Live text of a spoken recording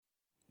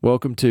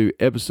Welcome to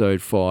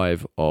episode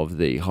 5 of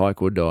the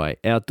Hike or Die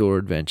Outdoor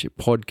Adventure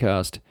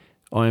podcast.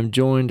 I am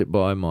joined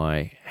by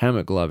my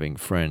hammock-loving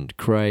friend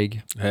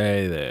Craig.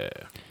 Hey there.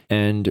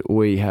 And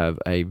we have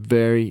a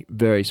very,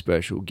 very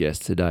special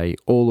guest today,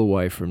 all the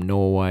way from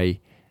Norway.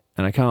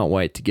 And I can't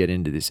wait to get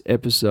into this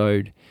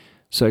episode.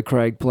 So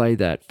Craig, play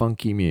that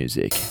funky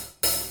music.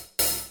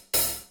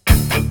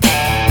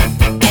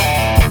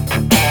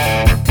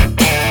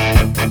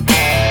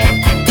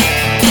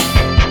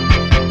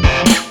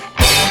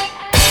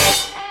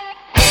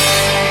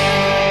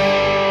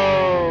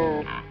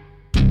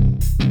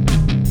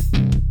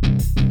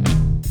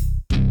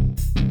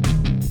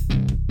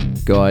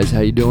 Guys, how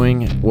you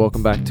doing?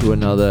 Welcome back to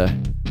another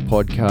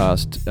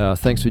podcast.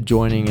 Thanks for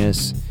joining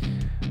us.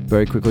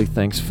 Very quickly,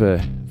 thanks for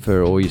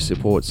all your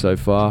support so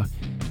far.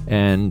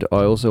 And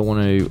I also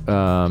want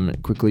to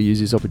quickly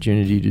use this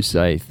opportunity to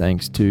say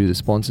thanks to the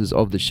sponsors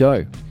of the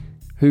show,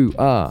 who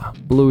are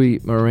Bluey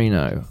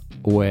Merino,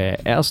 where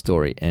our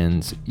story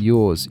ends,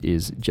 yours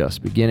is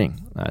just beginning.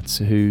 That's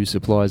who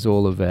supplies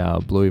all of our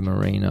Bluey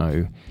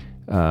Merino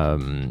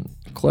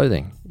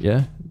clothing,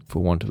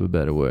 for want of a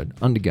better word,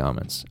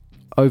 undergarments,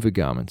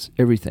 overgarments,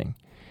 everything.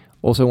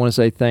 Also want to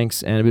say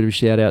thanks and a bit of a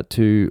shout out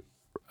to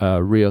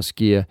Rios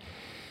Gear.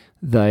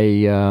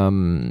 They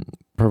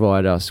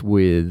provide us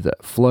with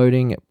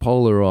floating,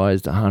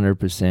 polarized,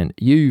 100%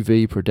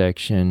 UV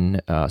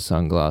protection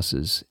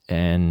sunglasses,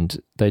 and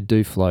they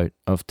do float.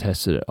 I've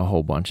tested it a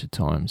whole bunch of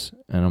times,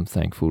 and I'm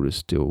thankful to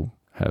still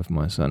have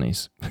my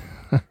sunnies.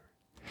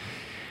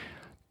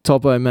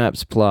 Topo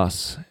Maps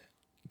Plus.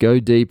 Go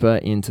deeper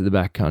into the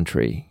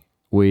backcountry.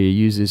 We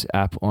use this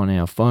app on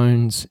our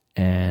phones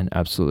and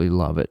absolutely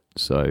love it,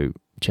 so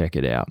check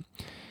it out.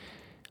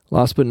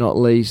 Last but not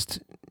least,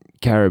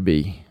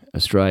 Caribbee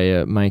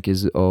Australia,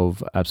 makers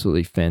of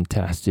absolutely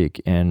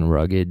fantastic and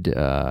rugged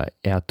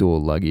outdoor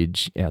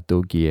luggage,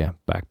 outdoor gear,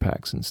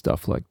 backpacks and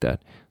stuff like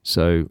that.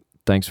 So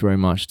thanks very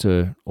much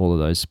to all of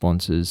those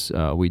sponsors.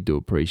 We do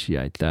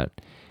appreciate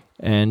that,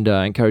 and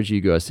encourage you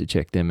guys to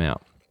check them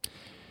out.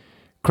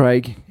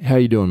 Craig, how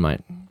you doing, mate?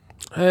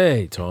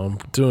 Hey, Tom.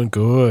 Doing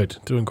good.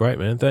 Doing great,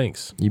 man.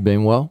 Thanks. You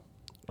been well?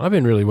 I've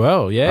been really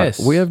well, yes.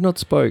 We have not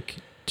spoke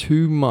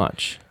too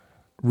much,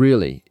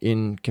 really,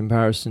 in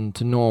comparison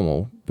to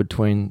normal.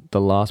 Between the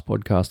last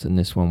podcast and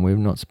this one, we've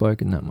not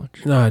spoken that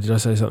much. No, did I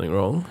say something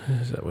wrong?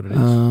 Is that what it is?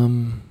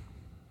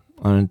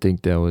 I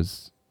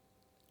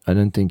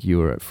don't think you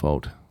were at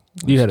fault.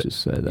 You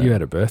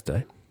had a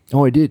birthday.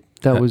 Oh, I did.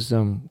 That was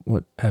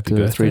Happy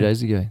birthday. 3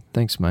 days ago.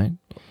 Thanks, mate.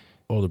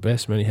 All the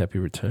best. Many happy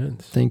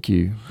returns. Thank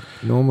you.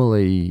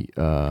 Normally,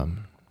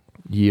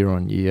 year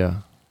on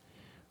year,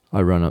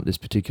 I run up this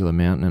particular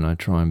mountain and I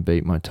try and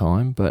beat my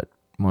time, but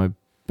my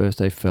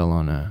birthday fell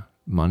on a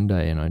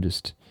Monday and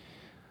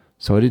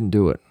so I didn't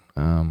do it.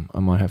 I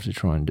might have to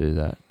try and do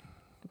that.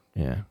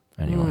 Yeah.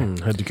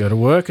 Anyway. Had to go to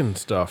work and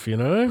stuff, you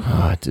know?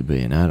 I had to be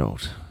an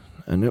adult.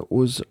 And it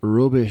was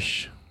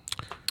rubbish.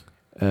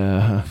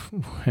 Where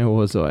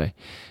was I?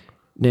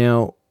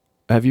 Now,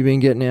 have you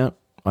been getting out?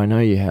 I know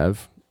you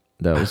have.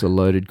 That was a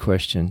loaded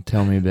question.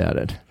 Tell me about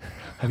it.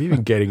 Have you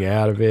been getting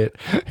out of it?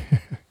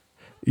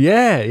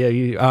 Yeah.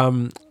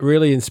 You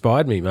really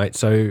inspired me, mate.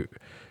 So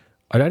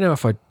I don't know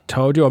if I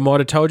told you. I might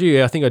have told you.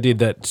 Yeah, I think I did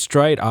that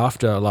straight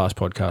after last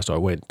podcast. I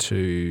went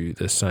to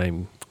the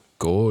same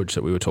gorge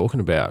that we were talking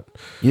about.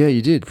 Yeah,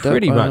 you did.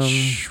 Pretty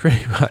much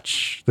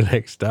the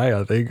next day,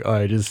 I think.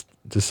 I just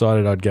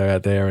decided I'd go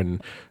out there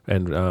and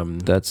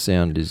that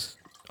sound is,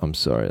 I'm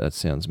sorry, that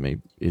sounds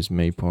is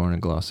me pouring a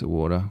glass of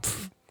water.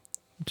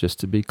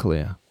 Just to be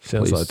clear.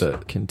 Sounds please like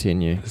that.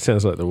 Continue. It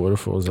sounds like the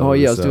waterfalls. Oh,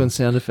 yeah, I was doing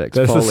sound effects.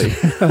 Foley.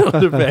 Sound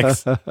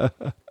effects.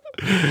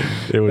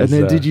 And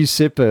then did you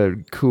sip a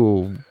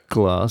cool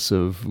glass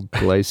of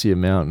Glacier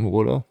Mountain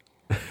water?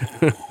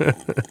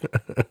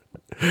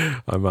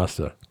 I must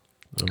have.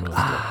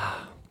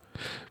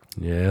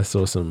 Yeah, I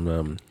saw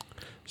some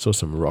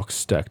rocks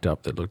stacked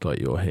up that looked like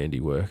your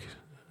handiwork.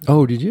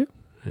 Oh, did you?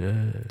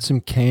 Yeah.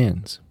 Some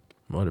cans.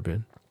 Might have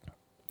been.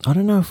 I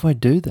don't know if I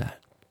do that.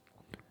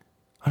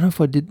 I don't know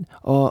if I did.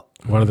 Oh,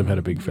 one of them had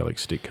a big phallic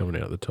stick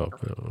coming out the top.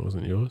 That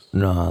wasn't yours?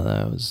 No,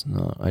 that was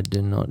not. I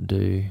did not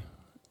do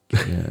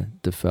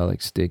the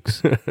phallic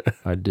sticks.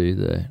 I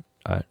do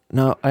I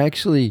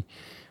actually,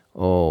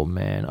 oh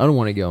man, I don't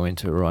want to go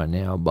into it right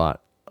now,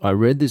 but I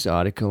read this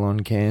article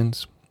on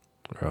cans.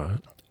 Right.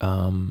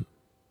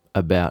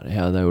 About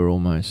how they were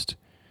almost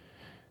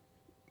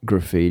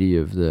graffiti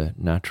of the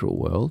natural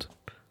world.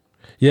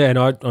 Yeah, and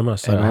I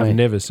must say, I have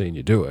never seen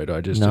you do it.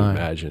 I just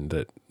imagined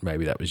that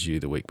maybe that was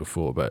you the week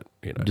before, but,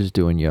 you know. Just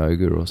doing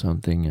yoga or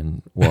something,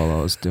 and while I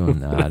was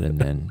doing that, and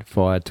then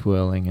fire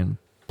twirling and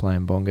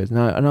playing bongos.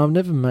 No, and I've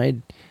never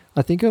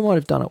I think I might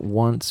have done it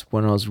once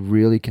when I was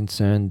really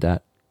concerned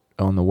that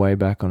on the way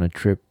back on a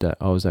trip that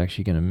I was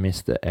actually going to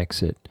miss the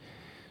exit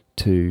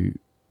to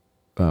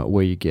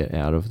where you get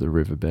out of the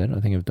riverbed. I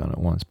think I've done it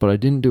once, but I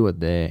didn't do it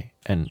there.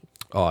 And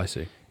I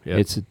see. Yep.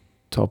 It's a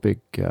topic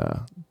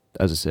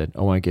as I said,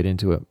 I won't get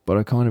into it, but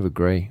I kind of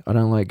agree. I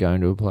don't like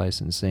going to a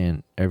place and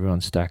seeing everyone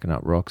stacking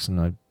up rocks, and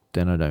I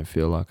then I don't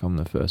feel like I'm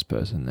the first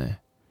person there.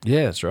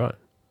 Yeah, that's right.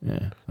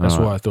 Yeah. That's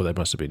All why right. I thought they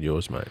must have been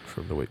yours, mate,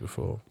 from the week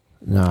before.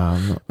 No,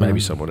 I'm not. Maybe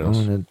someone else.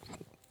 I'm going to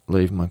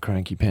leave my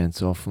cranky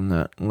pants off on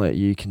that and let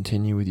you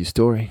continue with your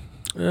story.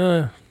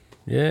 Yeah.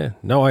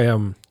 No,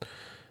 I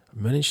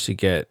managed to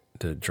get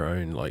the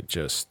drone like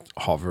just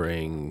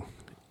hovering,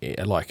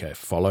 like a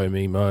follow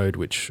me mode,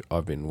 which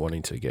I've been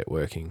wanting to get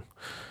working.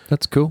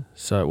 That's cool.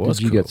 So it was.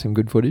 Did you cool. get some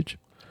good footage?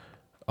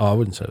 Oh, I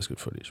wouldn't say it was good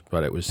footage,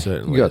 but it was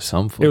certainly. You got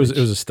some footage. It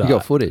was a start. You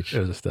got footage. It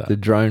was a start. The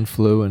drone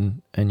flew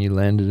and you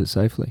landed it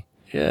safely.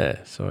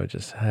 Yeah, so I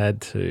just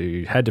had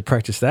to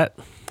practice that.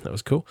 That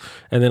was cool.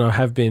 And then I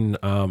have been.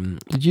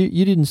 Did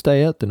you didn't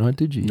stay out the night,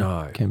 did you?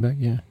 No. Came back,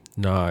 yeah.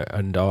 No,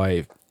 and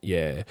I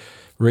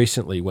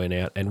recently went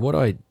out, and what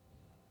I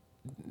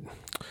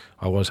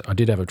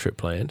did have a trip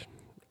planned,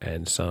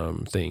 and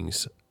some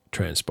things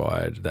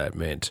transpired that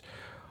meant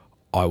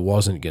I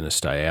wasn't going to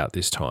stay out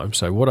this time.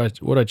 So what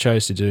I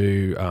chose to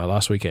do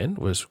last weekend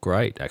was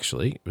great.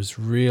 Actually, it was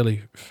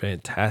really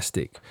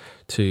fantastic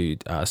to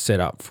set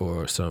up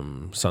for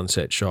some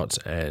sunset shots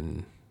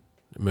and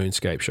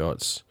moonscape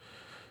shots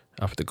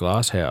up at the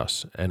Glass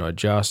House, and I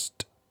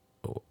just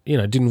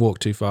didn't walk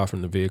too far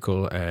from the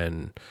vehicle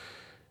and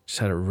just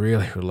had a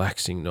really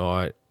relaxing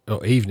night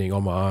or evening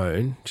on my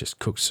own. Just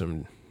cooked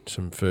some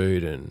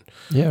food and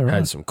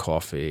had some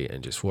coffee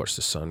and just watched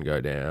the sun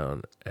go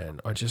down. And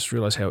I just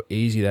realised how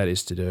easy that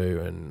is to do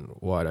and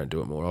why I don't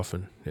do it more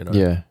often.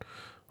 Yeah.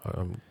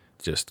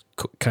 Just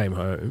came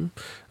home,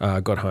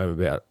 got home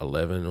about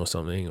 11 or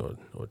something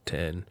or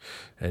 10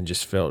 and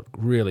just felt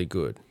really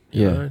good.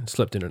 You know, and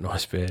slept in a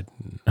nice bed.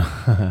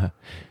 Yeah.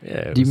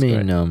 Do you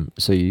mean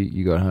so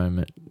you got home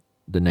at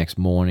the next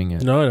morning?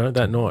 No,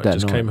 that night.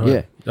 Just came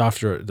home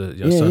after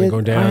the sun had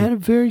gone down. I had a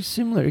very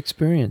similar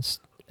experience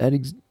at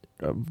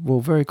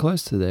very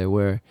close to there,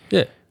 where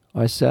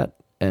I sat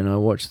and I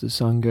watched the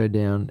sun go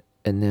down,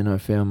 and then I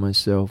found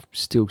myself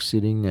still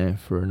sitting there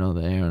for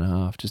another hour and a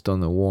half, just on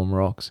the warm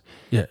rocks.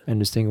 Yeah.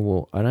 And just thinking,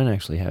 well, I don't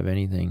actually have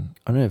anything.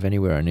 I don't have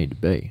anywhere I need to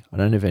be. I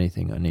don't have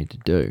anything I need to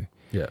do.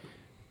 Yeah.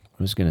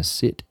 I'm just going to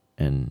sit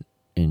and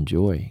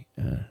enjoy.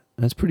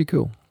 That's pretty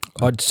cool.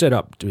 I'd set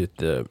up with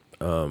the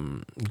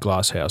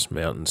Glasshouse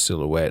Mountain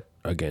silhouette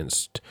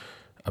against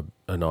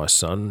a nice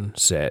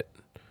sunset,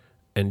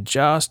 and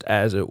just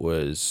as it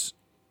was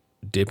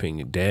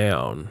dipping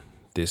down,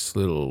 this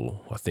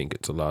little, I think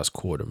it's the last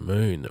quarter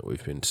moon that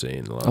we've been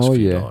seeing the last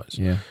few nights,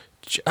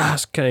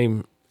 just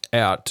came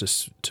out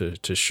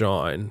to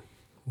shine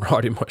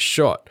right in my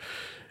shot.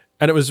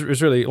 And it was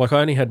really, like,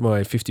 I only had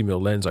my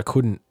 50mm lens. I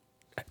couldn't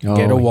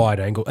get a wide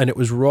angle, and it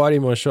was right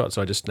in my shot,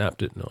 so I just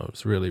snapped it, and I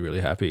was really,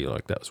 really happy.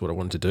 Like, that was what I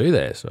wanted to do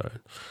there. So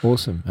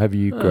awesome. Have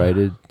you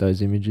graded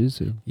those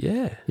images?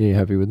 Yeah. You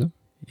happy with them?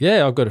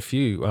 Yeah, I've got a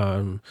few,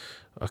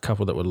 a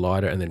couple that were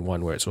lighter, and then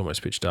one where it's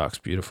almost pitch dark. It's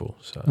beautiful.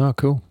 So oh,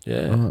 cool.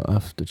 Yeah. I'll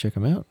have to check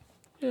them out.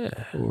 Yeah.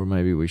 Or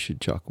maybe we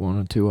should chuck one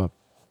or two up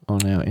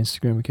on our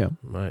Instagram account.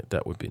 Mate,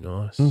 that would be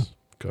nice.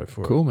 Go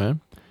for it. Cool,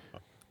 man.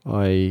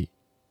 I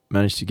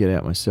managed to get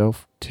out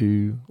myself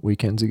 2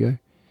 weekends ago.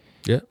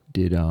 Yeah.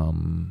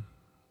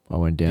 I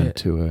went down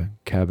to a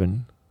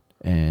cabin,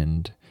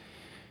 and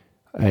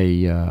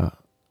a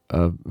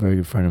very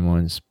good friend of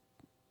mine's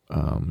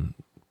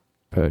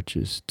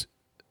purchased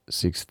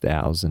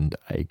 6,000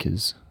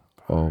 acres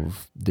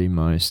of the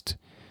most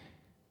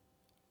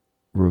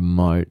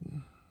remote,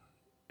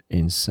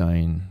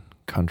 insane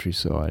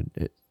countryside.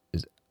 It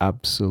is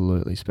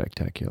absolutely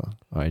spectacular.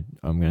 I'm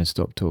going to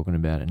stop talking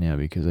about it now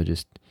because I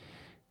just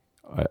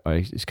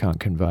can't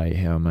convey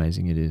how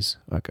amazing it is.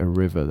 Like a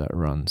river that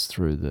runs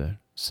through the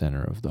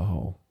center of the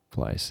whole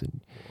place.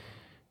 And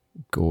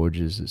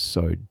gorges is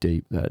so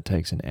deep that it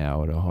takes an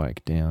hour to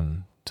hike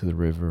down to the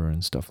river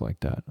and stuff like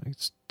that.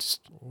 It's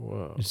just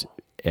it's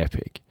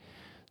epic.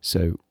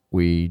 So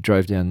we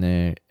drove down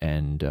there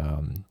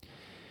and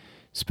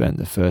spent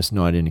the first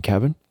night in a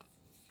cabin,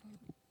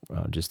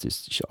 just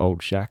this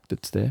old shack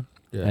that's there.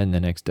 Yeah. And the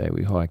next day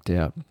we hiked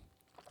out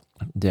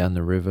down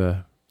the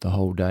river the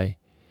whole day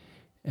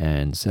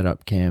and set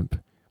up camp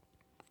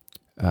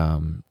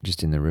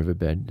just in the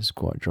riverbed. It's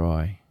quite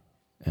dry,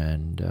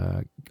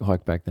 and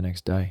hiked back the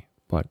next day.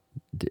 But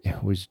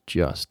it was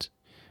just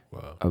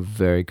a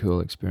very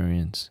cool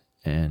experience,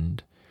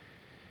 and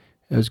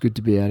it was good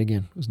to be out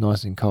again. It was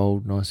nice and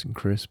cold, nice and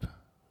crisp.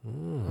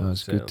 It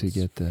was good to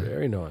get there.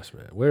 Very nice,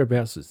 man.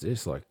 Whereabouts is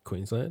this? Like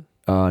Queensland?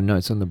 No,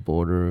 it's on the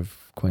border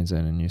of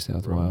Queensland and New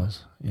South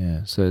Wales.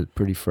 Yeah, so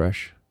pretty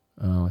fresh.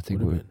 I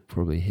think we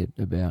probably hit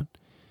about.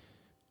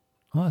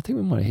 I think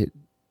we might have hit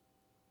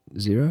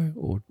 0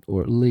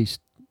 or at least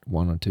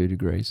 1 or 2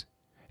 degrees.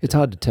 It's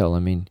hard to tell. I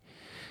mean,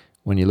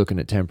 when you're looking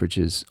at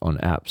temperatures on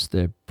apps,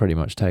 they're pretty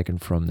much taken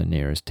from the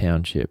nearest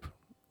township,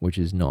 which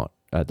is not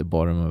at the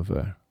bottom of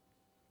a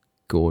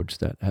gorge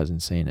that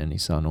hasn't seen any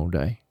sun all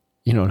day.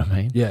 You know what I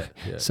mean? Yeah.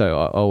 So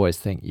I always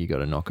think you got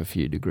to knock a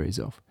few degrees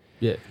off.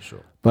 Yeah, for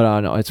sure. But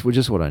I know it's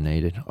just what I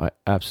needed. I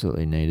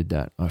absolutely needed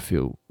that. I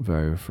feel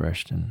very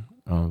refreshed, and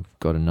I've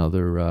got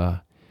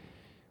another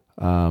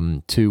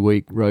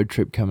 2-week road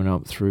trip coming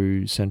up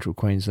through central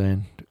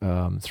Queensland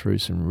through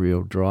some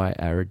real dry,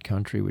 arid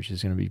country, which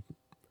is going to be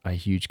a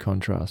huge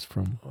contrast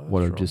from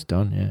what I've just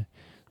done. Yeah,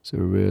 so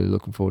we're really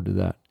looking forward to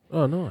that.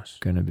 Oh, nice.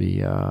 Going to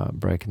be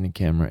breaking the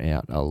camera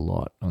out a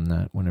lot on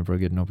that whenever I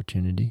get an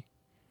opportunity.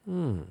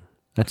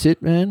 That's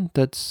it, man.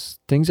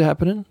 Things are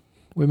happening.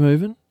 We're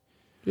moving.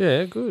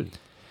 Yeah, good.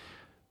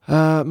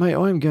 Mate,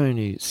 I'm going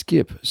to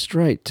skip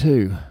straight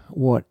to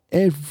what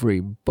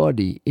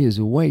everybody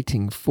is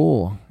waiting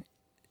for,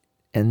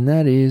 and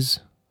that is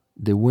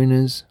the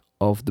winners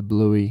of the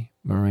Bluey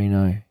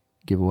Merino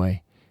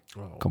giveaway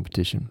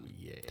competition.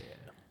 Yeah.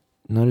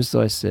 Notice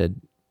I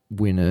said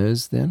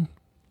winners then.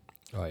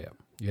 Oh, yeah.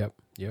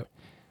 Yep.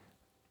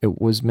 It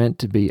was meant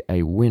to be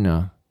a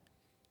winner,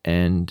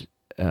 and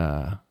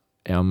our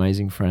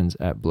amazing friends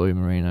at Bluey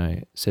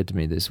Merino said to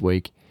me this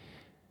week,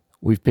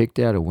 we've picked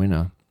out a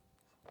winner.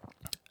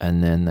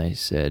 And then they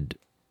said,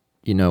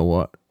 you know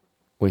what?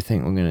 We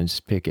think we're going to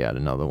just pick out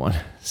another one.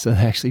 So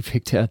they actually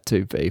picked out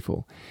 2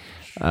 people.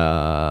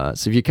 So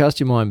if you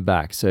cast your mind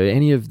back, so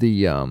any of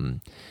the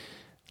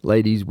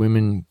ladies,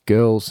 women,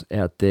 girls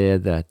out there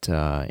that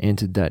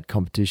entered that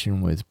competition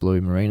with Bluey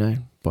Merino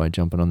by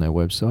jumping on their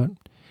website,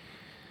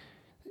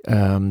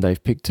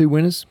 they've picked 2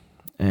 winners.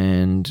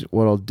 And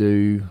what I'll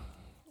do,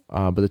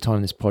 by the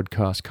time this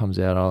podcast comes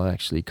out, I'll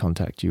actually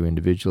contact you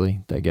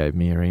individually. They gave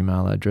me your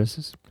email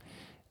addresses.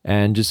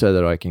 And just so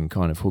that I can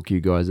kind of hook you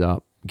guys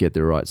up, get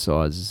the right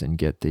sizes, and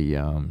get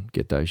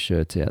those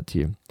shirts out to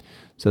you.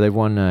 So they've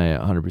won a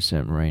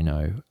 100%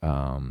 merino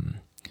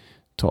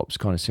tops,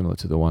 kind of similar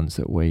to the ones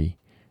that we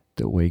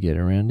get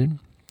around in,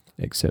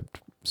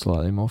 except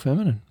slightly more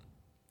feminine.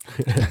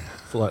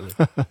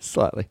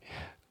 Slightly.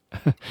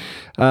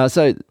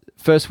 So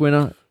first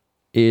winner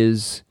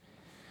is,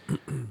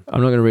 I'm not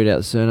going to read out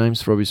the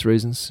surnames for obvious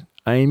reasons,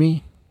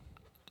 Amy.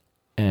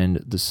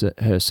 And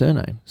her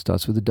surname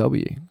starts with a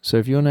W. So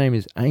if your name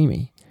is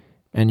Amy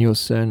and your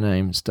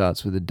surname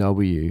starts with a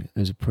W,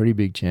 there's a pretty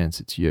big chance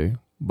it's you,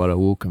 but I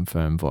will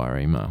confirm via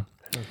email.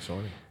 That's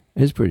exciting.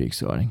 It's pretty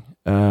exciting.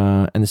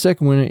 And the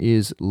second winner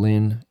is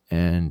Lynn,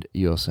 and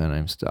your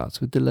surname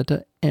starts with the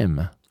letter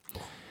M.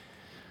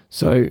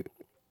 So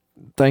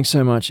thanks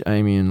so much,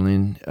 Amy and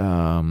Lynn.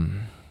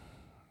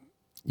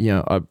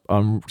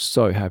 I'm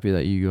so happy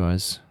that you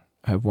guys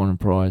have won a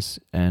prize,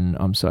 and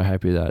I'm so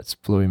happy that it's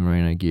Bluey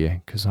Merino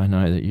gear, because I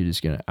know that you're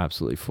just going to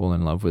absolutely fall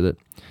in love with it.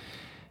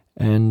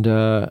 And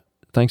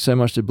thanks so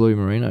much to Bluey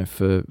Merino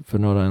for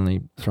not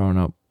only throwing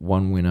up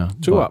one winner,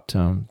 two up,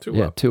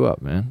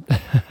 man.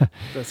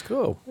 That's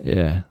cool.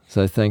 Yeah,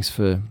 so thanks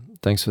for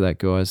that,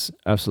 guys.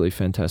 Absolutely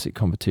fantastic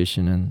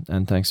competition,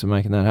 and thanks for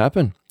making that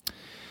happen.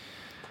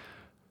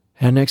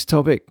 Our next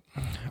topic,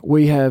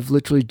 we have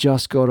literally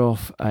just got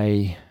off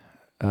a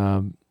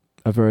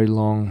very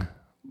long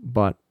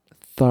but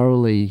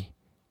thoroughly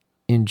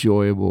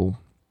enjoyable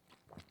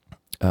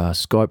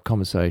Skype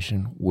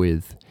conversation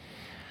with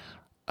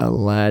a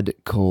lad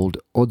called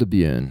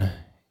Oddbjørn.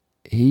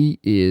 He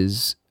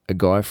is a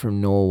guy from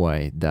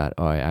Norway that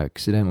I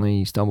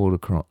accidentally stumbled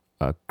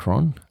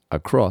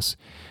across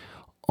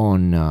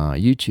on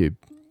YouTube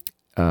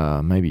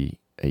maybe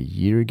a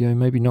year ago,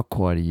 maybe not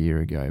quite a year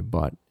ago,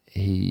 but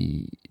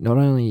he not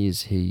only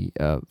is he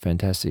a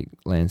fantastic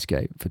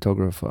landscape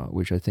photographer,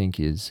 which I think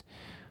is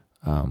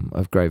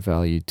of great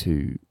value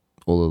to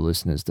all the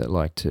listeners that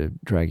like to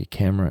drag a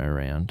camera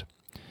around,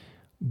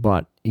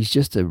 but he's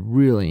just a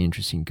really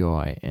interesting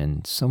guy,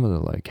 and some of the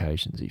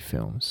locations he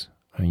films.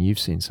 I mean, you've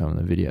seen some of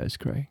the videos,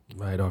 Craig.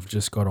 Mate, I've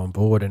just got on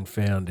board and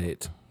found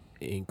it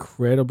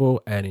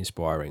incredible and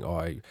inspiring.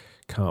 I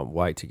can't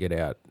wait to get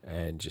out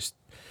and just,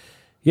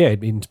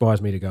 it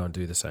inspires me to go and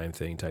do the same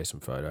thing, take some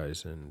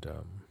photos, and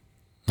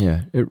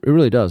yeah, it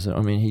really does.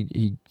 I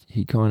mean,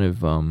 he kind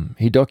of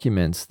he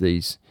documents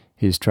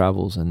his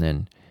travels, and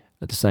then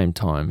at the same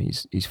time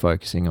he's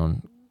focusing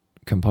on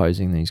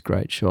composing these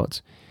great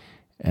shots.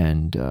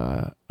 And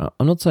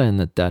I'm not saying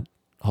that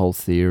whole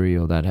theory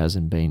or that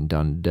hasn't been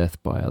done to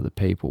death by other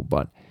people,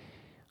 but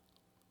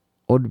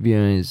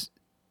Oddbjørn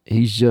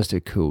he's just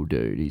a cool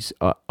dude.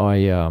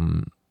 I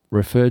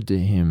referred to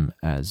him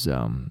as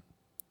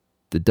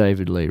the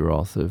David Lee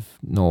Roth of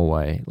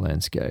Norway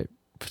landscape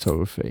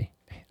photography.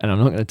 And I'm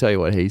not going to tell you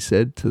what he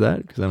said to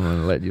that, because I'm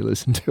going to let you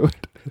listen to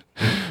it.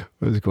 It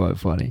was quite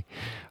funny.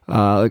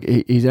 Look,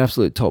 he's an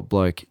absolute top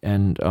bloke,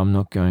 and I'm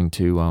not going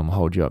to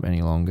hold you up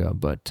any longer.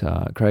 But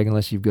Craig,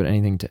 unless you've got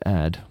anything to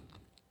add.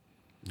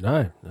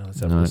 No,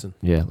 let's have a listen.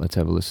 Yeah, let's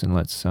have a listen.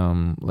 Let's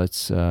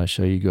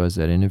show you guys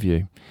that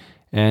interview.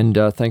 And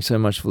thanks so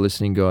much for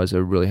listening, guys. I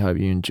really hope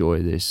you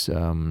enjoy this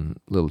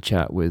little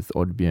chat with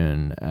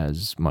Oddbjørn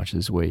as much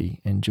as we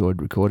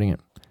enjoyed recording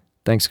it.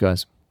 Thanks,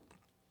 guys.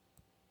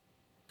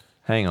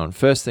 Hang on.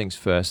 First things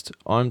first.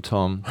 I'm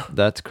Tom.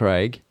 That's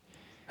Craig.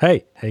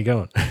 Hey, how you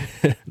going?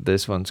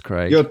 This one's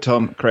Craig. You're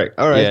Tom, Craig.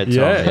 All right.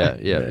 Yeah, Tom.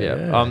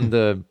 Yeah. I'm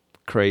the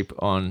creep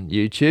on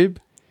YouTube,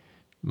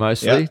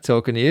 mostly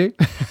talking to you.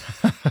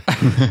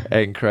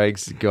 And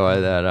Craig's the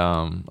guy that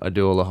I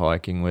do all the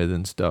hiking with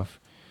and stuff.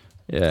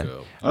 Yeah.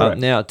 Cool. Right.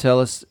 Now, tell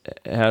us,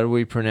 how do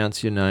we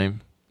pronounce your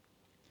name?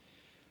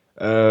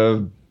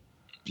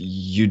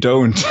 You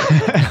don't.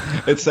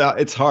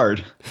 It's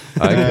hard.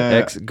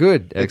 Okay,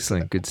 good,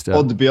 excellent, good stuff.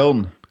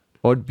 Oddbjørn.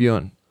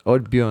 Oddbjørn.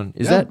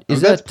 Is Yeah,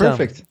 that's that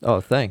perfect.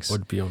 Thanks.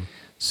 Oddbjørn.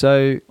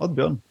 So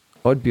Oddbjørn.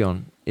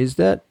 Oddbjørn, is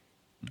that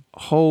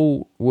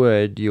whole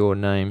word your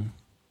name,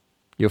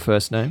 your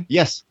first name?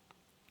 Yes.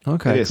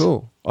 Okay, it is.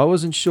 cool. I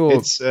wasn't sure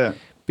It's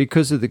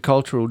because of the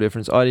cultural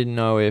difference. I didn't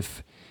know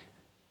if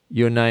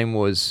your name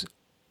was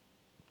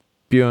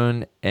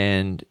Björn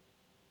and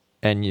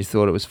you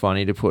thought it was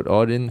funny to put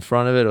Odd in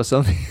front of it or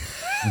something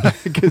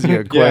because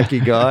you're a quirky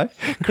guy,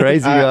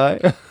 crazy guy.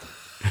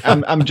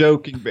 I'm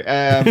joking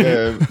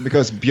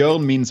because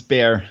Bjørn means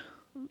bear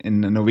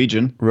in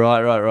Norwegian,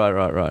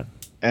 Right.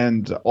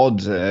 and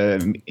Odd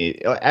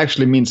it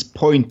actually means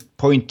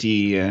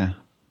pointy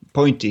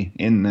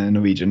in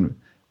Norwegian,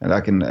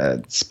 like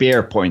a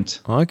spear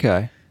point.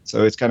 Okay.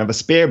 So it's kind of a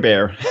spear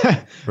bear.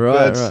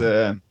 Right,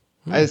 But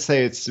I'd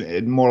say it's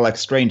more like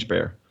strange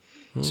bear.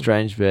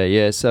 Strange bear.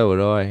 Yeah, so would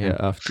I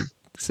after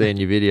seeing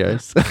your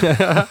videos.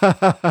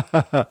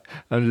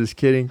 I'm just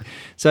kidding.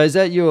 So is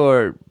that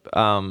your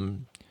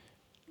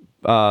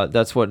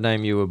that's what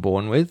name you were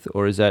born with,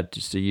 or is that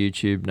just a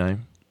YouTube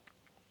name?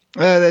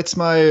 That's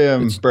my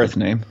birth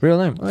name. Real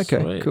name.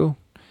 Okay, Sweet. cool.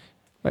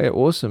 Hey,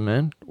 awesome,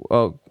 man.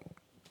 Well,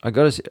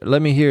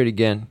 let me hear it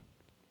again.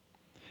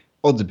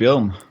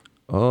 Oddbjørn.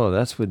 Oh,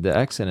 that's with the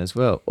accent as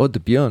well.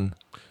 Oddbjørn.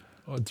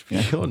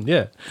 Oddbjørn,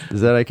 yeah.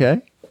 Is that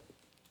okay?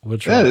 We'll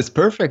try. Yeah, that's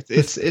perfect.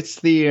 It's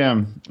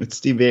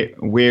the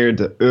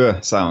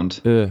weird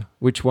sound.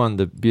 Which one?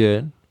 The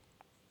Björn?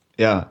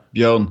 Yeah,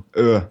 Bjørn.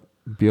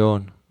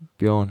 Björn.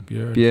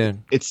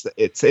 It's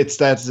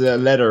that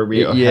letter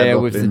we have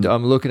up with in,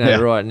 I'm looking at Yeah.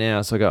 it right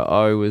now, so I got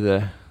O with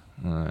a.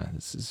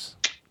 This is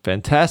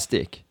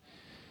fantastic,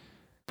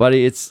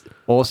 buddy. It's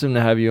awesome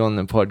to have you on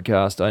the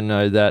podcast. I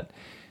know that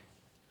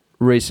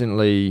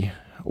recently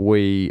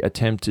we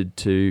attempted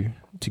to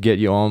get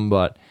you on,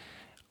 but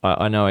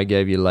I know I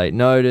gave you late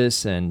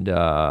notice, and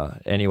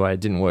anyway, it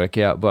didn't work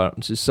out. But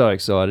I'm just so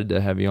excited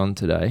to have you on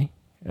today.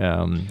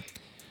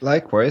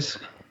 Likewise.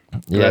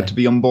 Yeah. Glad to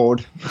be on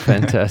board.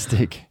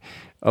 Fantastic.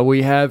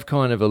 We have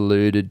kind of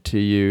alluded to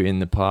you in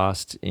the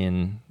past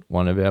in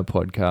one of our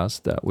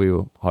podcasts that we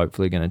were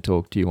hopefully going to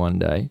talk to you one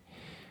day.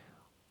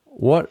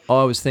 What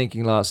I was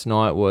thinking last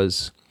night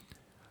was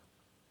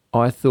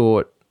I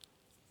thought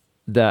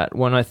that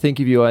when I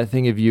think of you as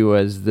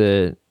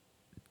the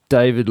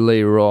David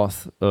Lee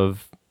Roth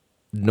of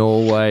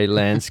Norway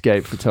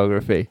landscape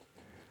photography.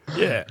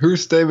 Yeah.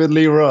 Who's David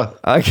Lee Roth?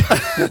 Okay.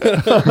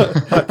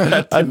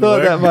 I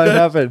thought that might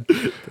happen.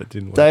 That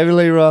didn't work. David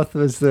Lee Roth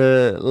was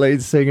the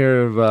lead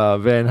singer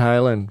of Van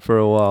Halen for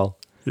a while.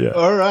 Yeah.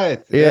 All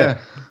right. Yeah.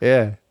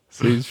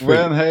 So he's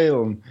Van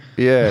Halen.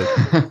 yeah.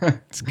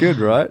 It's good,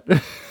 right?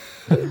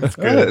 That's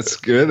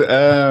good.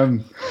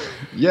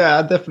 Yeah,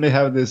 I definitely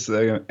have this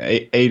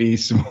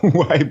 80s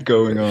vibe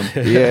going on.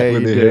 Yeah,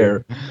 with you the do.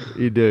 hair.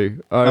 You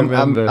do. I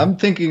remember. I'm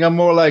thinking I'm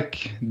more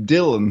like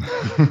Dylan.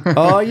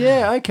 Oh,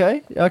 yeah,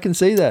 okay. I can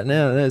see that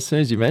now as soon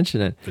as you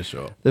mention it. For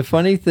sure. The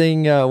funny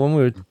thing, when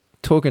we were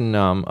talking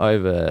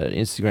over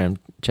Instagram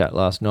chat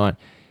last night,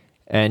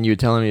 and you were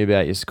telling me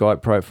about your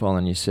Skype profile,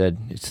 and you said,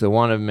 it's the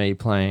one of me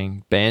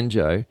playing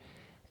banjo,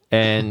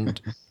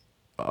 and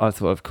I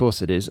thought, of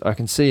course it is. I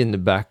can see in the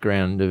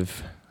background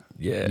of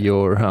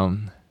your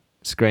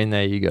screen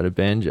there, you got a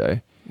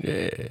banjo.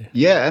 Yeah.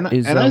 Yeah, and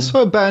I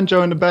saw a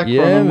banjo in the background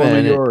Yeah, on one man.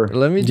 of your...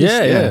 Let me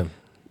just Yeah.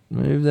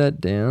 move that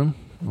down.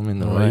 I'm in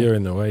the Oh, way. you're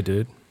in the way,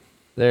 dude.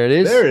 There it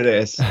is. There it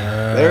is.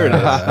 There it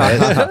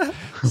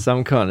is.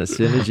 Some kind of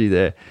synergy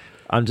there.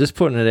 I'm just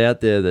putting it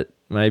out there that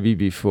maybe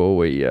before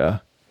we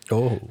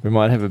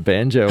might have a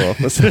banjo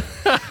officer.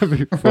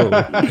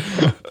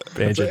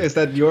 Banjo. Is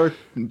that your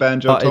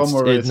banjo, Tom,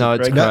 or is no,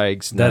 it it's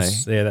Craig's? Craig's. No.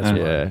 That's right.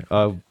 Yeah,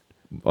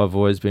 I've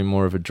always been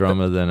more of a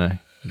drummer than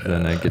a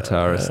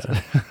guitarist.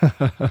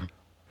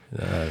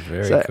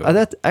 Very So cool.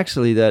 that's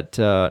actually that.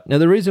 Now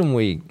the reason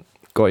we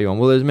got you on,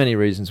 well, there's many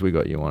reasons we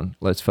got you on.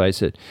 Let's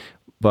face it,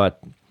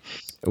 but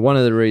one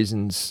of the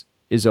reasons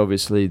is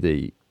obviously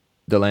the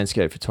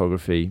landscape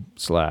photography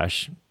 /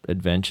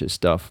 adventure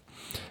stuff,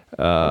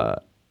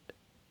 and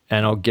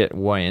I'll get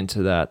way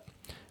into that.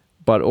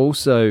 But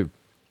also,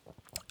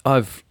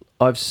 I've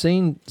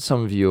seen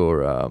some of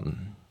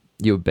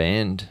your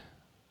band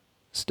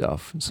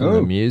stuff, some of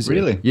the music.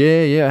 Really?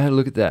 Yeah, I had a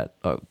look at that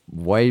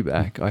way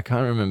back. I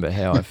can't remember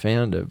how I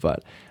found it, but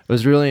it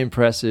was really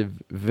impressive.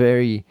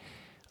 Very,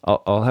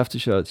 I'll have to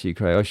show it to you,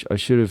 Craig. I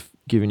should have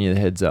given you the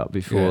heads up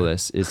before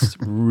this. It's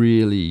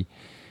really,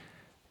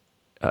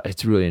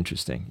 it's really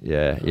interesting.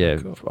 Yeah.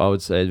 Cool. I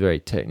would say it's very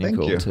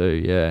technical Thank you.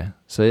 too. Yeah.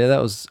 So yeah,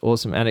 that was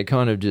awesome, and it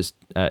kind of just,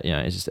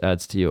 it just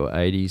adds to your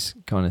 '80s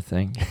kind of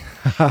thing.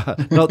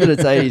 Not that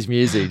it's '80s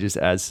music, just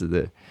adds to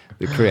the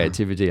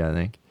creativity, I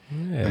think.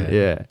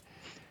 Yeah.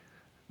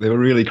 They were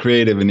really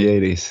creative in the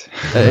 80s.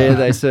 Yeah,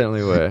 they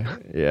certainly were.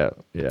 Yeah,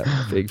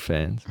 big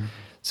fans.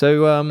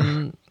 So,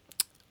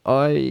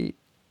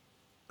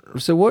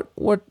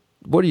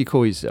 what do you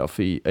call yourself?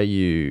 Are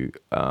you?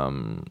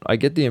 I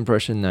get the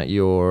impression that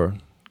you're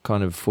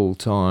kind of full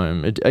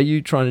time? Are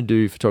you trying to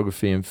do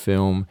photography and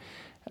film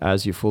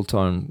as your full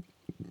time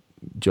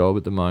job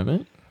at the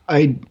moment?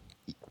 I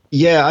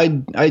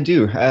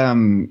do.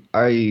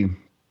 I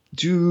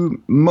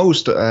do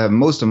most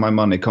of my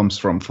money comes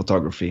from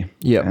photography.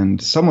 Yeah,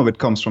 and some of it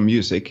comes from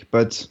music.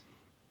 But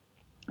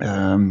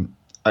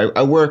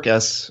I work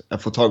as a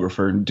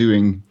photographer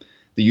doing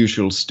the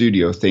usual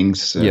studio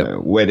things,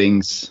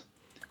 weddings,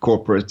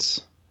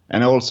 corporates,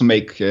 and I also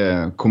make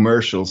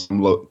commercials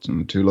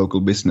to local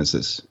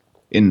businesses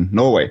in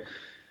Norway.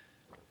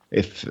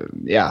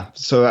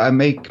 So I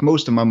make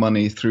most of my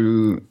money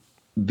through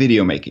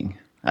video making,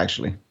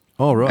 actually.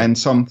 Oh, right. And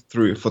some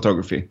through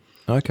photography.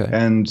 Okay.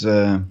 And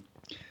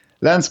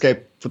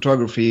landscape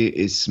photography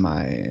is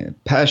my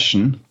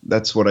passion.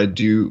 That's what I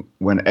do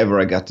whenever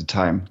I got the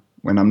time.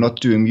 When I'm not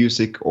doing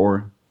music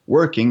or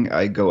working,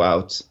 I go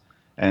out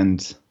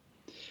and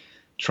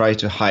try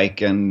to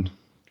hike and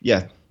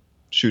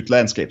shoot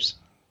landscapes.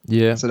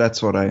 Yeah. So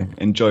that's what I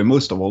enjoy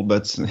most of all.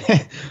 But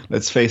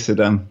let's face it,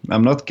 I'm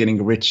not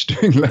getting rich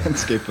doing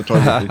landscape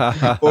photography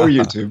or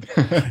YouTube.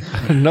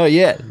 Not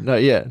yet.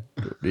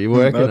 You're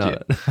working on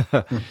it.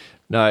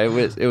 No,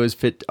 it was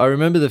fit. I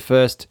remember the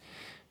first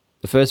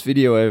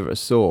video I ever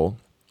saw,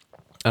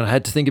 and I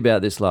had to think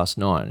about this last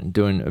night and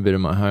doing a bit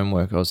of my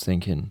homework. I was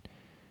thinking,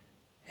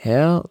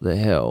 how the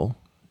hell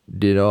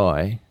did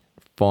I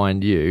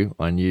find you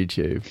on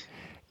YouTube?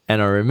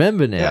 And I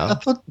remember now,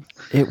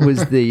 it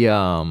was the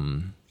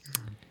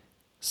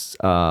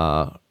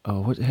how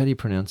do you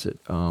pronounce it?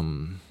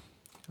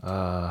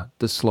 The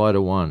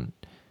Slider One.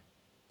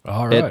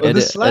 All right.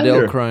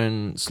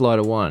 Edelkrone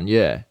Slider One,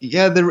 yeah.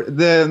 Yeah,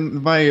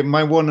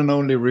 my one and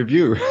only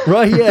review.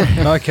 Right,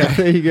 yeah. Okay.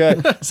 There you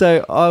go.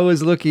 So I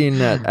was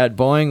looking at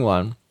buying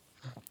one,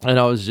 and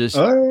I was just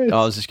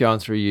going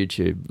through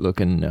YouTube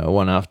looking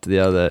one after the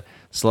other.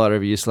 Slider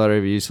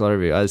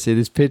review. I see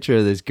this picture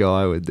of this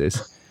guy with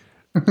this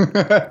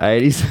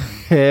 80s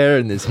hair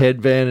and this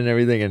headband and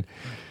everything, and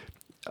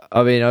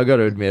I mean, I got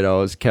to admit, I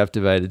was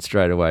captivated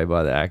straight away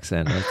by the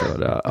accent. I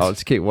thought I'll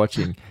just keep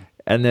watching.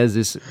 And there's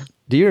this.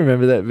 Do you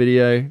remember that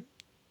video?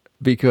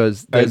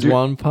 Because there's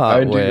one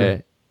part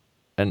where,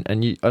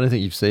 and you, I don't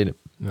think you've seen it.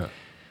 No.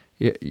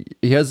 Yeah,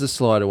 he has the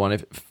Slider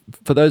One.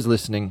 For those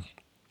listening,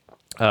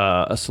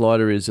 a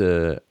slider is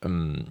like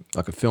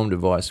a film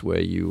device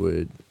where you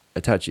would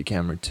attach your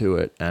camera to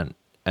it, and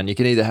you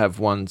can either have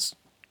ones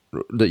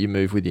that you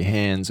move with your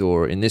hands,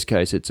 or in this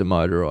case, it's a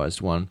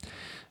motorized one.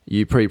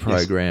 You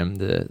pre-program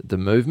the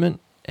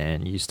movement,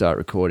 and you start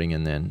recording,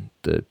 and then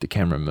the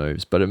camera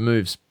moves, but it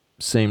moves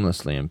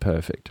seamlessly and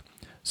perfect.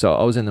 So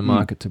I was in the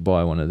market to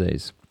buy one of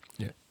these.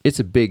 Yeah, it's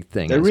a big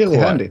thing. They're really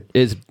handy.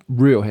 It's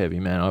real heavy,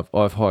 man.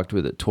 I've hiked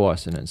with it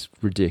twice, and it's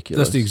ridiculous.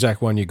 That's the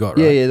exact one you got,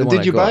 right? Yeah.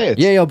 Did you buy it?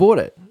 Yeah, I bought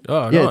it.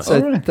 Oh, yeah. nice.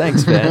 So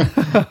thanks, man.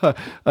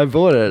 I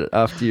bought it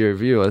after your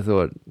review. I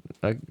thought,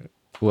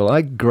 will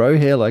I grow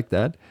hair like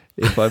that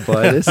if I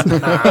buy this?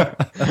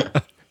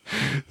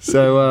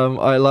 So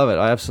I love it.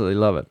 I absolutely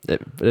love it.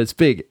 But it's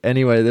big.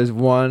 Anyway, there's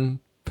one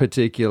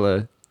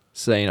particular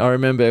scene. I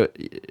remember,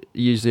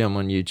 usually I'm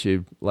on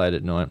YouTube late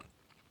at night,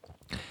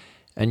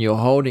 and you're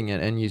holding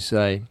it and you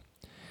say,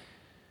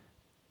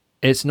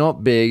 it's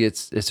not big,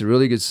 it's a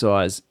really good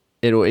size.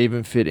 It'll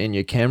even fit in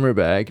your camera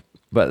bag.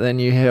 But then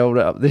you held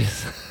up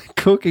this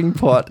cooking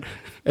pot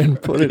and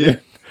put it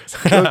in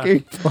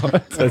cooking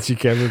pot. That's your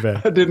camera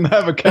bag. I didn't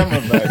have a camera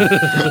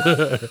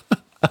bag.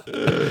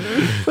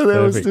 But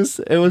there was just,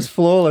 it was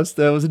flawless.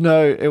 There was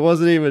it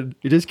wasn't even,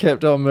 you just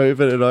kept on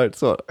moving, and I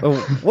thought, oh,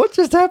 what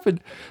just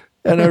happened?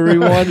 And I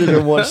rewinded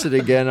and watched it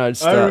again. I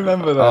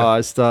remember that.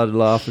 I started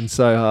laughing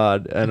so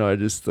hard, and I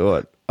just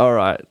thought, all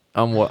right,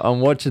 I'm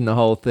watching the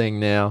whole thing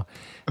now.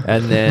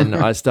 And then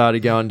I started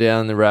going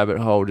down the rabbit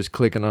hole, just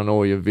clicking on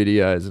all your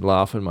videos and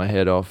laughing my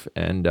head off.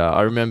 And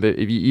I remember,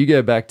 if you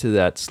go back to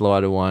that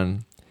Slider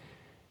One,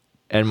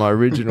 and my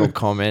original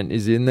comment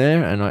is in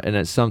there, and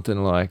it's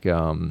something like,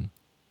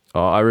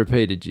 I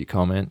repeated your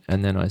comment,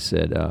 and then I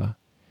said,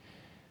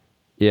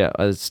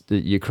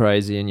 you're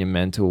crazy and you're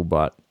mental,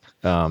 but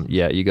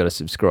you got a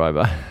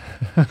subscriber.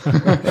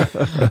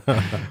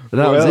 That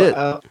was it.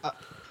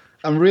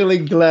 I'm really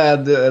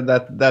glad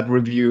that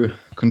review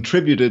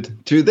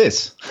contributed to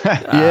this.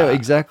 Yeah,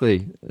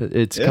 exactly.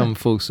 It's come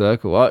full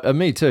circle.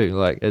 Me too.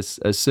 Like as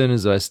soon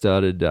as I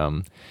started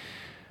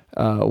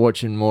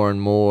watching more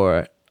and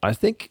more, I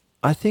think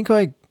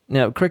I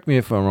now correct me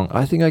if I'm wrong.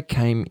 I think I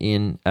came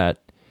in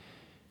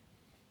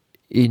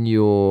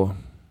your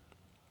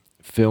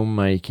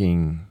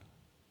filmmaking,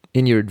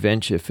 in your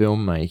adventure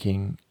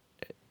filmmaking.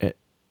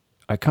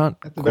 I can't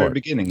at the very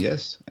beginning.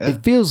 Yes,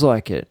 it feels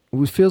like it.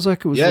 It feels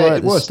like it was. Yeah, right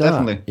it was start.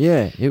 definitely.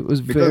 Yeah, it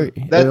was because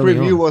very. That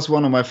review on. was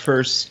one of my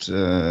first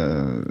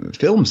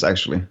films,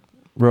 actually.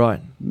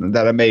 Right.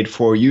 That I made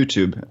for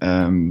YouTube,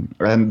 and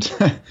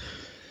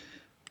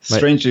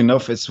strangely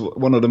enough, it's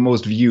one of the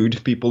most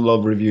viewed. People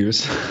love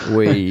reviews.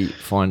 We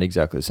find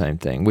exactly the same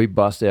thing. We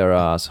bust our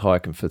ass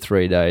hiking for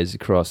 3 days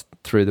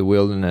through the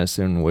wilderness,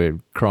 and we're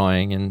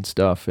crying and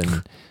stuff,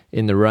 and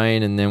in the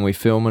rain, and then we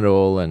film it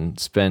all and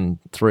spend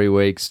 3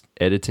 weeks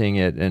editing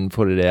it and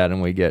put it out,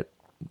 and we get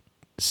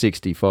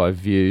 65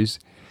 views.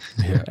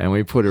 Yeah. And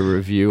we put a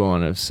review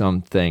on of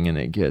something and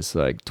it gets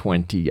like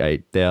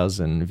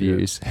 28,000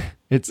 views.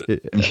 I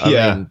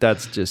mean,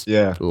 that's just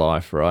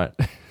life, right?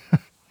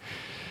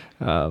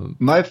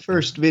 My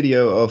first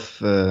video of,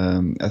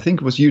 I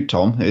think it was you,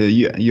 Tom.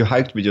 You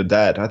hiked with your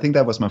dad. I think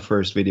that was my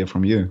first video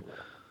from you.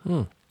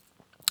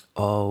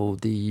 Oh,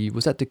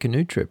 was that the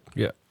canoe trip?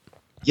 Yeah.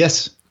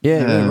 Yes.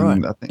 Yeah,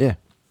 right. I think Yeah.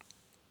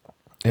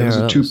 it was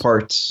a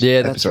 2-part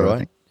Yeah, that's episode, I right.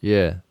 think.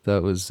 Yeah,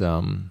 that was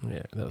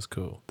Yeah, that was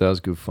cool. that was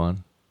good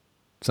fun.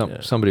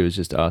 Somebody was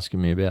just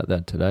asking me about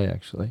that today,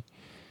 actually.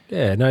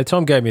 Yeah, no,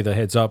 Tom gave me the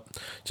heads up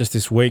just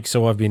this week,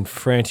 so I've been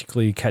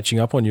frantically catching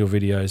up on your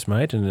videos,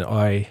 mate, and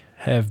I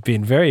have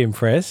been very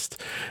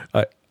impressed.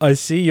 I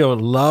see your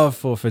love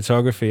for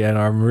photography, and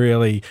I'm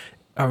really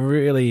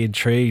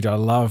intrigued. I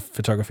love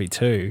photography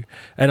too,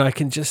 and I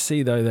can just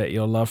see though that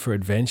your love for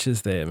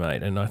adventures there,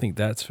 mate, and I think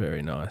that's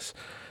very nice.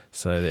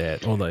 So yeah,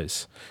 all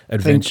those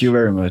adventures. Thank you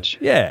very much.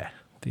 Yeah,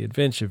 the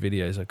adventure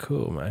videos are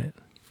cool, mate.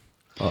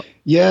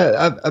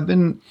 Yeah, I've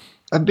been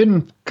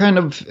kind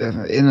of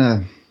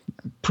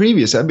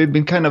I've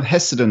been kind of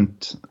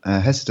hesitant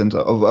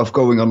of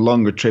going on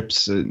longer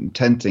trips,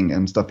 tenting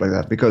and stuff like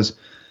that, because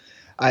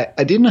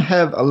I didn't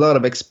have a lot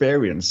of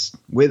experience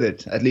with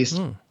it, at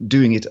least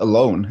doing it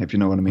alone, if you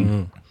know what I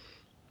mean.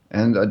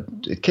 And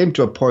it came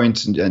to a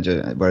point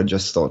where I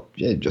just thought,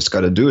 yeah, just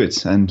got to do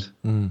it. And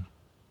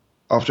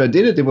after I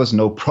did it, it was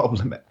no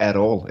problem at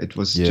all. It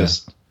was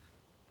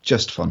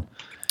just fun.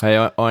 Hey,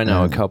 I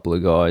know a couple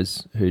of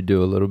guys who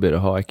do a little bit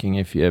of hiking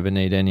if you ever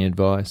need any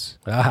advice.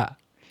 Ah.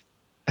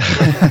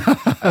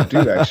 I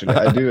do actually.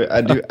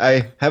 I do.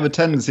 I have a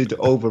tendency to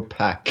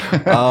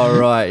overpack. Oh,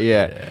 right,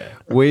 yeah.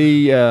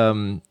 We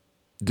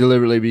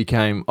deliberately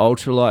became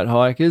ultralight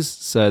hikers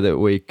so that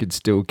we could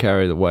still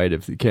carry the weight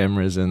of the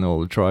cameras and all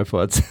the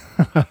tripods.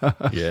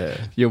 Yeah.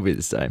 You'll be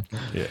the same.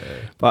 Yeah.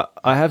 But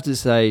I have to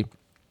say,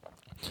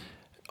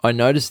 I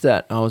noticed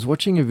that I was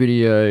watching a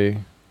video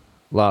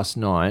last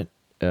night.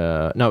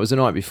 No, it was the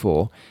night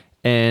before,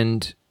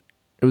 and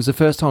it was the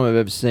first time I've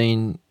ever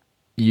seen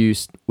you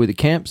with a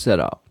camp set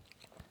up.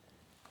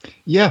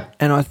 Yeah.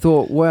 And I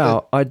thought,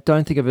 wow, I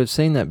don't think I've ever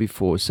seen that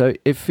before. So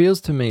it feels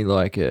to me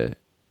like a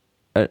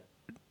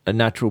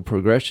natural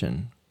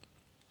progression.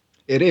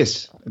 It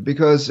is,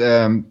 because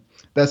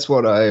that's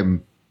what I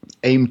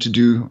aim to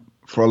do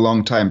for a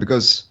long time,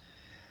 because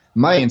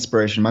my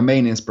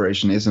main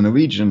inspiration is a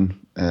Norwegian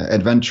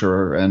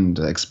adventurer and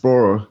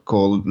explorer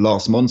called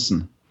Lars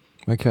Monsen.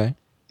 Okay.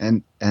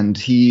 And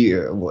he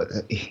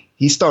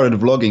started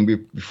vlogging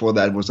before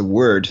that was a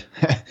word.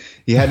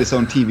 He had his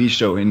own TV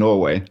show in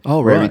Norway.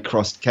 Oh, where right.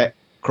 he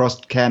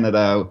crossed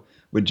Canada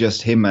with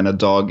just him and a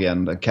dog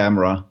and a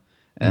camera,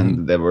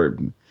 and there were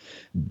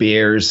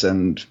bears,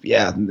 and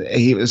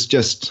he was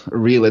just a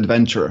real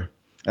adventurer.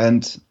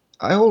 And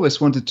I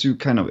always wanted to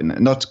kind of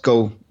not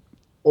go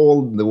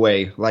all the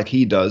way like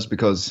he does,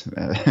 because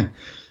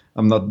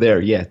I'm not there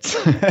yet.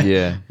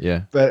 Yeah.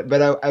 But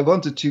I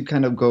wanted to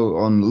kind of go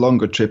on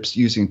longer trips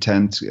using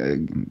tent,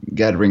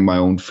 gathering my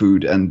own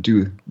food, and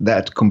do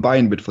that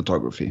combined with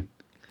photography.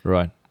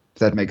 Right. If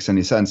that makes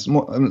any sense.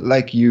 More,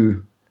 like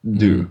you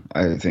do,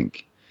 I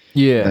think.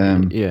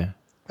 Yeah. Yeah.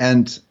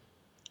 And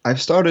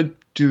I've started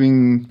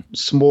doing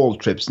small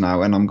trips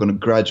now, and I'm going to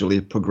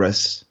gradually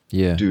progress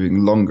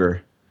doing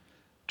longer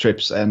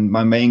trips. And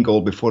my main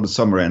goal before the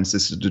summer ends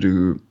is to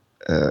do,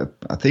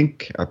 I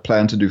think I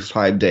plan to do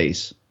 5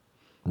 days.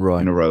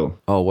 Right. In a row.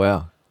 Oh,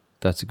 wow.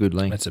 That's a good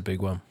length. That's a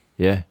big one.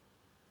 Yeah.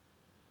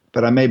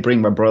 But I may bring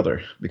my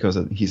brother, because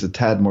he's a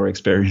tad more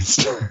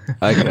experienced.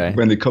 Okay.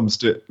 when it comes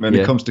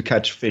to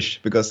catch fish,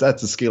 because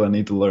that's a skill I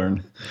need to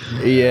learn.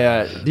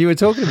 Yeah. You were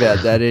talking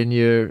about that in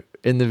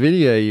the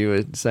video. You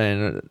were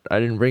saying I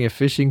didn't bring a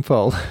fishing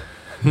pole.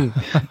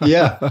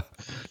 Yeah.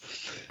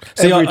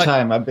 See, Every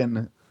time I've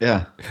been.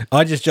 Yeah.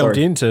 I just jumped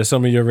into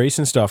some of your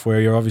recent stuff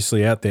where you're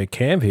obviously out there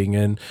camping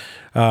and,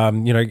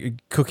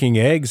 cooking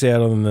eggs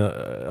out on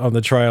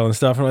the trail and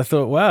stuff. And I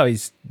thought, wow,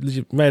 he's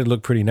made it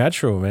look pretty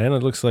natural, man.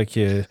 It looks like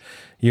you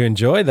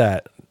enjoy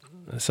that.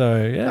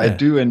 So yeah, I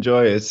do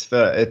enjoy it.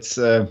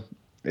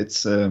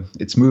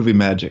 It's movie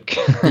magic.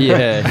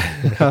 Yeah.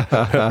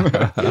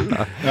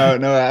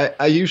 No.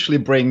 I usually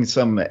bring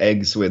some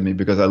eggs with me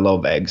because I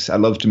love eggs. I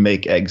love to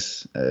make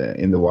eggs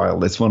in the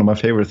wild. It's one of my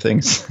favorite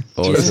things.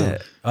 Awesome. Yeah.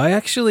 I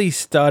actually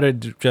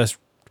started just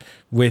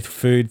with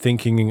food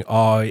thinking,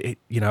 I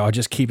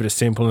just keep it as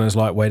simple and as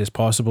lightweight as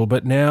possible.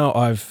 But now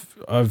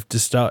I've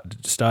just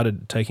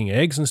started taking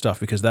eggs and stuff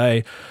because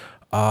they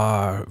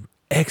are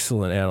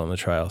excellent out on the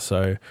trail.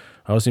 So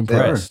I was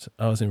impressed.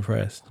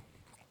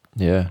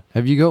 Yeah.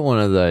 Have you got one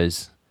of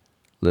those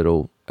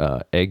little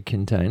egg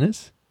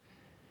containers?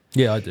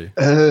 Yeah, I do.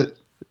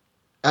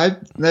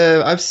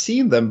 I've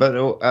seen them, but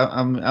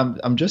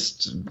I'm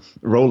just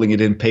rolling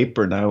it in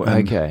paper now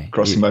and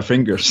crossing my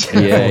fingers.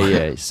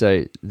 Yeah.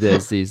 So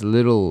there's these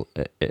little,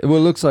 it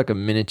looks like a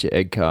miniature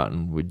egg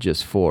carton with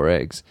just 4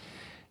 eggs.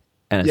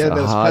 And Yeah,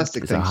 those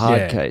plastic it's a things. hard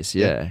Yeah, case,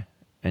 yeah.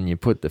 And you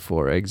put the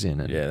 4 eggs in,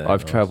 and Yeah, they're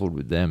I've nice. traveled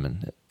with them,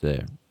 and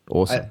they're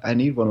awesome. I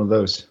need one of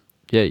those.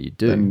 Yeah, you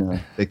do.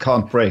 Then they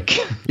can't break.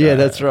 Yeah,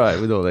 that's right,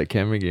 with all that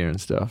camera gear and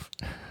stuff.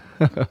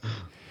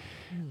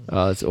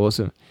 Oh, that's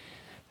awesome.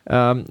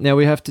 Now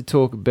we have to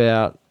talk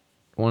about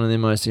one of the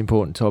most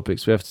important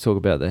topics. We have to talk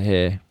about the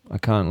hair. I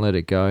can't let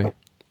it go.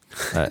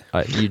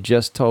 You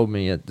just told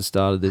me at the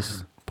start of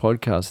this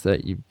podcast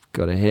that you've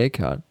got a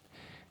haircut,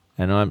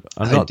 and I'm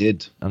I not.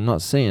 did. I'm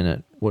not seeing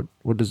it.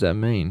 What does that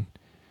mean?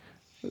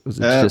 Was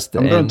it just the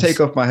I'm going ends? to take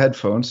off my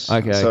headphones.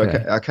 Okay, So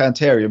okay. I can't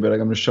hear you, but I'm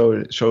going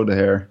to show the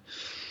hair.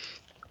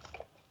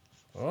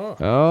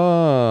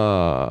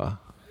 Oh,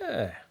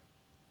 Yeah.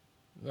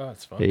 Oh,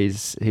 that's fun.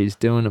 he's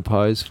doing a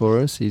pose for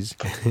us.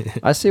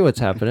 I see what's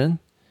happening.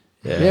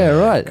 Yeah,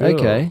 right. Cool.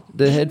 Okay.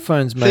 The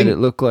headphones made it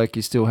look like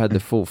you still had the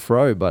full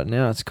fro, but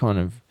now it's kind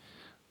of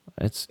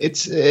It's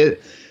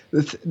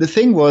the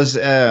thing was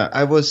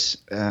I was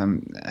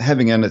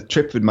having a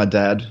trip with my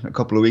dad a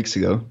couple of weeks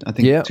ago. I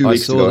think yeah. 2 I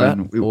weeks saw ago. that.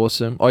 and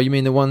Awesome. Oh, you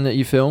mean the one that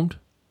you filmed?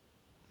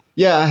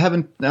 Yeah, I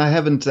haven't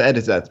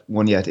edited that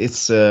one yet.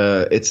 It's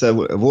a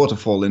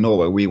waterfall in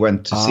Norway. We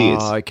went to see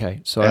it.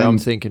 Okay. Sorry, I'm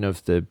And- thinking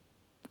of the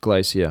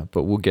glacier,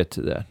 but we'll get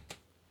to that.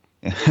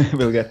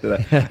 We'll get to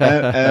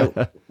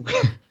that.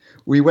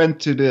 We went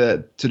to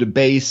the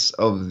base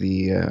of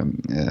the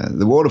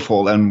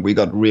waterfall, and we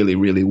got really,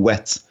 really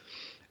wet.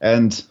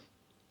 And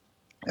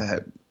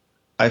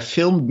I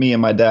filmed me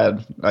and my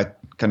dad like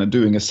kind of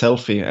doing a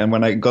selfie. And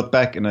when I got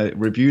back and I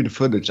reviewed the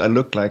footage, I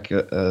looked like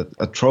a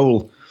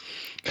troll.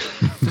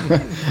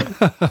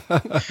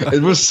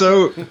 It was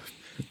so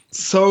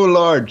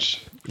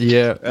large,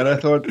 Yeah. and I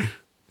thought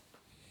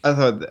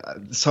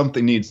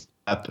something needs to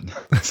happen.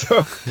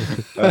 So,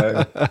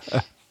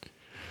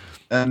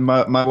 and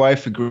my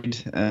wife agreed,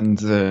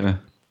 and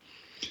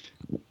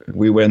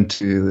we went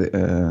to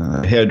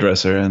a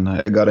hairdresser, and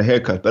I got a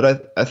haircut.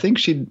 But I think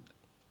she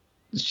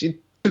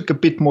took a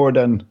bit more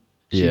than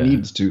she Yeah.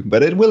 needs to,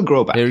 but it will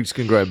grow back. Eric's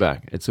can grow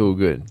back. It's all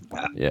good.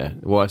 Yeah.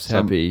 The wife's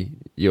Some- happy.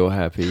 You're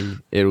happy.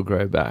 It'll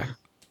grow back.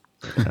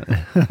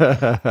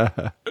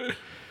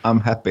 I'm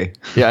happy.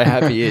 Yeah,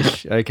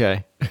 happy-ish.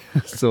 Okay.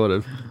 Sort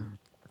of.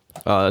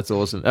 Oh, that's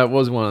awesome. That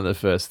was one of the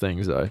first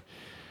things I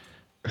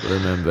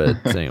remember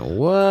saying,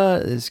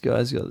 what? This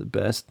guy's got the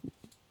best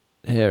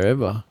hair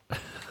ever.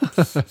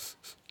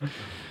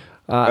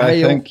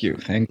 Hey, Thank you.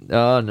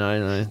 Oh,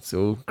 no. It's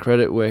all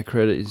credit where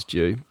credit is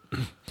due.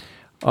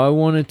 I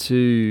wanted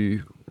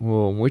to...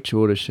 Well, in which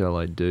order shall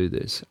I do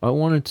this? I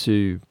wanted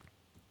to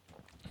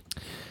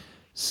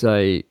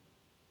say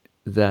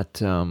that...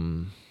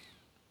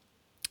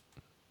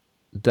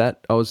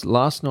 that I was...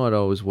 Last night I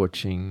was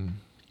watching...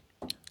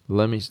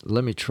 Let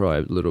me try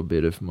a little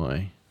bit of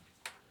my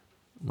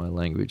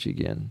language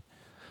again.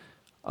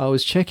 I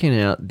was checking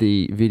out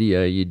the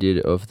video you did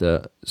of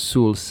the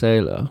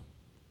Solsela.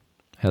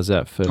 How's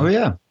that for? Oh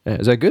yeah,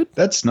 Is that good?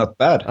 that's not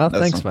bad. Oh,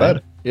 That's thanks, not mate.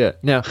 bad. Yeah.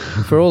 Now,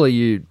 for all of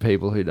you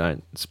people who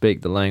don't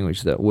speak the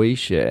language that we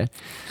share,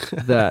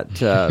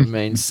 that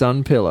means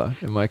sun pillar.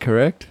 Am I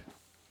correct?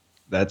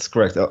 That's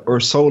correct. Or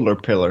solar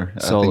pillar.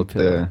 Solar I think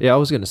pillar. Yeah, I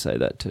was going to say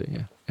that too.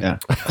 Yeah. Yeah.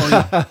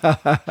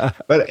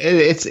 But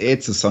it's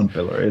a sun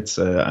pillar. It's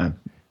I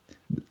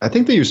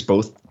think they use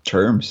both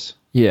terms.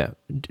 Yeah.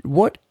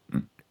 What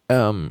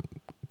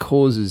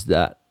causes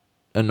that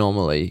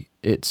anomaly?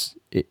 Is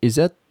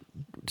that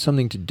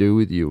something to do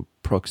with your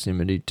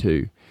proximity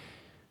to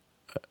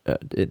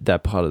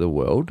that part of the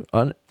world?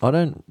 I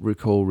don't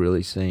recall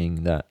really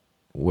seeing that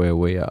where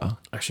we are.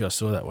 Actually, I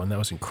saw that one. That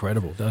was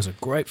incredible. That was a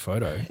great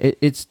photo.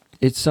 It's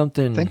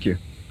something. Thank you.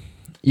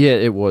 Yeah,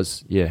 it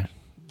was. Yeah,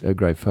 a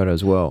great photo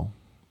as well.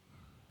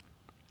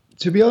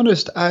 To be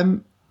honest,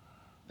 thank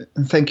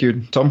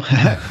you, Tom.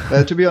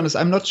 To be honest,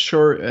 I'm not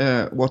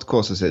sure what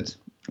causes it.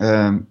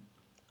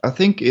 I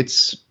think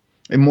it's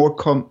a more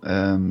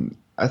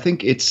I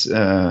think it's.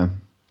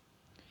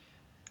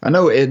 I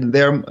know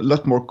they're a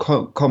lot more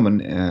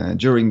common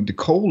during the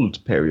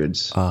cold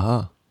periods.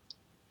 Aha.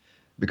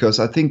 Because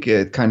I think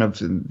it kind of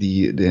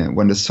the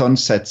when the sun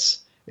sets,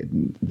 it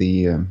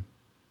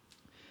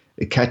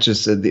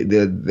catches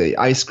the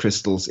ice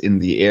crystals in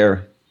the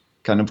air,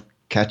 kind of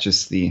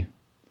catches the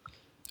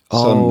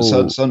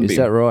sunbeam. Is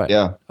that right?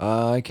 Yeah.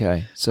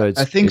 Okay. So it's.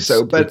 I think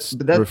so, but it's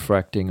that-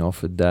 refracting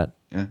off of that.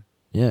 Yeah.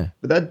 Yeah.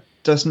 But that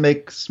doesn't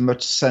make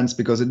much sense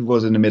because it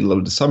was in the middle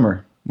of the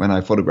summer when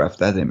I photographed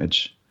that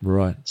image.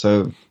 Right.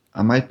 So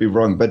I might be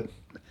wrong. But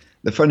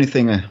the funny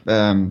thing,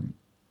 in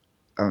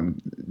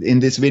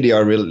this video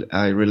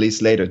I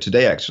released later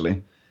today,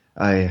 actually,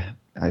 I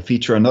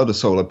feature another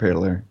solar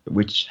pillar,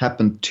 which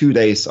happened 2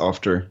 days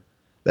after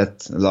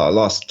that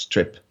last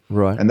trip.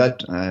 Right. And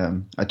that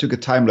I took a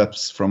time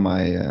lapse from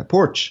my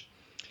porch,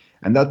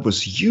 and that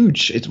was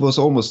huge. It was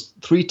almost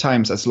 3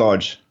 times as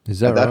large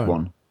Is that as that right?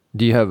 one.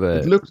 Do you have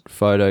a It looked-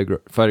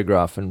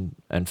 photograph and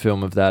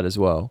film of that as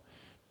well?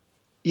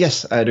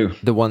 Yes, I do.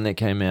 The one that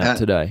came out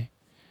today.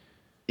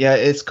 Yeah,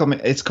 it's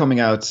coming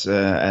out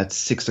at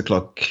 6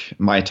 o'clock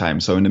my time,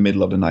 so in the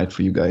middle of the night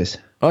for you guys.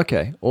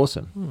 Okay,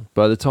 awesome.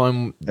 By the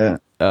time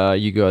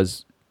you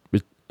guys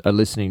are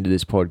listening to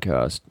this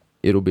podcast,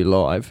 it'll be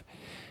live,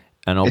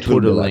 and I'll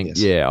put a link. Yes.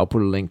 Yeah, I'll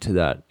put a link to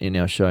that in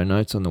our show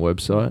notes on the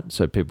website,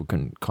 so people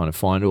can kind of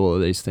find all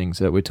of these things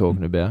that we're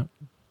talking about.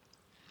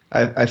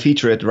 I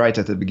feature it right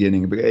at the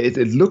beginning. It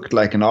looked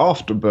like an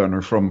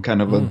afterburner from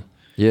kind of a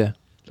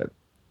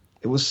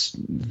It was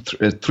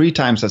 3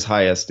 times as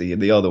high as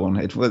the other one.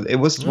 It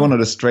was one of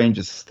the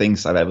strangest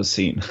things I've ever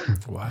seen.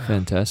 Wow,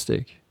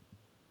 fantastic!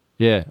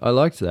 Yeah, I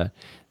liked that.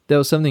 There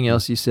was something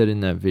else you said in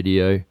that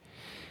video,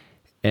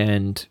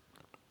 and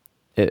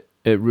it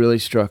really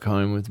struck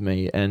home with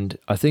me. And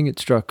I think it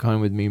struck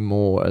home with me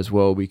more as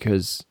well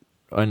because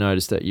I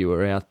noticed that you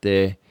were out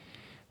there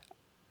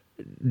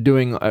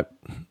doing.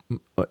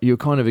 You're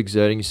kind of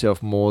exerting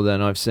yourself more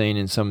than I've seen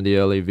in some of the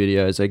early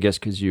videos. I guess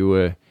because you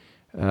were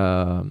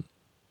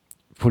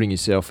putting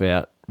yourself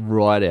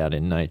right out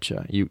in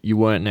nature. You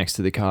weren't next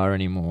to the car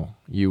anymore.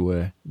 You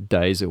were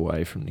days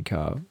away from the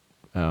car.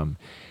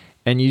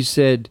 And you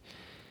said,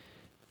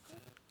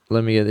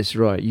 let me get this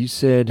right. You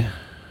said,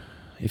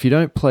 if you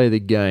don't play the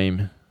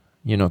game,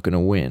 you're not going to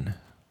win.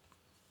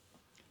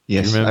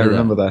 Yes, I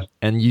remember that.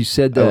 And you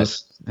said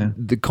that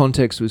the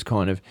context was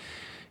kind of,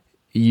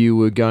 you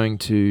were going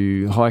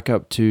to hike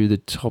up to the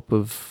top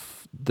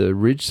of the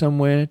ridge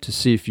somewhere to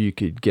see if you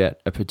could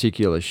get a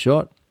particular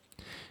shot.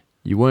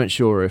 You weren't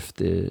sure if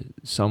the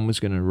sun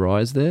was going to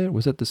rise there.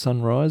 Was that the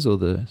sunrise or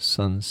the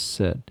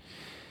sunset?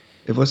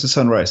 It was the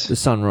sunrise. The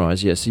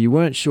sunrise, yeah. So you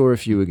weren't sure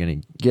if you were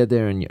going to get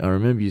there, and I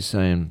remember you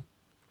saying,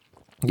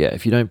 yeah,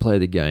 if you don't play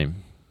the game,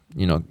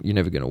 you're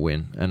never going to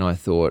win. And I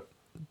thought,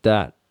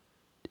 that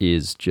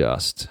is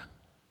just,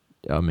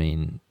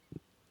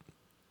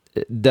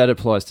 that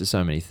applies to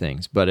so many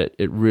things, but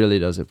it really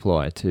does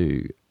apply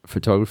to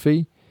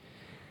photography,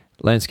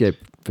 landscape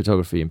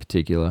photography in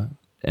particular,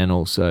 and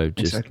also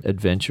just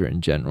adventure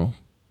in general.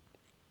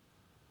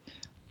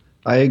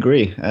 I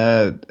agree.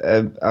 I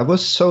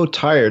was so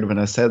tired when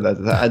I said that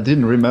I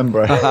didn't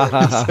remember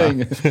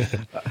saying it.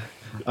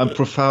 I'm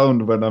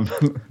profound when I'm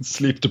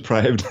sleep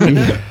deprived. I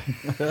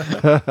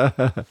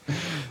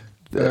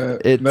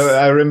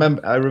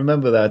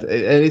remember that.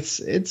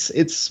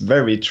 It's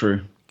very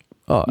true.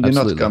 Oh,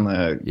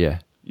 absolutely.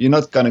 You're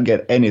not gonna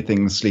get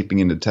anything sleeping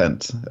in the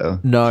tent.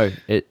 No,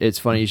 it's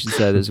funny you should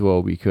say that as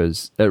well,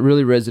 because it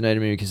really resonated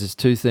with me, because there's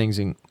 2 things,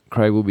 and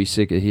Craig will be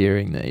sick of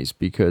hearing these,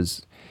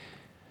 because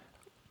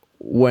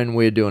when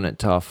we're doing it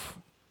tough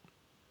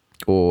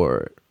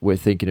or we're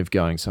thinking of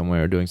going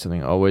somewhere or doing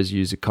something, I always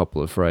use a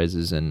couple of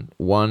phrases, and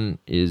one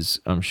is,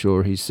 I'm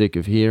sure he's sick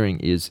of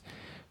hearing, is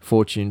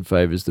fortune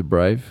favors the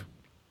brave.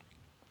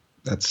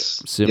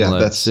 That's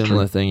similar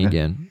true. thing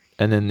again.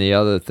 And then the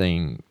other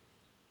thing,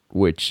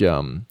 which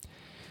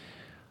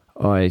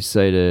I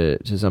say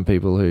to some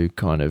people who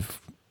kind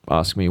of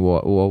ask me,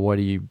 why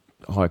do you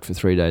hike for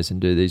 3 days and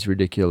do these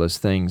ridiculous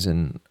things?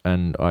 And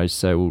I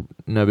say, well,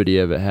 nobody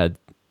ever had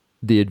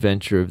the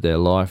adventure of their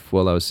life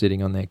while I was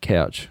sitting on their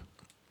couch.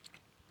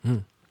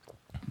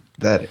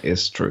 That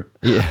is true.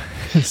 Yeah.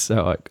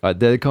 So they're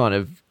the kind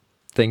of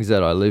things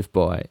that I live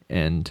by.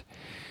 And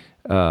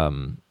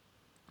when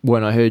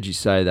I heard you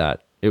say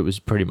that, it was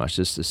pretty much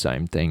just the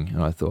same thing.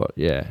 And I thought,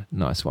 yeah,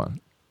 nice one.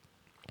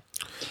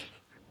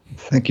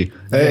 Thank you.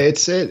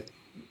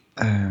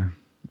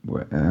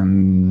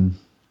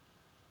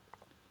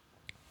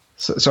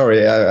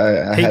 Sorry,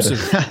 I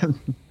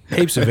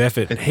heaps of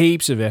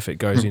effort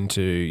goes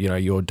into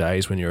your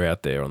days when you're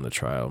out there on the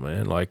trail,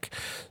 man. Like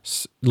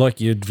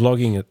you're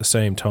vlogging at the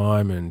same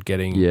time and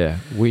getting. Yeah,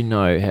 we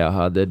know how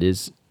hard that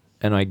is,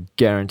 and I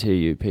guarantee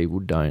you, people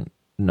don't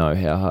know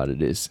how hard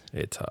it is.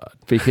 It's hard,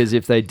 because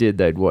if they did,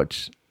 they'd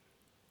watch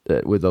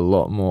it with a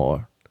lot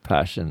more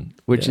passion.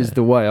 Which is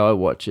the way I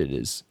watch it.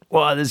 Is,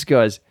 wow, this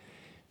guy's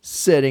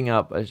setting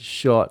up a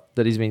shot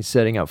that he's been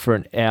setting up for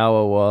an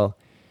hour while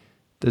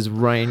there's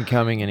rain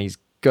coming, and he's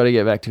got to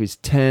get back to his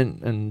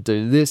tent and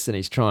do this, and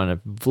he's trying to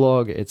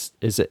vlog. It's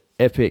an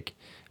epic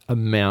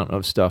amount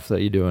of stuff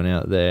that you're doing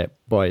out there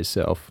by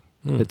yourself.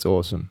 It's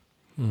awesome.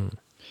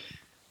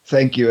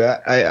 Thank you.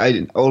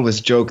 I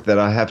always joke that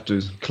I have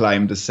to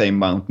climb the same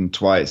mountain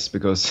twice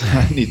because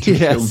I need to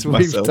film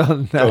myself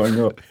going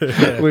up.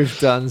 We've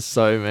done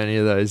so many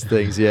of those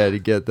things, to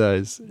get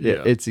those.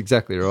 Yeah, it's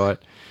exactly right.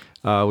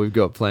 We've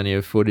got plenty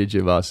of footage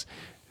of us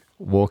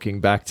walking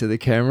back to the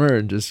camera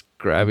and just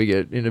grabbing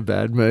it in a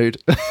bad mood.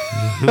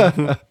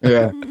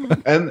 Yeah,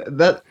 and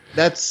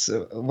that's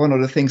one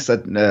of the things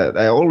that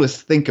I always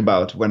think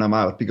about when I'm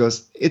out,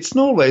 because it's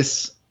not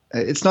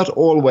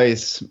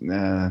always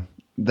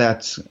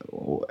that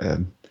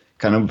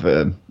kind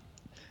of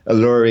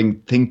alluring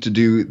thing to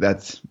do,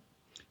 that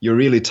you're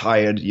really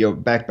tired, your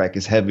backpack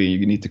is heavy,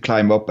 you need to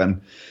climb up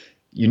and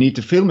you need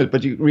to film it,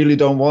 but you really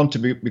don't want to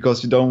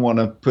because you don't want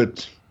to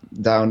put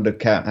down the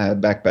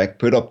backpack,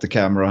 put up the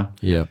camera,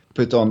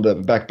 put on the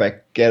backpack,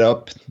 get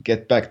up,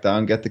 get back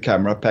down, get the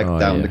camera, pack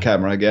down the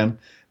camera again.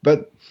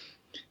 But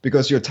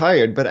because you're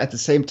tired, but at the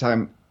same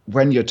time,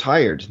 when you're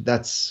tired,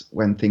 that's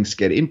when things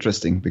get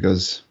interesting,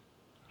 because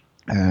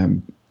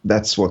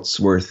that's what's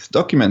worth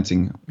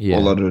documenting Yeah.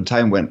 a lot of the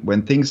time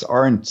when things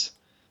aren't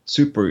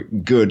super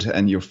good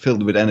and you're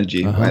filled with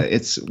energy.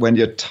 It's when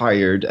you're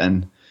tired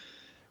and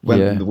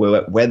when the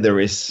weather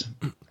is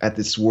at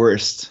its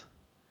worst.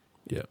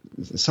 Yeah.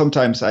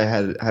 Sometimes I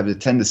have the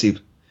tendency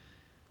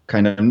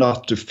kind of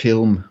not to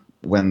film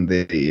when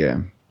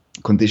the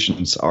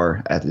conditions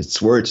are at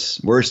its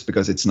worst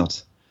because it's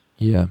not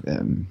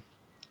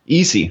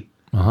easy.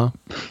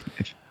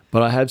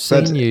 But I have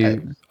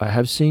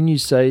seen you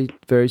say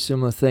very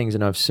similar things,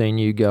 and I've seen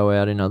you go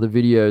out in other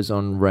videos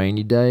on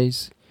rainy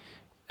days,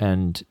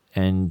 and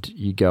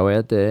you go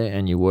out there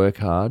and you work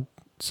hard.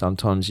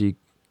 Sometimes you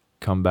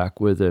come back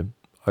with a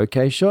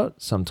okay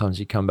shot. Sometimes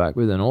you come back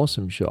with an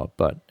awesome shot.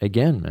 But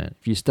again, man,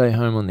 if you stay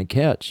home on the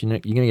couch, you're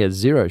going to get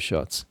 0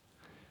 shots.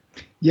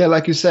 Yeah,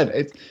 like you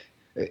said,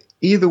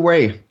 either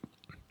way,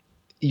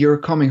 you're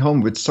coming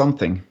home with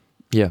something.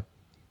 Yeah.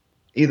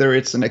 Either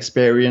it's an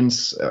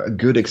experience, a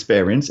good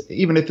experience.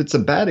 Even if it's a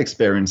bad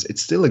experience,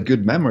 it's still a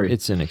good memory.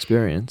 It's an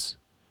experience.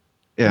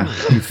 Yeah.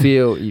 you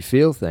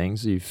feel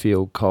things. You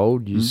feel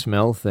cold. You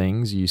smell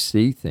things. You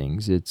see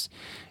things. It's,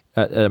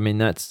 I mean,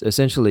 that's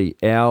essentially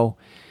our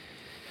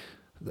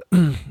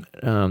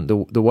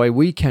the way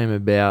we came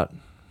about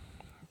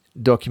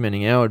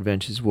documenting our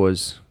adventures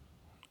was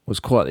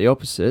quite the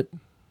opposite.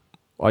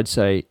 I'd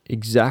say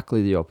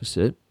exactly the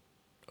opposite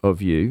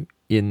of you,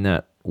 in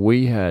that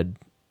we had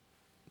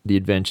the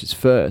adventures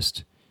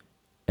first,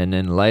 and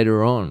then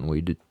later on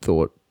we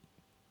thought,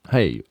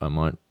 hey, I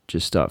might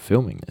just start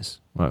filming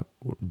this. Well,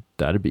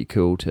 that'd be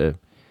cool to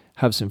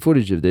have some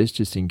footage of this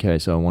just in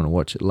case I want to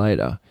watch it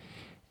later.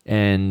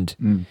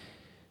 And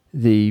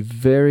the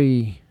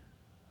very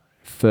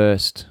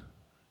first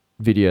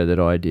video that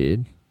I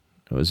did,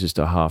 it was just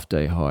a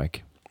half-day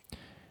hike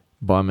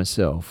by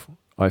myself.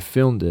 I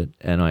filmed it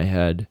and I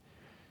had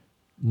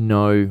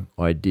no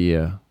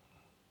idea.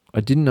 I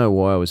didn't know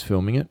why I was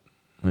filming it.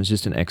 It was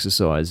just an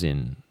exercise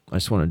in, I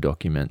just want to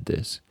document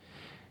this.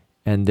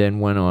 And then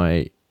when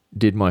I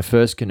did my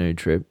first canoe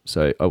trip,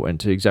 so I went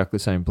to exactly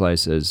the same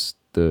place as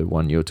the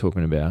one you're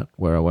talking about,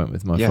 where I went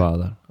with my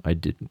father. I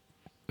did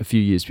a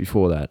few years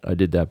before that. I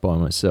did that by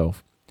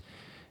myself.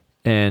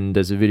 And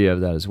there's a video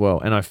of that as well.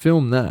 And I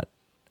filmed that.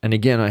 And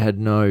again,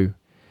 I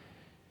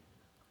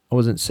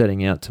wasn't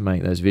setting out to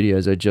make those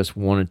videos. I just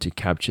wanted to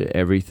capture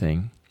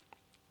everything.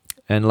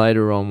 And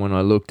later on, when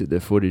I looked at the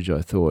footage,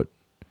 I thought,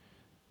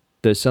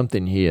 there's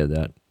something here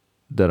that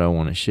I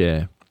want to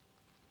share.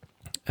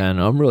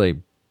 And I'm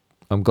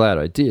glad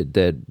I did.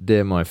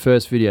 They're my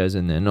first videos,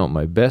 and they're not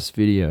my best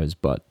videos,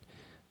 but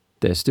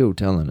they're still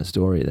telling a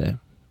story there.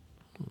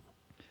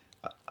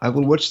 I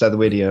will watch that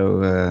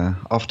video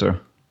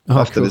after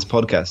cool. this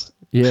podcast.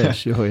 Yeah,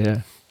 sure,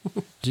 yeah.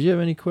 Do you have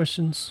any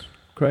questions,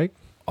 Craig?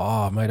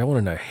 Oh, mate, I want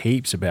to know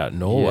heaps about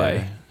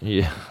Norway.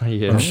 Yeah.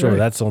 I'm sure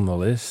that's on the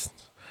list.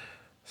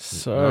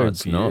 So no,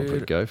 it's not,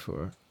 but go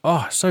for it.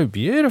 Oh, so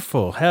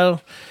beautiful.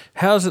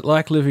 How's it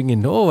like living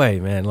in Norway,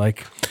 man?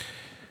 Like,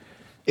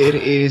 it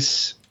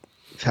is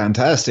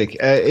fantastic.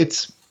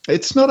 It's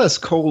not as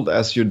cold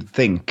as you'd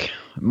think.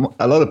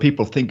 A lot of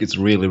people think it's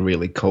really,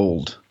 really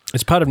cold.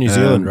 It's part of New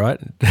Zealand,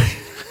 right?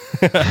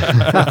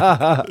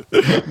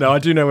 No, I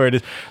do know where it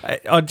is.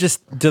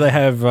 Do they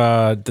have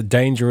the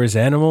dangerous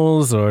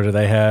animals, or do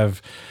they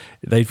have?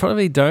 They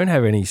probably don't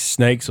have any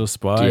snakes or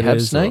spiders. Do you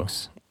have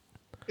snakes?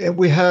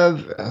 We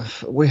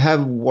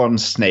have one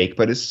snake,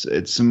 but it's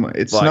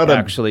like not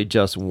actually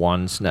just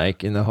one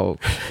snake in the whole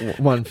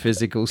one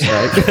physical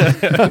snake.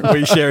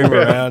 We share him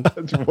around.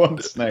 One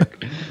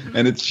snake,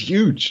 and it's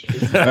huge.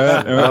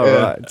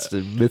 Right, it's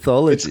the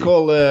mythology. It's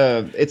called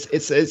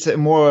it's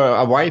more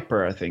a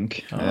viper, I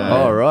think.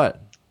 Right,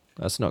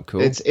 that's not cool.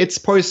 It's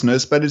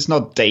poisonous, but it's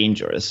not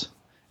dangerous.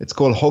 It's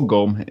called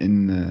hoggorm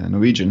in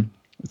Norwegian.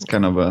 It's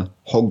kind of a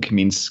hog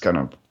means kind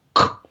of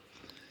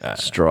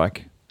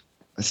strike.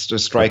 It's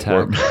just strike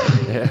worm.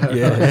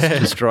 It's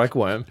the strike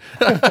worm.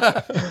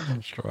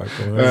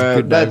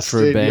 That's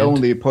the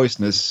only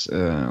poisonous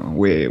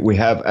we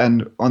have.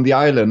 And on the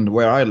island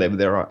where I live,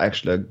 there are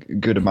actually a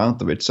good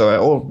amount of it. So I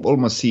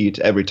almost see it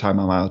every time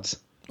I'm out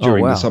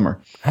during the summer.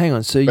 Hang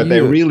on. But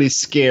they're really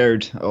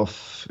scared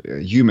of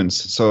humans.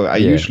 So I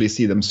usually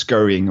see them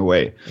scurrying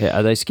away. Yeah.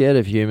 Are they scared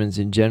of humans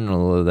in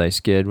general, or are they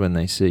scared when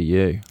they see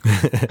you?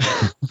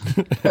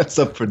 That's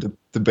up for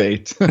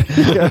debate.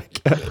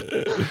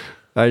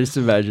 I just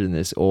imagine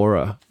this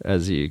aura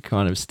as you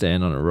kind of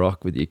stand on a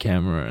rock with your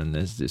camera, and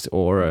there's this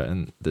aura,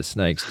 and the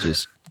snakes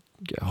just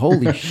go,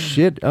 holy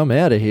shit, I'm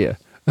out of here.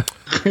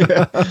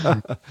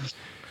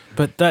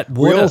 But that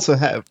water... We also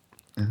have...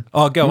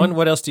 Oh, go on.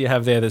 What else do you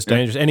have there that's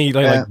dangerous? Any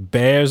like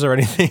bears or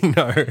anything?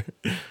 No.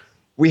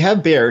 We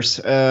have bears,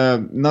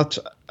 not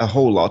a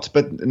whole lot,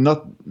 but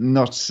not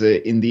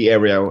in the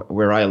area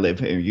where I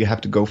live. You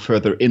have to go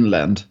further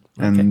inland,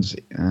 and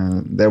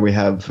there we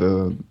have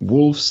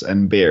wolves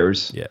and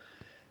bears. Yeah.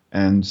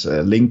 And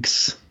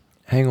lynx.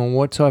 Hang on,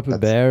 what type of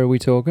bear are we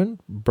talking?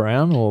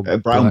 Brown or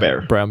brown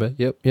bear? Brown bear.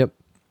 Yep.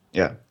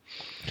 Yeah.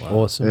 Wow.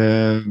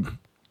 Awesome.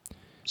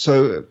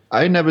 So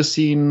I never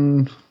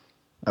seen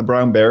a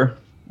brown bear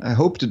I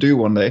hope to do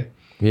one day.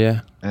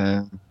 Yeah.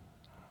 You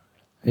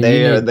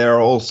need- They're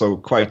also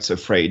quite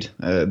afraid.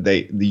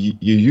 You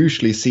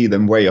usually see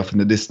them way off in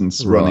the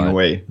distance running Right.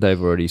 away.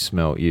 They've already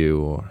smelt you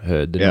or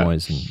heard the Yeah.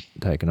 noise and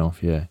taken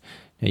off. Yeah.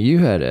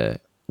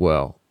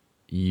 Now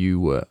you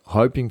were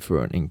hoping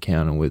for an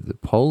encounter with the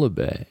polar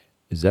bear.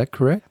 Is that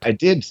correct? I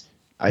did.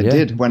 I Yeah,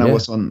 did when I yeah.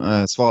 was on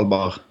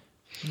Svalbard.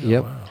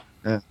 Yep.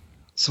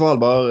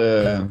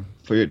 Svalbard,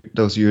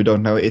 those of you who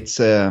don't know, it's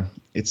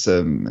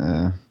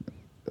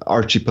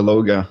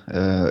archipelago,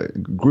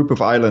 group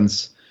of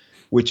islands,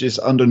 which is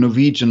under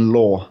Norwegian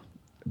law,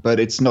 but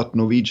it's not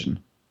Norwegian.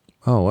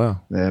 Oh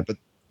wow.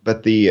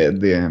 But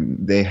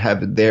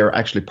they're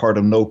actually part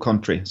of no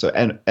country, so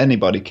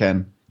anybody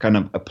can kind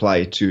of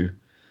apply to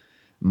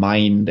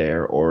mine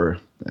there or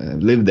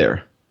live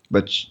there,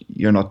 but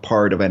you're not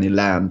part of any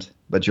land,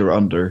 but you're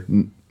under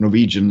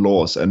Norwegian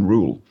laws and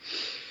rule.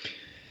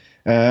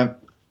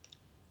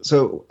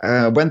 So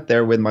I went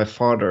there with my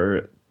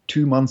father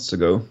 2 months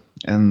ago,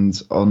 and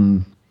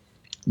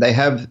they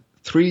have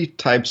 3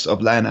 types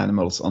of land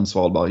animals on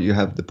Svalbard. You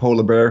have the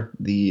polar bear,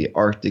 the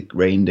Arctic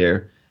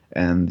reindeer,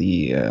 and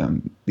the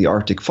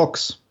Arctic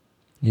fox.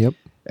 Yep.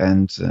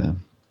 And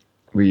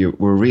we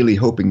were really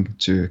hoping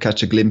to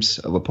catch a glimpse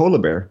of a polar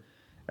bear.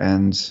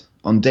 And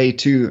on day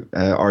 2,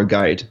 our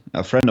guide,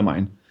 a friend of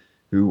mine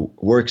who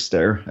works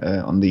there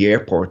on the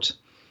airport,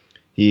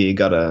 he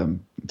got a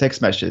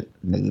text message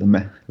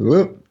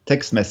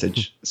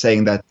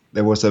saying that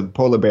there was a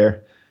polar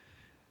bear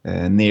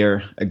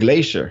near a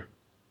glacier.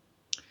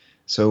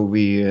 So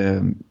we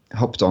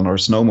hopped on our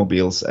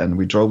snowmobiles and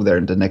we drove there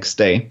the next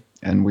day,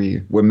 and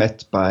we were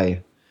met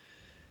by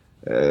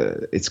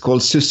it's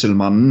called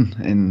Sysselmannen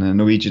in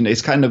Norwegian.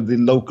 It's kind of the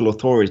local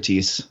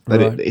authorities, but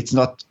Right. it's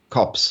not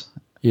cops.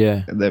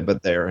 Yeah.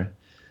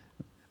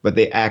 But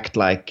they act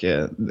like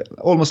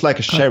almost like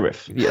a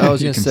sheriff. Yeah, I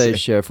was you going to can say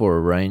sheriff or a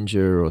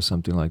ranger or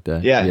something like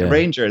that. Yeah,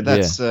 ranger.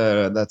 That's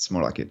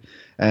more like it.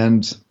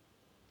 And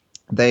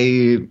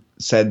they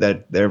said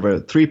that there were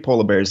 3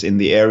 polar bears in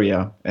the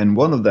area, and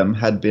one of them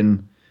had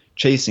been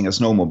chasing a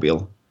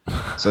snowmobile.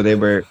 So they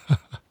were,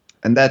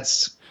 and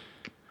that's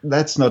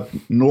not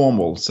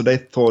normal. So they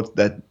thought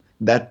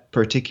that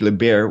particular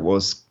bear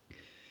was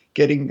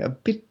getting a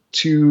bit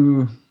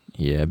too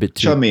Yeah, a bit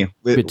too chummy, a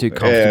bit too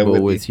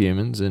comfortable with the-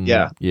 humans, and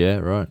Yeah.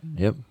 right,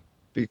 yep.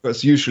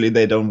 because usually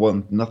they don't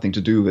want nothing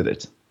to do with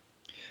it.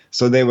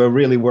 So they were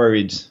really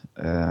worried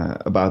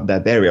about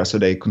that area. So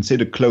they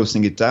considered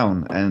closing it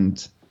down.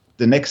 And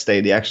the next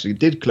day they actually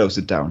did close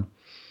it down.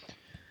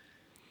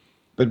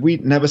 But we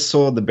never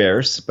saw the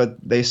bears, but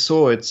they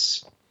saw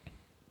it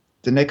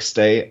the next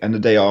day and the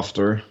day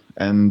after.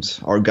 And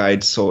our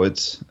guide saw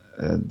it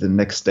the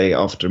next day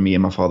after me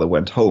and my father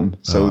went home.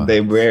 So Oh.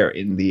 they were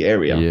in the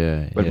area,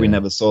 Yeah, but we yeah.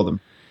 never saw them.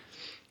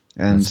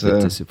 And That's a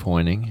bit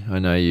disappointing. I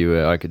know you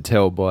were, I could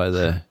tell by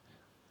the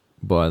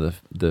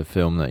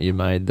film that you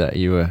made that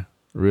you were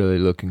really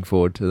looking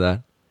forward to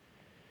that.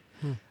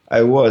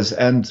 I was,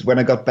 and when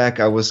I got back,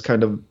 I was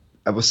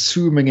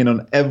zooming in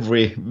on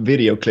every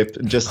video clip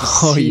just to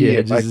see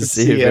if I could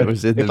see it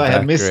was in the if I background.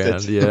 had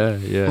missed it. Yeah,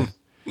 yeah.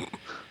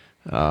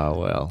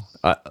 Well,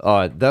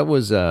 that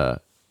was a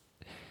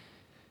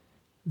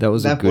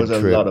That good was a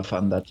trip. lot of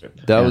fun, that trip.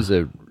 That Yeah. was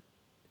a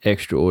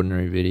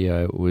extraordinary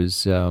video. It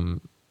was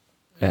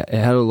it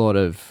had a lot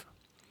of.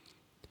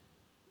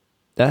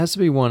 That has to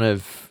be one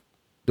of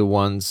the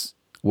ones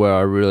where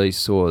I really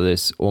saw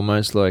this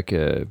almost like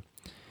a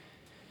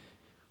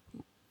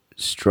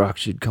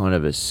structured kind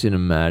of a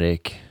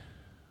cinematic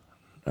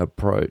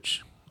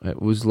approach.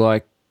 It was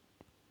like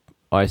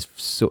I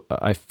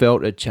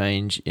felt a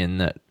change in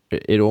that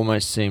it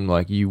almost seemed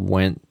like you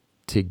went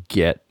to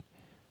get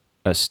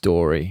a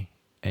story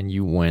and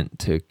you went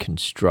to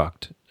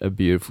construct a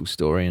beautiful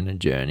story and a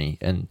journey,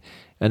 and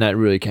that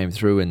really came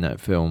through in that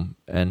film.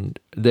 And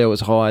there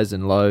was highs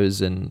and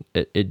lows, and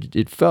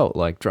it felt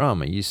like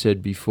drama. You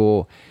said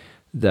before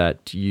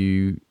that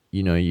you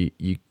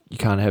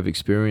can't have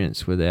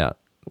experience without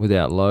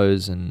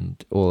lows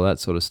and all that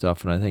sort of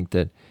stuff. And I think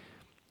that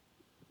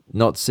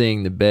not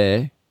seeing the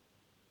bear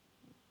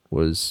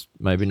was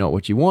maybe not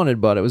what you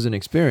wanted, but it was an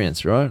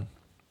experience, right?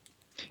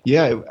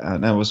 Yeah,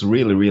 and I was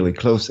really, really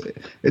close.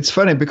 It's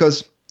funny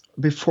because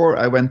before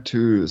I went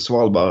to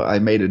Svalbard, I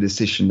made a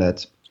decision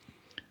that,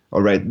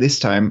 all right, this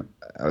time,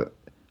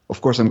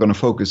 of course, I'm going to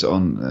focus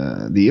on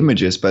the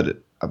images, but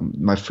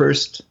my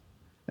first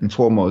and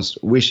foremost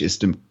wish is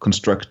to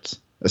construct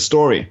a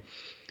story.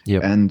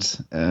 Yep.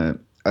 And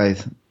I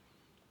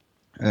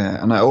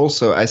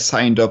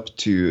signed up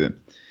to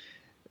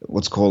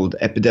what's called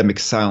Epidemic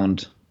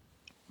Sound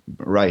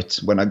right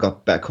when I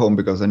got back home,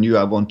 because I knew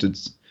I wanted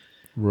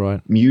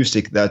Right.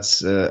 music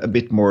that's a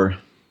bit more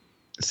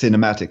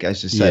cinematic,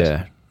 as you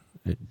said.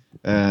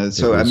 Yeah.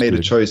 So I was made a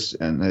good. choice,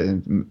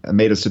 and I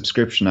made a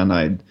subscription, and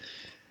I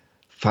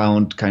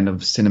found kind of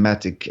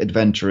cinematic,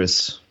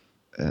 adventurous,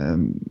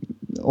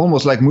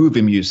 almost like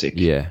movie music.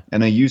 Yeah.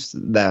 And I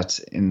used that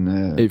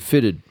in. It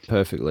fitted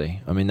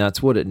perfectly. I mean,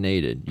 that's what it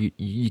needed.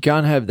 You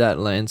can't have that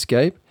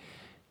landscape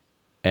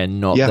and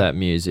not Yeah. that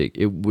music.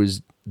 It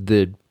was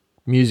the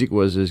music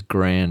was as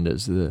grand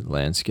as the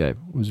landscape.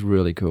 It was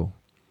really cool.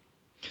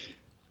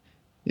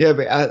 Yeah,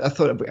 but I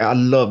thought I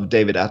love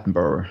David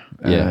Attenborough.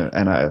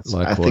 And I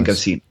think I've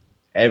seen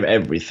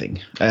everything.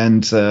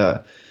 And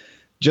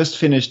just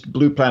finished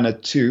Blue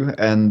Planet 2,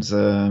 and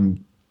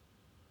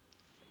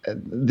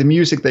the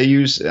music they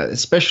use,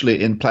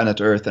 especially in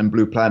Planet Earth and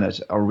Blue Planet,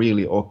 are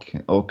really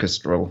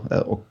orchestral.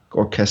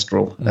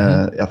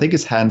 I think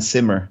it's Hans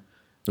Zimmer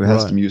who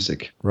has the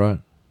music. Right.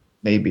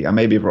 Maybe I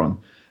may be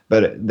wrong,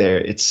 but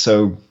it's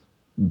so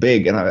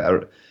big, and I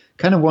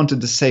kind of wanted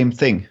the same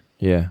thing.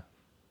 Yeah.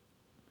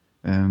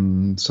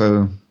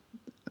 So,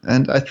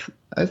 and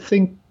I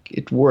think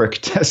it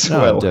worked as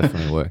well. It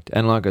definitely worked.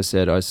 And like I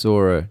said, I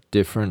saw a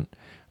different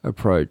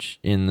approach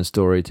in the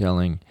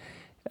storytelling,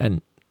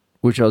 and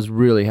which I was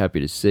really happy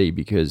to see,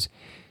 because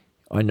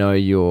I know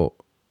your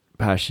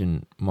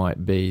passion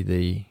might be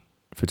the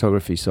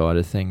photography side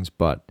of things,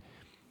 but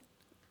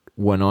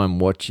when I'm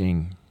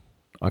watching,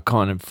 I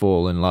kind of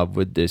fall in love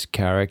with this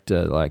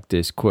character, like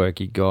this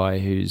quirky guy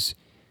who's,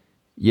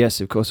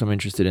 yes, of course I'm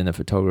interested in the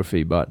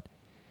photography, but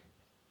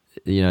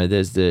you know,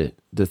 there's the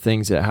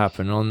things that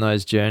happen on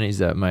those journeys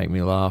that make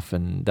me laugh,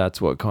 and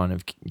that's what kind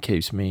of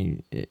keeps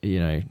me, you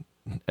know,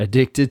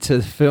 addicted to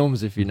the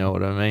films, if you know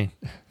what I mean.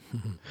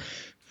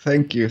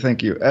 Thank you.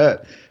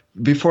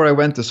 Before I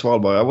went to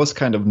Svalbard, I was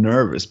kind of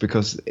nervous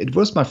because it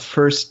was my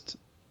first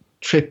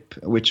trip,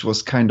 which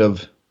was kind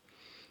of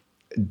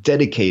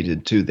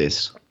dedicated to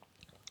this,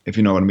 if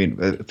you know what I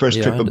mean.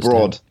 First trip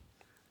abroad.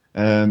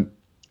 And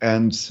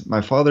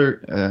my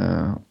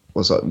father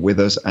was with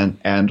us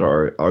and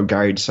our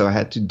guide, so I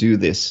had to do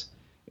this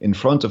in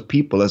front of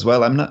people as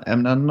well. I'm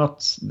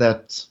not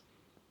that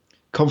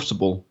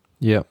comfortable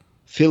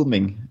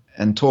filming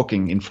and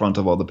talking in front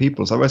of other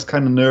people, so I was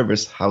kind of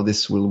nervous how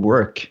this will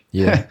work.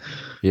 Yeah.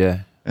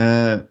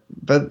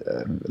 But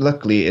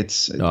luckily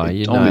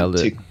you nailed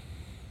it.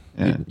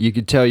 You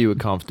could tell you were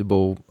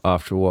comfortable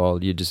after a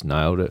while. You just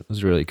nailed it. It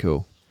was really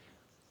cool.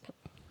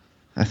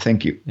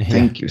 Thank you.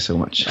 Thank you so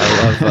much.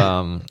 I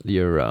love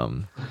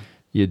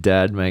your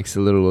dad makes a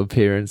little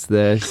appearance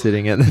there,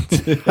 sitting at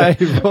the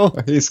table.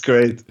 He's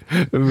great.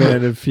 A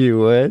man of few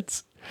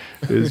words.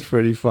 It was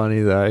pretty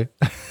funny though.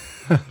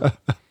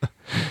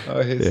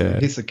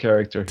 He's a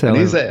character. And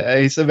he's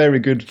a very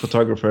good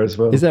photographer as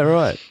well. Is that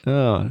right?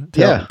 Oh,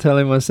 tell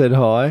him I said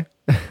hi.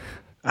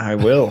 I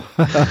will.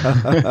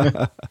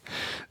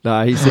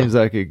 No, he seems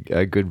like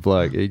a good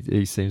bloke.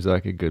 He seems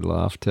like a good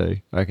laugh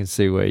too. I can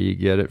see where you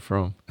get it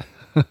from.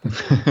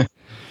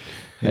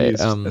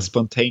 He's a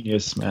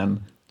spontaneous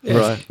man.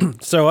 Right.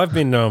 So I've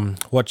been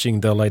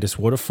watching the latest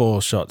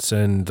waterfall shots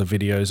and the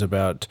videos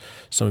about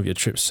some of your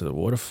trips to the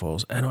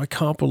waterfalls, and I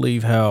can't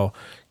believe how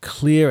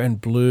clear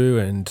and blue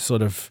and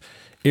sort of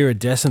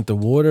iridescent the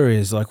water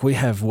is. Like, we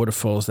have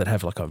waterfalls that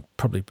have like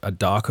probably a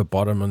darker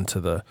bottom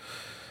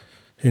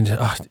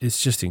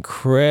it's just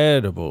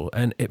incredible,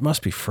 and it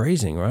must be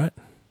freezing, right?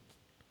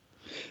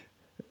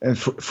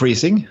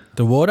 Freezing?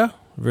 The water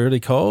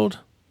really cold.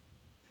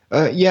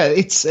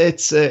 It's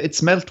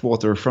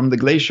meltwater from the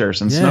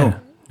glaciers and snow.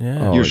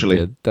 Yeah,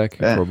 usually that could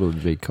probably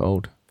be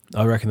cold.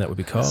 I reckon that would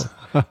be cold.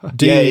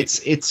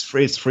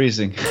 It's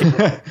freezing.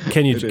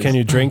 Can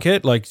you drink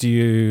it? Like, do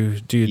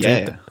you drink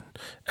it?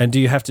 And do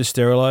you have to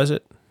sterilize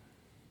it?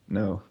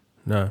 No,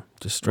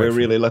 just straight. We're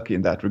really lucky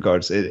in that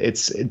regards.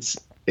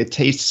 It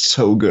tastes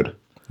so good.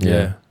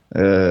 Yeah.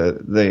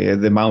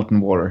 The mountain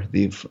water,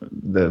 the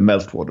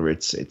melt water.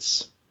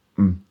 It's.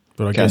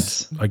 But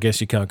I guess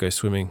you can't go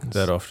swimming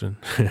that often.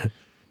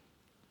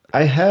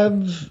 I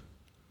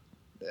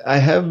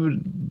have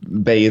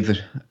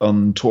bathed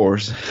on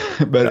tours,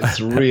 but it's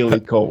really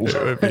cold.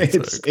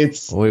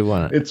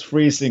 It's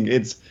freezing.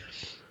 It's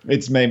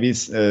maybe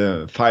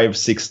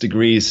 5-6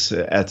 degrees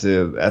at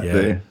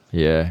the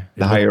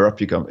higher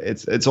up you come.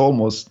 It's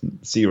almost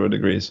 0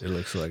 degrees. It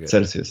looks like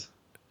Celsius.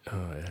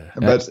 Oh yeah.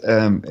 But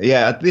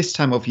at this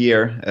time of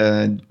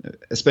year,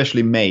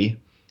 especially May,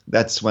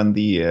 that's when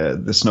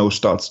the snow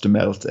starts to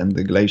melt and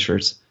the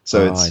glaciers.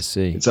 So I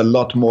see. It's a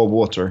lot more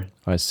water.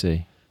 I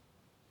see.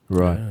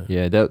 Right.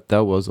 Yeah,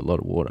 that was a lot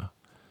of water.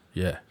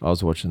 Yeah. I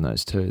was watching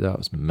those too. That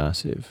was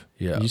massive.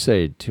 Yeah. Did you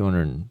say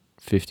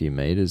 250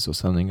 meters or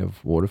something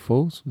of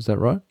waterfalls? Is that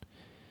right?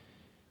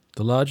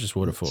 The largest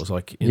waterfalls,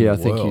 like in the world,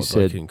 think you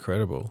said, like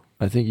incredible.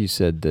 I think you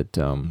said that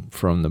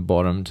from the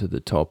bottom to the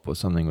top or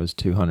something was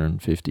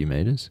 250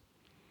 meters.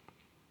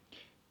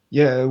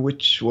 Yeah,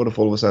 which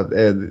waterfall was that?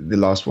 The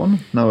last one?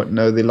 No,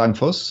 the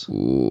Langfoss.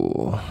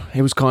 Ooh,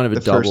 it was kind of a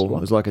double.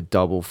 It was like a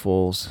double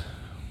falls.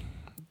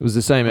 It was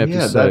the same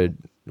episode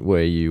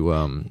where you.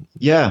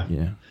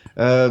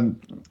 The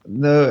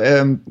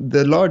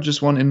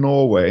largest one in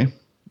Norway.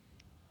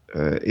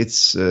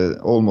 It's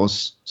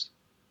almost.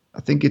 I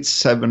think it's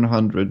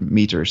 700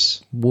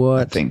 meters. What?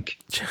 I think.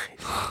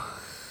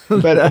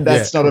 But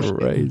that's not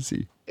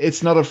crazy.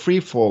 It's not a free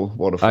fall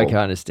waterfall. I can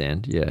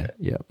understand. Yeah.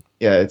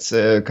 Yeah, it's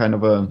kind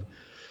of a.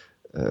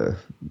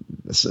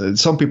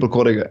 Some people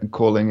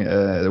calling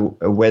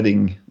a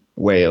wedding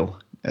whale,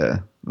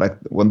 like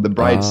when the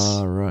bride's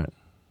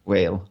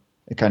whale.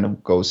 It kind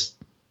of goes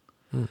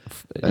Yeah,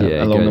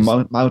 it along the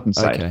goes-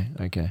 mountainside.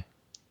 Okay.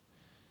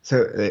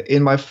 So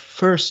in my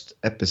first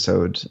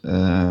episode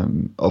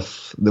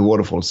of the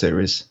Waterfall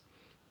series,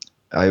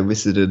 I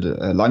visited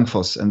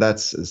Langfoss, and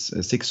that's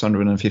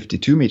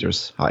 652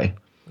 meters high.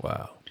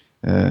 Wow.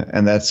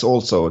 And that's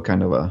also a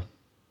kind of a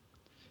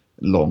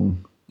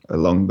long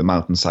along the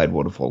mountainside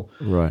waterfall.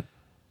 Right.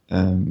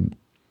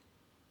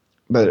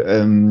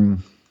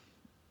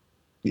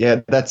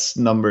 Yeah, that's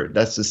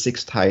the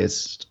sixth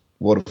highest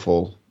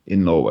waterfall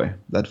in Norway.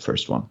 That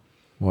first one.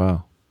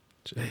 Wow.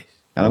 Jeez.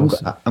 And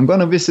Awesome. I'm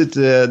gonna visit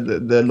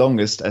the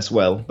longest as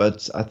well,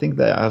 but I think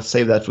that I'll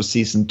save that for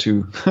season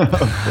 2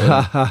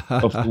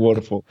 of the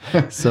waterfall.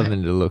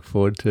 Something to look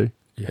forward to.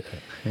 Yeah.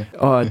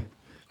 Oh,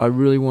 I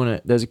really want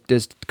to. There's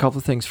a couple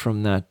of things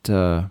from that.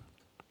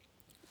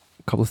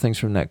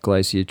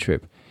 Glacier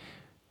trip.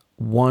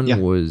 One Yeah.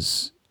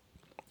 was,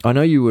 I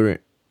know you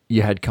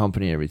had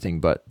company and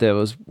everything, but there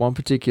was one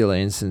particular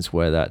instance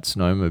where that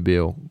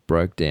snowmobile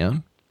broke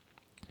down.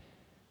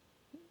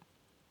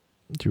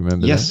 Do you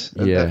remember? Yes,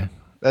 That? Yeah.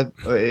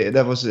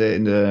 That was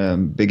in the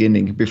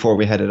beginning before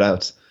we headed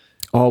out.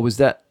 Oh, was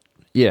that?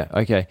 Yeah.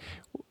 Okay.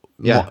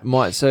 Yeah.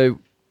 So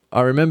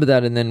I remember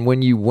that, and then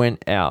when you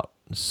went out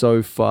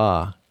so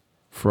far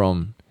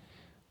from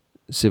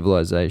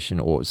civilization,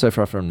 or so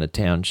far from the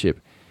township,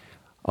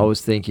 I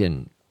was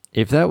thinking,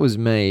 if that was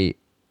me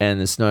and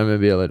the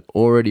snowmobile had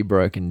already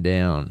broken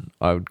down,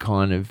 I would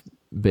kind of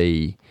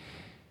be,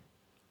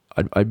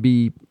 I'd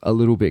be a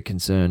little bit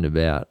concerned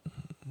about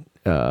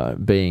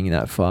being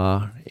that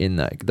far in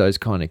those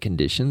kind of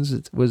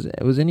conditions. Was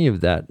any of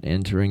that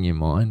entering your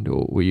mind,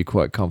 or were you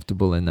quite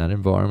comfortable in that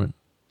environment?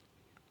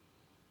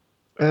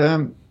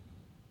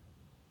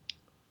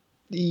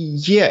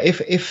 Yeah,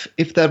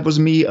 if that was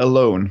me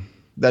alone,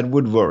 that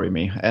would worry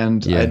me,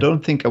 and Yeah. I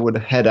don't think I would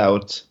head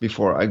out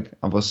before I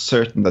was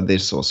certain that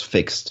this was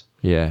fixed.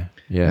 Yeah.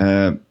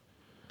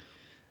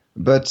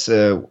 But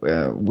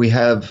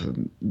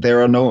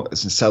there are no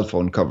cell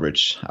phone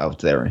coverage out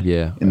there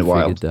Yeah. in the I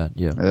wild. figured that.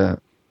 Yeah.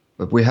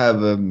 But we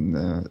have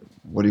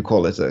what do you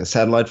call it? A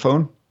satellite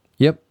phone,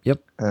 Yep.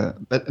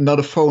 but not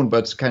a phone,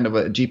 but kind of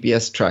a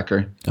GPS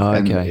tracker. Oh,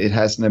 And okay. it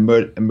has an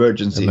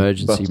emergency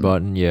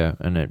Button. Yeah,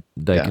 and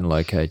they Yeah. can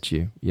locate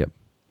you. Yep.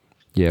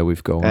 Yeah,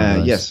 we've got one of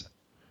those. Yes,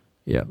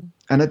 Yeah.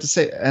 and at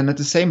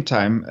the same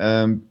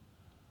time,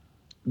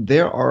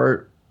 there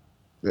are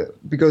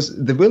because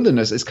the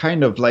wilderness is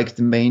kind of like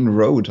the main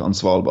road on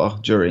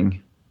Svalbard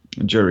during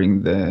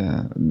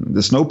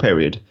the snow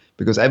period,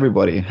 because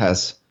everybody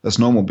has a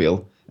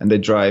snowmobile and they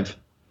drive.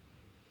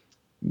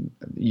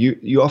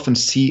 You often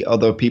see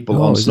other people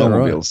on is that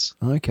right? snowmobiles.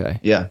 Okay.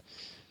 Yeah.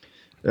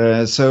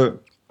 So,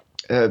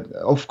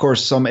 of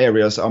course, some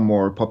areas are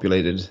more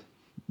populated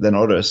than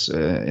others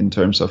in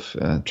terms of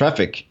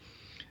traffic.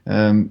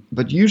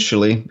 But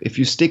usually, if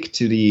you stick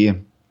to the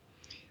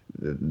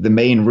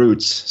main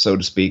routes, so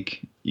to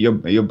speak,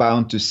 you're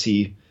bound to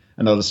see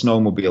another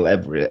snowmobile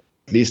at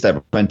least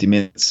every 20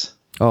 minutes.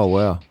 Oh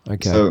wow.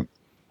 Okay.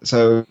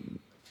 So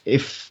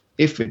if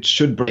it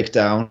should break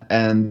down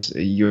and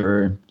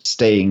you're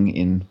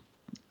staying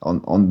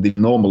on the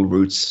normal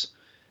routes,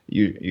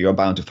 you're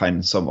bound to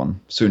find someone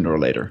sooner or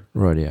later,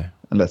 Right. Yeah.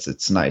 unless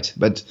it's night.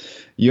 But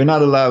you're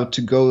not allowed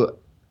to go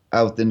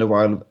out in the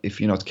wild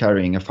if you're not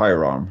carrying a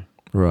firearm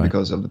Right.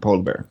 because of the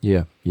polar bear.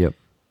 Yeah. Yep.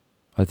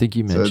 I think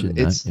you So mentioned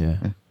it's- that. Yeah.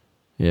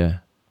 Yeah.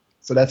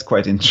 So that's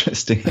quite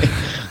interesting.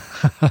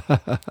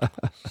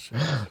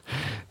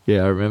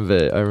 Yeah. I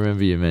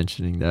remember you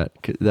mentioning that.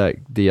 That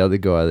the other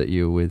guy that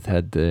you were with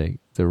had the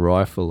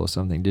rifle or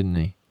something, didn't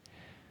he?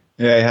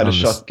 Yeah, I had On a the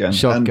shotgun.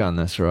 Shotgun.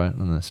 That's right.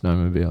 On the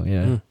snowmobile.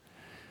 Yeah.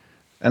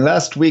 And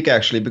last week,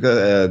 actually,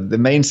 because the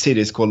main city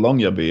is called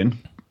Longyearbyen,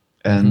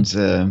 and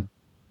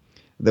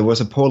there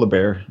was a polar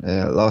bear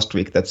last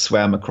week that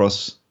swam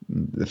across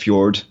the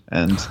fjord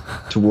and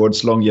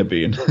towards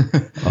Longyearbyen.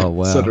 Oh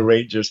wow. So the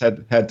rangers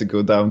had to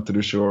go down to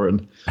the shore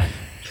and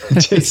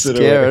chase it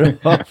Scare away.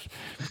 it off.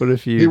 Put a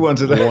few He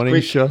wanted a warning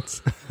quick-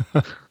 shots.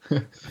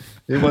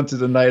 He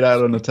wanted a night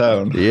out on the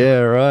town. Yeah,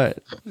 right.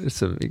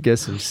 Get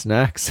some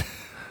snacks.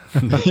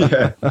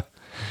 Yeah.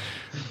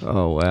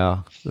 Oh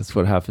wow, that's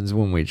what happens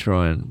when we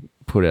try and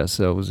put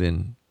ourselves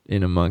in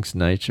amongst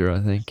nature. I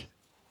think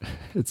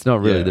it's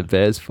not really Yeah. the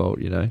bear's fault,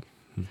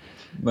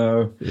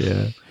 No.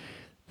 Yeah.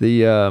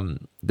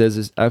 There's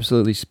this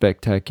absolutely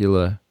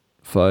spectacular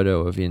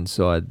photo of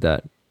inside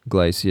that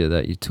glacier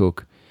that you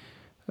took.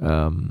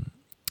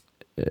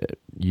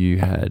 You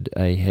had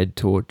a head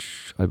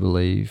torch, I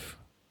believe,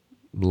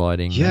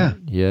 lighting. Yeah.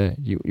 Yeah.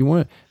 You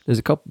want to? There's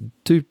a couple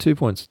two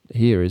points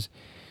here. Is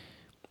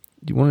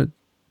you want to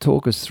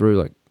talk us through,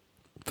 like,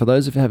 for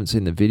those who haven't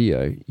seen the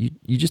video,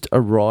 you just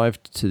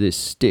arrived to this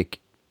stick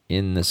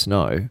in the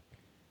snow,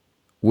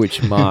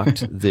 which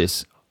marked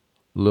this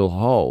little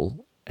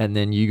hole, and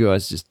then you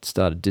guys just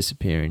started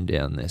disappearing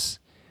down this.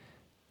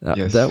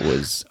 Yes. That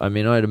was, I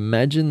mean, I'd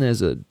imagine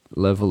there's a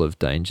level of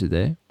danger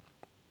there.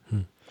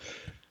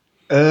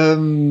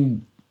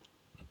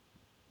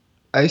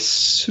 I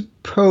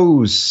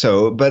suppose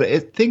so, but I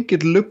think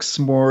it looks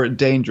more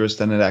dangerous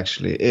than it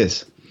actually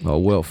is. Oh,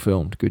 well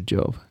filmed. Good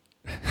job.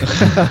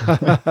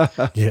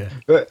 Yeah.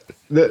 But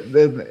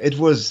it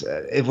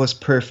was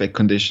perfect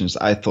conditions,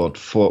 I thought,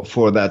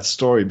 for that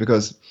story,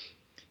 because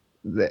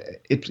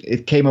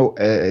it came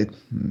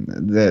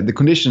the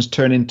conditions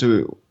turn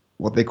into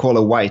what they call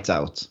a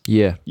whiteout.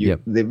 Yeah.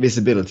 Yep. The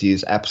visibility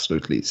is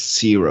absolutely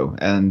zero,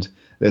 and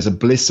there's a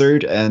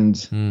blizzard,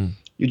 and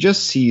you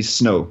just see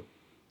snow.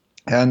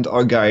 And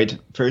our guide,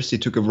 first he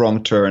took a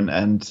wrong turn,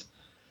 and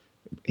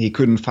he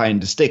couldn't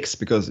find the sticks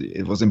because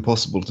it was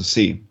impossible to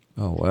see.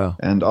 Oh, wow.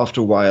 And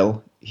after a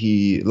while,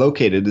 he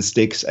located the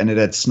sticks, and it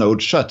had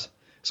snowed shut.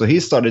 So he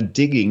started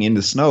digging in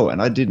the snow,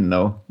 and I didn't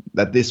know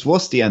that this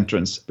was the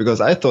entrance,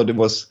 because I thought it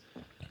was,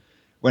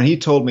 when he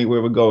told me we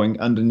were going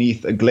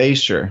underneath a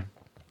glacier,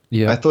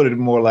 Yeah. I thought it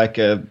more like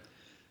a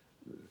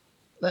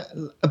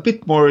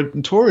bit more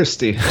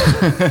touristy,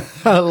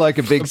 Like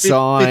a big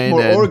sign, bit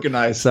more and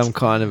organized. some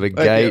kind of a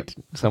gate,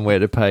 somewhere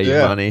to pay your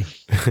Yeah. money.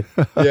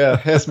 Yeah,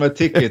 here's my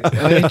ticket.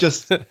 And he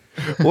just,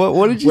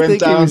 What did you Went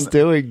think he was down-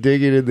 doing,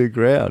 digging in the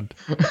ground?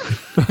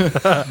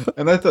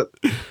 and I thought,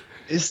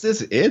 is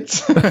this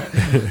it?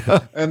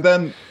 And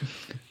then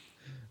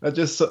I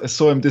just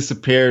saw him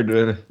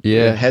disappear,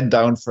 Yeah. head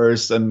down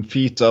first and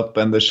feet up,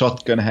 and the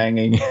shotgun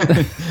hanging.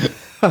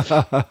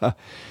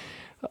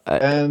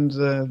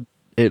 And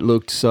It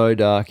looked so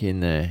dark in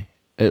there.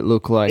 It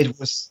looked like it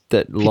was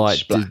that pitch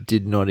light black.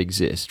 did not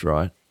exist,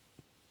 right?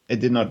 It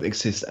did not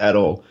exist at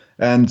all.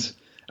 And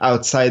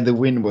outside the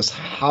wind was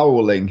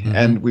howling,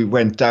 and we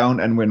went down,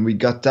 and when we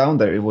got down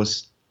there, it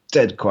was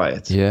dead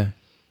quiet Yeah.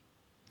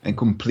 and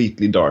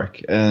completely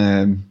dark.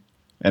 And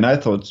I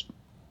thought,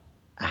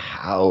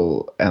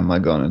 how am I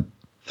gonna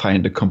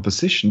find the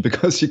composition,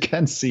 because you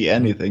can't see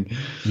anything?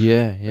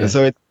 Yeah. Yeah.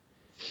 So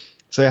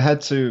I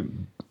had to.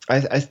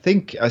 I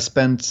think I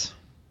spent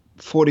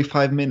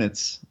 45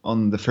 minutes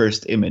on the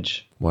first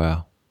image,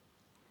 Wow.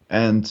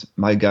 and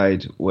my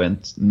guide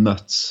went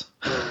nuts.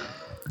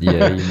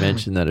 Yeah, you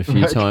mentioned that a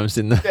few Like, times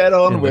in the, get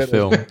on in the with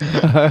film.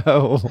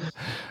 Oh,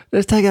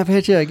 let's take a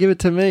picture. Give it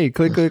to me.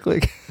 Click, click,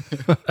 click.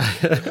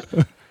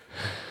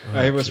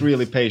 I was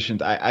really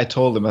patient. I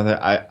told him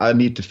I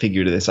need to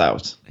figure this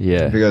out.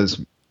 Yeah.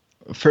 Because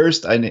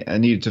first I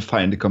needed to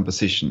find the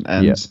composition,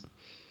 and Yeah.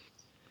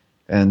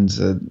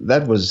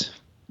 that was,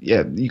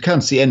 you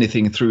can't see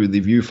anything through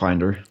the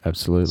viewfinder,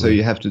 Absolutely. so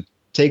you have to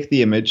take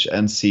the image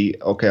and see,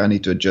 okay, I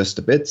need to adjust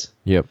a bit,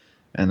 Yep.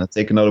 and I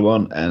take another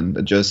one and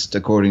adjust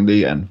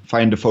accordingly and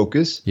find the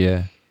focus.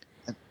 Yeah.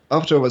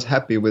 After I was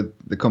happy with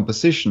the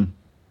composition,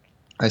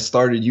 I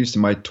started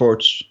using my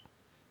torch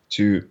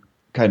to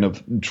kind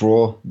of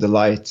draw the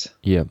light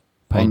Yep.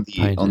 Paint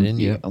it in.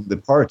 Yep. on the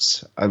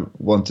parts I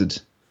wanted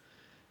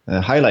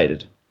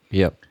highlighted.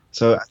 Yep.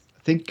 So I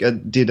think I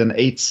did an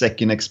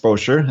 8-second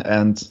exposure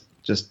and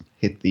just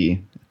hit the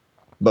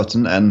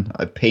button, and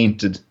I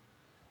painted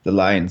the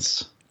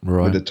lines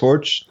Right. with the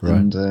torch, Right.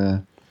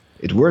 and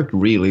it worked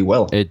really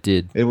well. It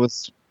did. It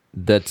was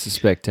That's a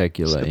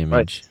spectacular Surprised.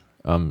 image.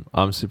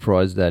 I'm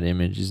surprised that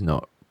image is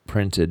not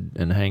printed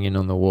and hanging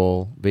on the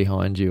wall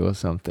behind you or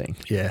something.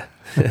 Yeah.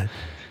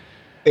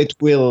 It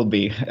will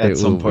be at It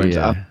some will be, point.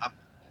 yeah.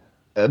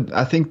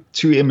 I think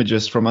 2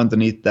 images from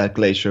underneath that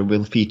glacier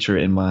will feature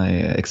in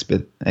my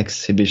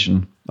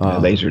exhibition Oh.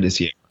 later this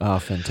year. Ah,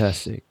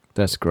 fantastic.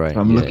 That's great.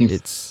 I'm Yeah, looking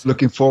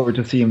looking forward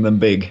to seeing them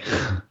big.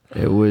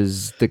 It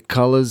was the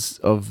colors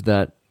of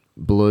that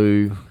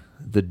blue,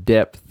 the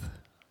depth.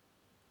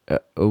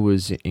 It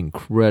was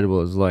incredible.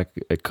 It was like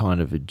a kind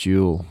of a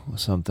jewel or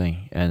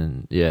something.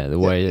 And yeah, the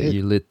way that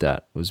you lit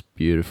that was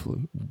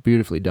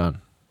beautifully done.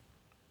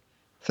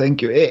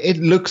 Thank you. It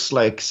looks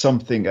like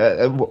something.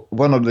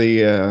 One of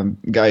the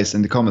guys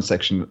in the comment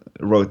section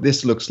wrote,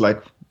 "This looks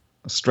like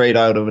straight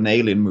out of an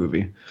alien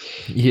movie,"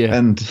 Yeah,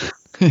 and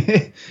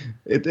it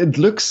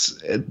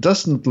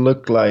doesn't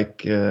look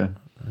like it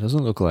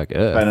doesn't look like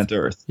Earth. planet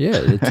Earth. Yeah,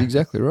 it's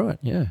exactly right.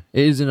 Yeah,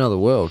 it is another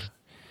world.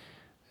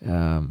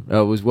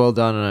 It was well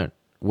done on it.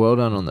 Well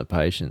done on the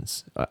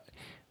patience.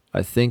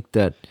 I think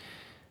that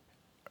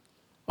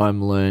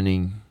I'm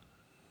learning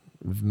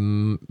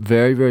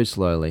very, very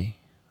slowly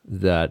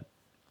that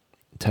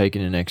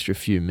taking an extra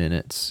few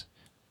minutes.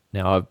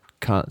 Now, I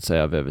can't say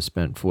I've ever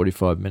spent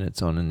 45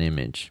 minutes on an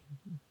image,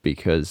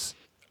 because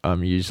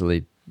I'm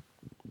usually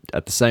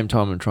at the same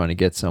time I'm trying to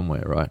get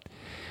somewhere, right?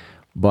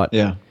 But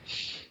Yeah.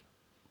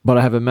 but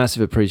I have a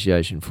massive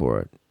appreciation for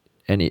it.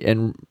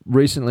 And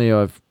recently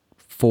I've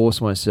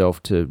forced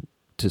myself to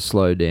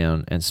slow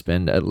down and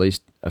spend at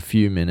least a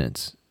few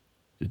minutes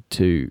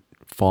to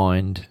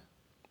find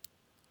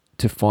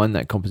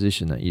that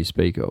composition that you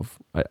speak of.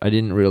 I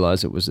didn't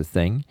realize it was a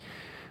thing.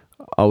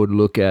 I would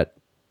look at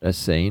a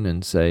scene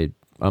and say,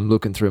 I'm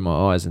looking through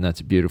my eyes and that's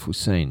a beautiful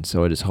scene.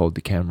 So I just hold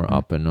the camera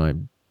up and I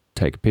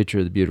take a picture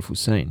of the beautiful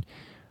scene.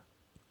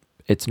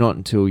 It's not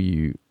until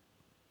you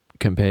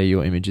compare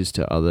your images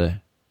to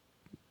other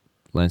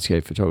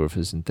landscape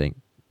photographers and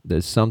think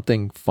there's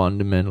something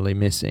fundamentally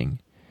missing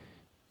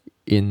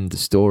in the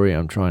story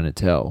I'm trying to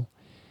tell.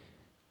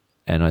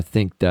 And I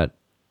think that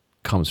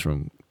comes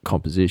from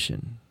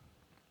composition.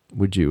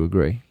 Would you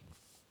agree?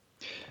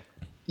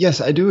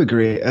 Yes, I do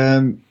agree.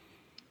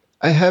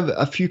 I have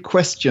a few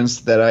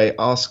questions that I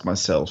ask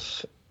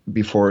myself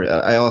before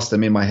I ask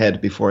them in my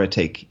head before I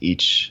take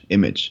each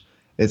image.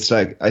 It's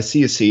like I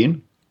see a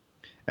scene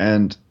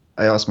and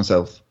I ask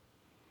myself,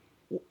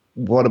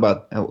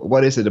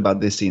 what is it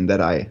about this scene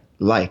that I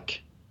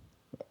like?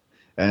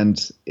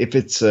 And if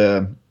it's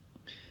and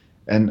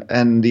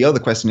the other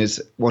question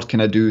is, what can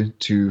I do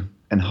to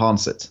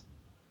enhance it?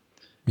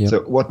 Yep.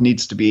 So what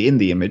needs to be in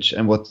the image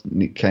and what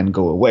can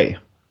go away?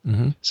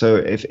 Mm-hmm. So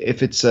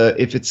if it's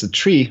a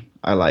tree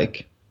I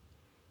like,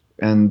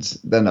 and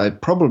then I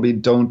probably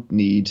don't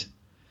need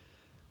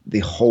the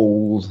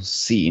whole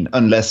scene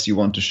unless you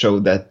want to show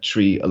that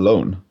tree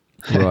alone.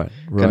 Right.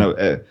 Kind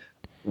of,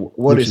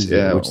 which is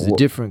a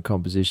different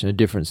composition, a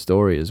different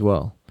story as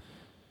well.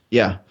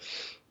 Yeah,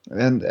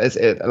 and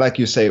like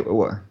you say,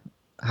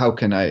 how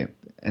can I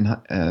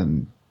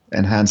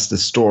enhance the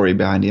story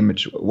behind the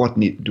image? What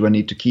do I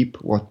need to keep?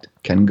 What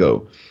can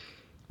go?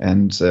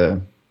 And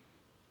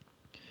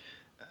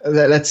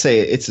let's say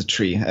it's a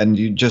tree, and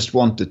you just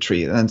want the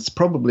tree, and it's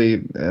probably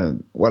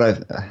what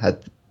I've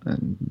had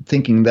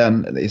thinking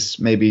then is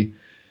maybe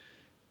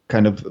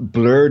kind of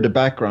blur the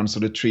background so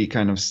the tree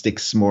kind of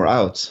sticks more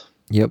out.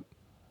 Yep.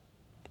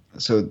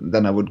 So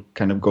then I would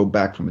kind of go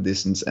back from a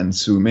distance and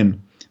zoom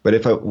in. But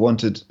if I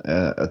wanted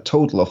a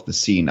total of the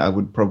scene, I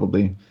would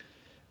probably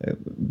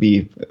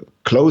be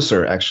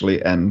closer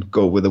actually and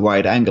go with a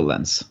wide angle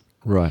lens.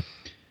 Right.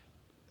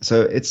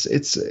 So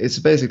it's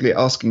basically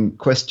asking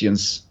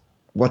questions.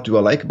 What do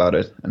I like about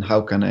it, and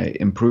how can I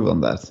improve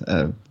on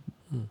that?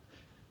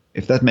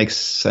 If that makes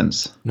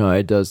sense. No,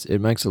 it does. It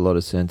makes a lot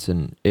of sense,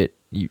 and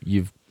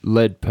you've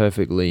led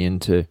perfectly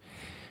into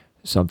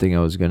something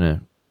I was going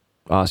to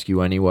ask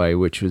you anyway,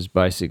 which was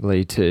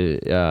basically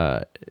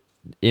to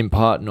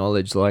impart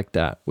knowledge like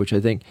that. Which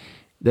I think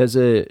there's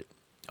a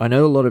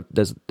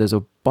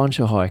bunch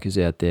of hikers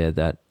out there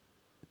that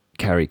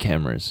carry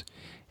cameras,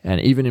 and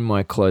even in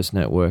my close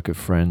network of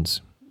friends.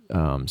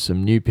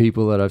 Some new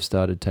people that I've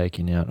started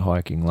taking out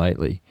hiking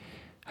lately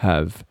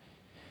have,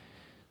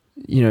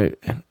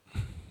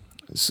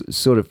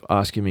 sort of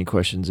asking me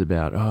questions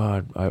about,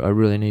 I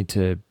really need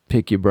to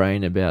pick your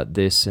brain about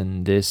this,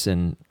 and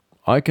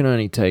I can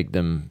only take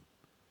them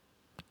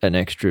an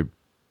extra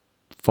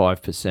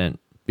 5%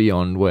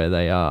 beyond where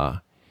they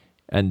are.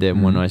 And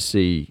then when I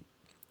see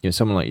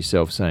someone like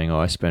yourself saying,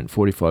 I spent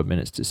 45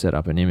 minutes to set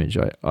up an image,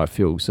 I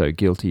feel so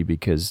guilty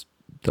because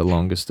the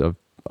longest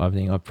I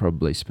think I've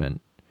probably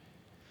spent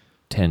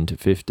 10 to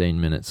 15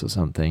 minutes or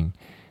something.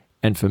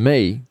 And for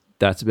me,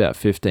 that's about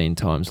 15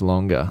 times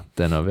longer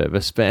than I've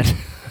ever spent.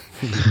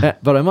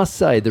 But I must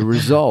say the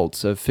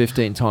results are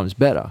 15 times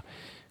better.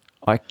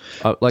 I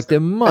like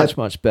they're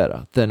much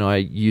better than I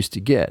used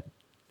to get.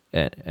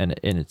 And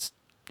it's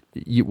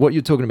what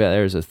you're talking about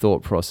there is a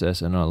thought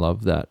process, and I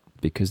love that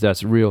because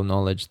that's real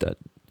knowledge that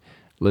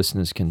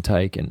listeners can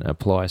take and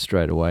apply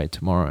straight away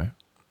tomorrow.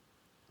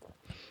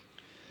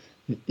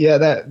 Yeah,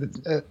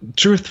 that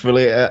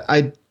truthfully,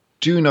 I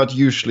do not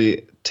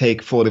usually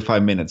take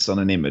 45 minutes on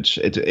an image.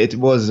 It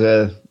was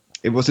a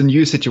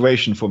new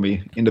situation for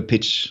me in the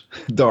pitch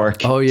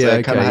dark. Oh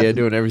yeah, so okay,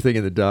 doing everything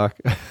in the dark.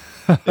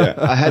 Yeah,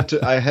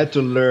 I had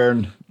to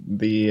learn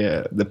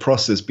the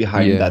process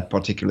behind that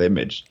particular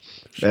image.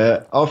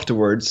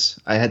 Afterwards,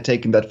 I had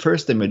taken that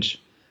first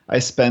image. I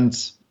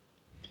spent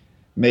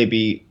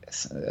maybe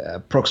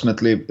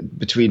approximately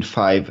between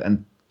 5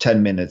 and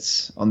 10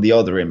 minutes on the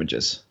other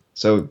images.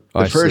 So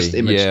the first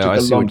image took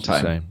a long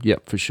time.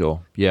 Yep, for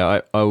sure.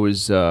 Yeah, I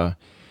was.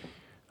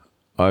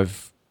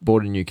 I've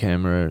bought a new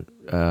camera.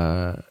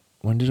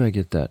 When did I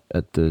get that?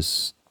 At the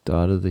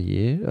start of the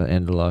year,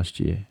 end of last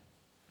year.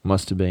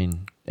 Must have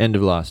been end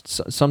of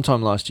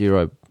sometime last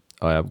year.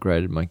 I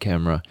upgraded my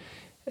camera,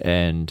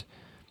 and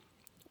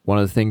one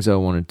of the things I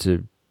wanted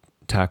to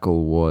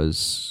tackle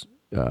was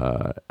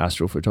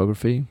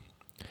astrophotography,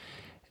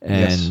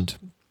 and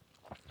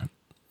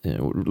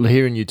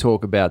hearing you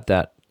talk about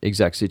that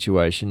exact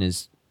situation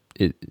is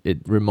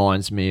it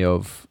reminds me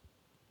of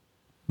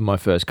my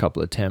first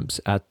couple attempts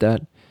at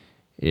that.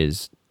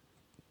 Is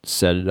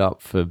set it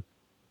up for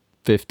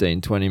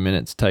 15-20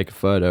 minutes, take a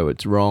photo,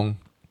 it's wrong,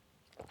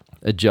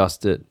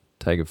 adjust it,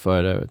 take a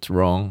photo, it's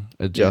wrong,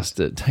 adjust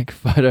it, take a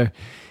photo.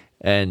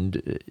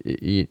 And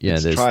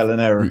it's trial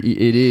and error.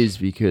 It is,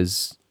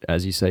 because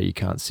as you say, you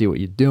can't see what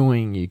you're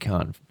doing, you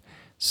can't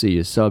see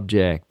your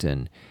subject,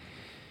 and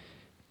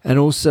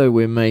also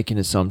we're making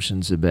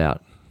assumptions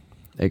about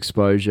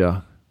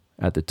exposure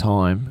at the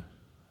time,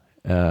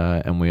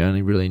 and we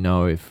only really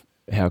know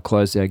how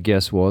close our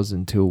guess was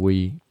until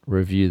we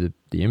review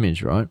the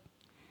image, right?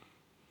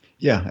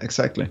 Yeah,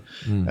 exactly.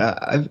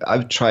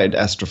 I've tried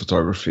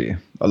astrophotography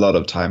a lot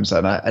of times,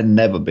 and I've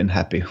never been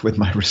happy with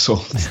my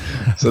results.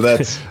 So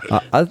that's.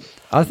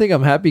 I think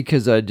I'm happy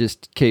because I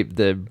just keep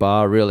the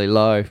bar really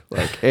low.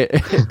 Like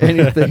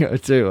anything I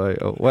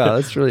do, wow,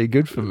 that's really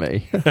good for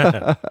me.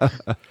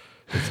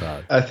 It's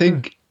hard. I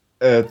think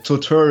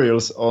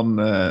tutorials on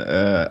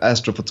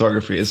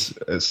astrophotography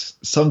is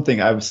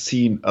something I've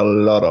seen a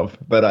lot of,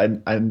 but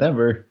I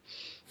never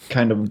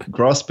kind of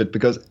grasp it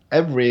because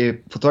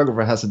every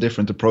photographer has a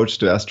different approach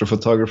to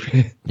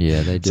astrophotography.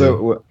 Yeah, they do.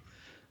 So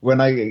when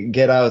I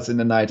get out in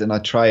the night and I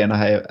try, and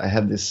I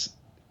have this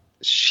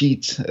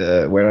sheet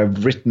where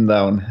I've written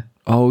down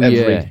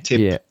every tip.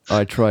 Yeah,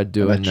 I tried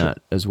doing that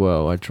as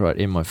well. I tried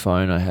in my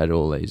phone. I had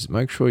all these.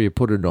 Make sure you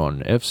put it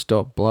on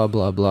f-stop, blah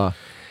blah blah,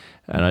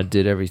 and I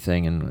did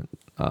everything, and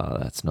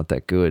that's not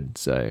that good.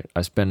 So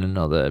I spent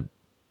another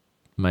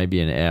maybe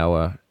an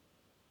hour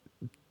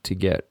to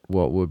get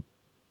what would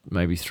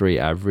maybe 3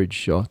 average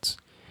shots.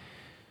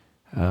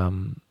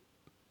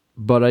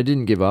 But I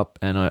didn't give up,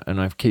 and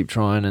I keep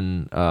trying.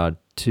 And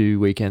 2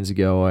 weekends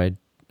ago,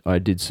 I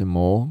did some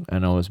more,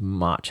 and I was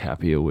much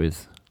happier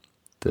with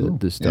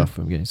the stuff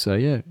I'm getting. So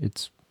yeah,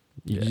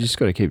 you just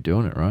got to keep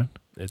doing it, right?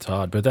 It's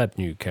hard, but that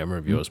new camera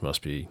of yours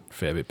must be a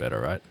fair bit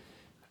better, right?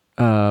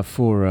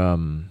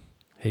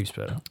 Heaps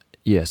better.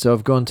 Yeah, so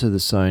I've gone to the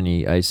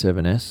Sony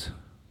A7S.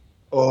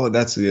 Oh,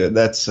 that's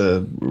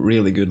a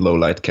really good low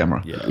light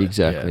camera. Yeah,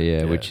 exactly.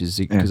 Yeah, which is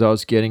because I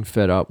was getting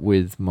fed up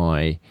with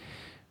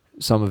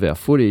some of our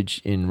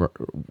footage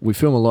we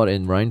film a lot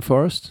in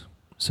rainforest,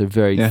 so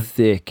very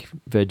thick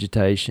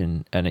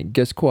vegetation, and it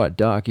gets quite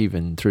dark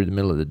even through the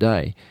middle of the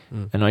day.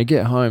 And I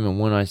get home, and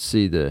when I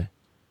see the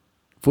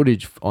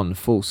footage on the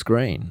full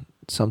screen,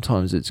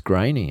 sometimes it's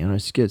grainy, and I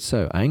just get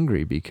so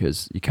angry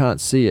because you can't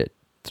see it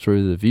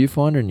through the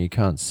viewfinder, and you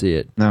can't see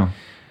it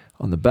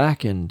on the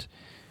back. And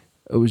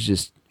it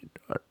was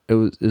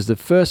the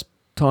first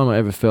time I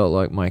ever felt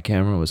like my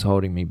camera was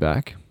holding me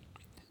back,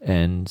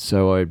 and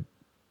so I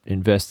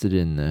invested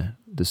in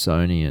the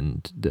Sony,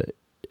 and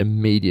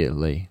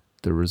immediately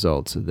the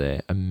results are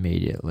there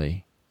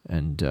immediately,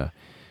 and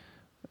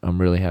I'm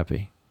really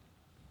happy.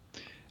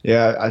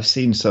 Yeah, I've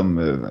seen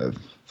some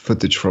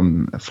footage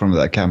from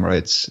that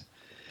camera.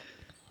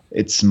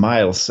 It's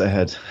miles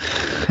ahead.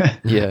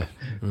 Yeah,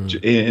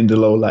 in the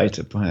low light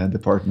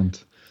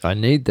department. I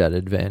need that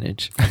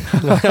advantage.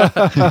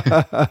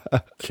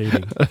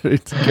 Cheating.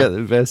 To get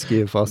the best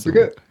gear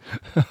possible.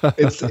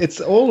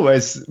 It's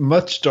always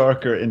much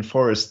darker in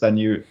forest than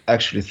you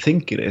actually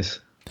think it is.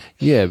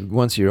 Yeah,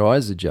 once your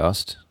eyes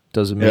adjust,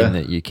 doesn't mean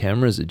that your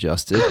camera's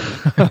adjusted.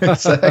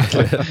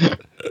 Exactly.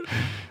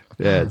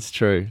 Yeah, it's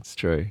true. It's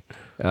true.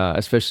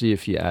 Especially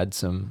if you add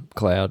some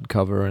cloud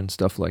cover and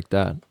stuff like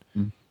that.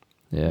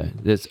 Yeah,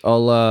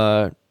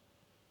 I'll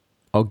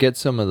get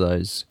some of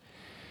those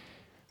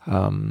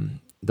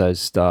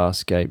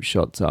starscape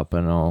shots up,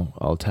 and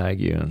I'll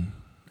tag you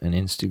and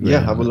Instagram.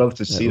 Yeah, I would love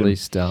to see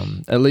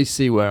them. At least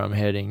see where I'm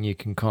heading. You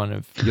can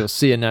you'll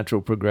see a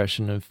natural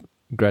progression of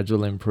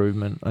gradual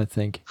improvement, I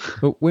think.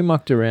 But we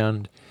mucked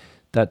around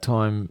that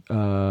time.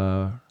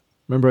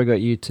 Remember I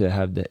got you to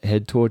have the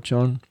head torch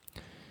on,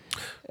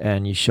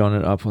 and you shone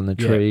it up on the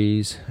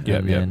trees.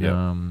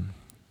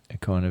 I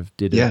kind of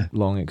did a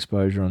long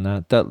exposure on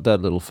that.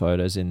 That little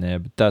photo's in there,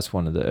 but that's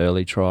one of the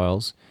early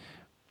trials.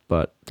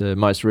 But the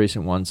most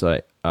recent ones,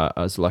 I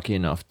was lucky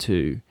enough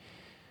to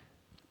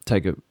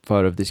take a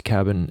photo of this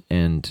cabin,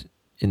 and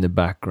in the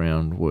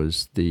background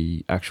was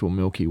the actual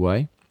Milky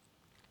Way.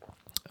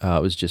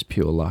 It was just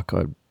pure luck.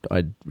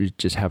 I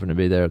just happened to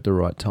be there at the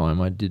right time.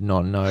 I did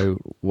not know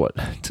what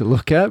to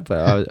look at,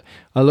 but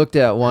I looked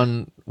out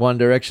one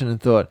direction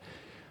and thought,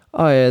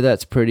 oh yeah,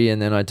 that's pretty.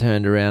 And then I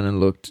turned around and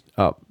looked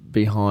up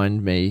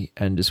behind me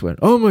and just went,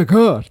 oh my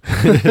God,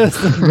 that's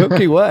the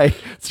Milky Way.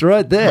 It's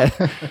right there.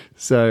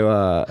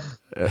 So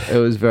it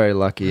was very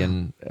lucky,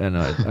 and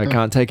I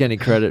can't take any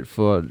credit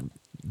for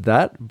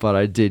that, but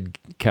I did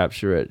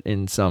capture it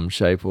in some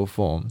shape or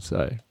form.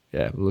 So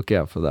yeah, look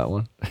out for that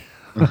one.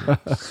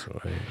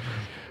 Sorry.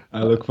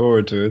 I look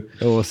forward to it.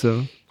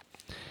 Awesome.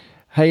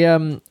 Hey,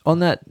 on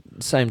that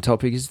same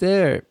topic, is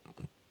there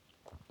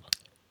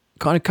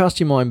kind of cast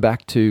your mind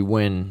back to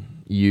when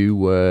you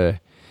were,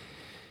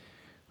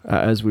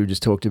 as we've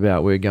just talked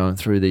about, we're going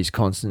through these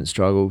constant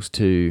struggles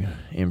to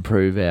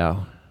improve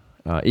our,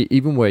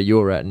 even where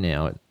you're at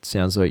now, it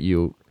sounds like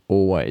you're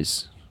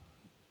always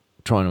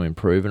trying to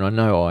improve, and I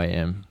know I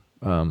am,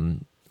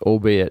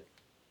 albeit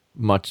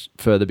much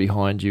further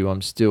behind you.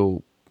 I'm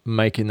still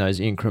making those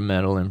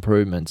incremental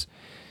improvements.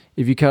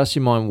 If you cast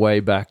your mind way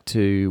back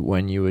to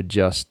when you were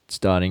just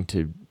starting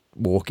to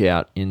walk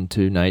out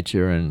into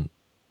nature and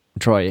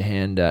try your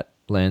hand at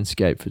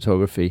landscape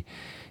photography,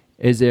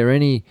 is there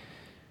any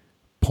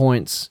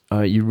points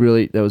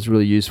that was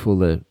really useful,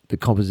 the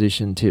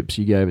composition tips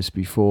you gave us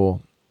before?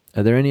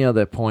 Are there any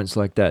other points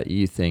like that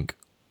you think,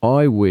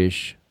 I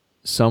wish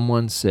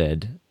someone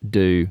said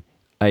do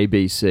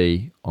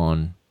ABC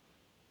on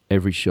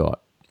every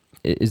shot?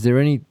 Is there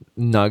any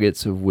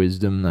nuggets of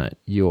wisdom that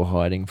you're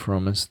hiding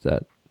from us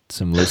that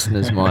some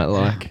listeners might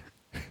like?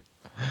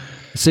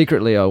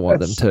 Secretly, I want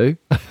them to.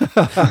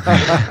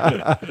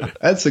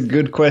 That's a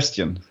good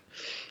question.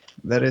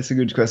 That is a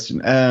good question.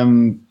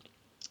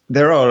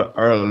 There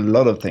are a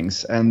lot of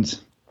things, and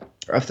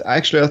I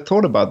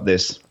thought about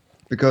this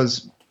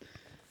because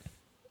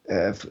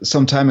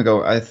some time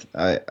ago,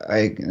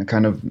 I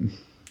kind of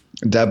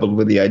dabbled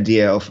with the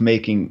idea of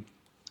making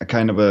a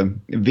kind of a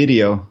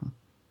video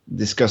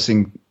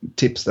discussing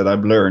tips that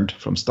I've learned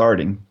from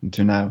starting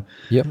to now.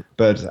 Yep.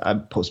 But I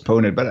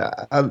postponed it.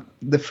 But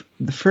the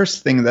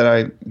first thing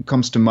that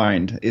comes to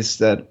mind is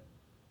that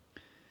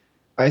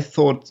I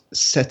thought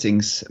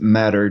settings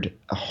mattered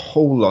a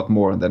whole lot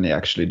more than they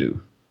actually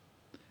do.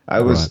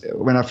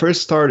 When I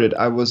first started,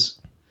 I was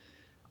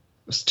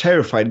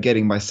terrified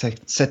getting my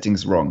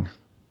settings wrong.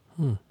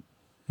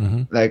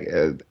 Mm-hmm. Like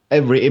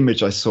every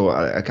image I saw,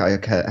 I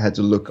had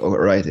to look. All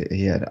right,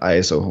 he had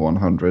ISO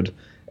 100,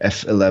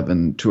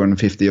 f11,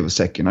 250 of a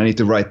second. I need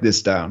to write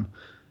this down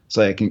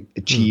so I can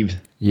achieve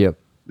the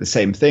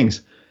same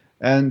things.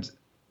 And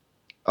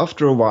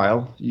after a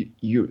while,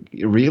 you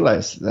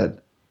realize that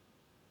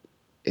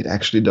it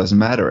actually doesn't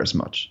matter as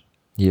much.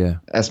 Yeah,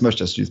 as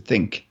much as you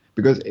think,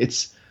 because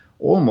it's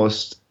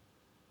almost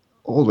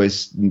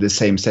always the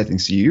same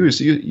settings you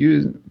use.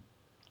 You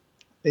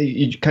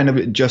kind of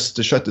adjust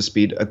the shutter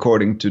speed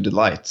according to the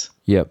light.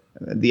 Yep.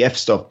 The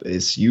f-stop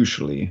is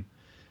usually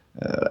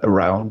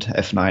around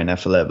f9,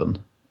 f11,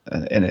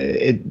 and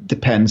it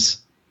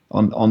depends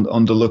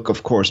on the look,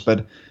 of course,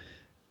 but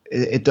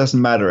it doesn't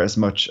matter as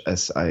much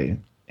as I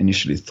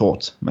initially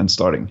thought when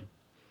starting.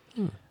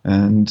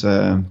 And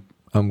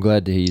I'm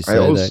glad to hear you say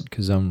that,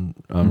 because I'm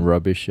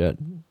rubbish at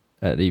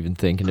even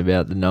thinking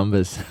about the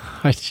numbers.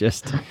 I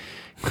just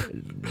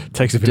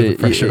takes a bit of the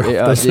pressure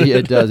off.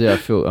 It does. Yeah,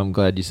 I'm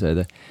glad you say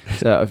that.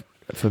 So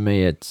for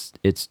me, it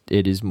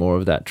is more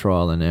of that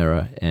trial and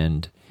error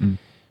and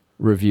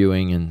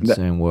reviewing and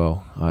saying,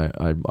 well,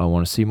 I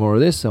want to see more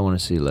of this. I want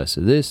to see less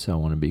of this. I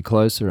want to be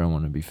closer. I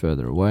want to be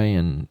further away.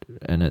 And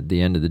at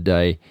the end of the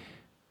day,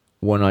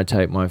 when I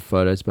take my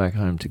photos back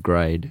home to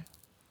grade,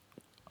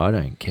 I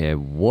don't care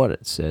what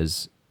it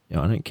says.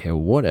 I don't care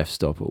what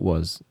f-stop it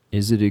was.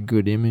 Is it a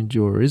good image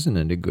or isn't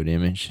it a good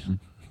image?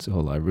 That's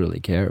all I really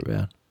care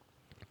about.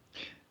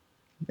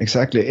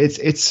 Exactly.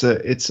 It's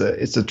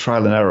a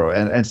trial and error,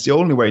 and it's the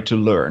only way to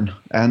learn.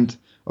 And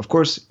of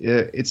course,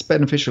 it's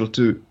beneficial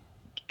to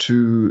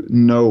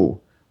know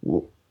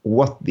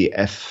what the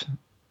f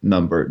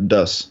number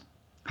does,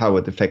 how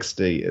it affects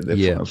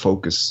the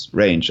focus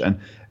range, and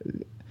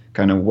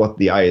kind of what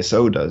the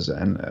ISO does,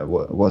 and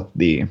what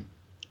the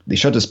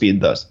shutter speed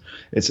does.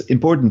 It's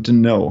important to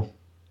know,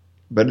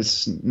 but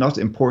it's not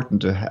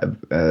important to have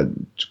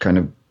to kind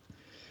of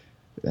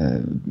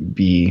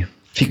be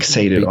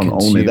fixated on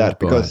only that,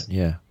 because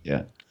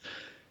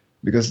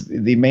because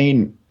the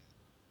main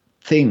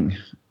thing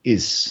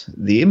is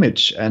the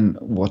image and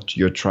what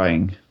you're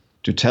trying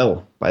to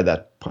tell by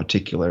that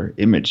particular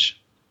image.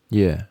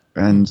 Yeah.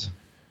 And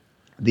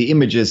the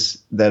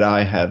images that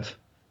I have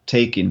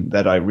taken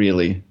that I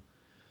really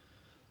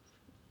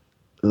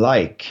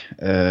like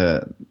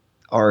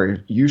are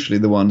usually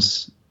the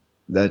ones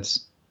that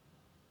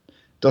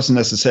doesn't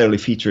necessarily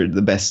feature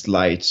the best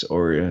light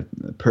or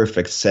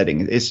perfect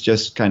setting. It's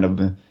just kind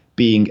of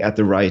being at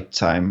the right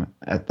time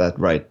at that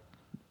right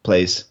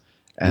place,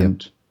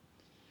 and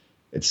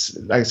it's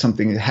like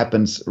something that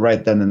happens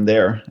right then and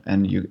there,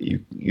 and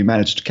you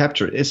manage to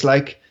capture it.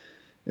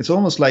 It's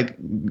almost like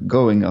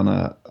going on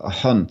a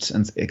hunt,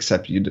 and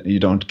except you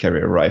don't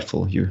carry a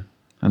rifle.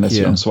 Unless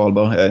you're on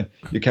Svalbard,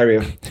 you carry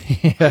a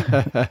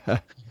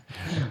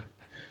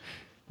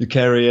you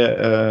carry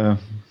a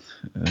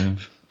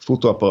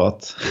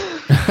fotoapparat.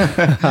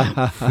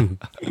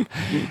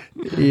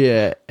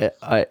 Yeah,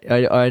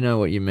 I know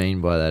what you mean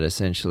by that.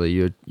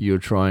 Essentially, you're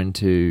trying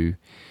to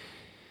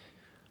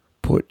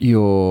put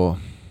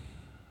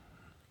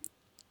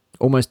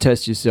almost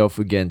test yourself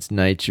against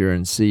nature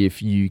and see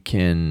if you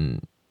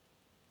can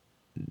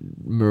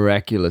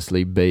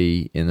miraculously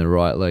be in the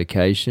right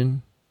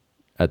location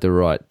at the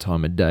right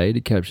time of day to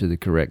capture the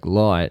correct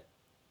light,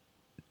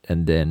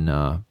 and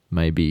then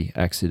maybe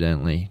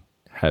accidentally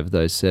have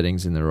those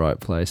settings in the right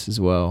place as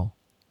well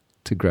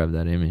to grab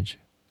that image.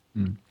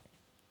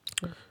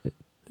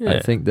 I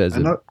think there's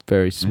a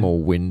very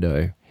small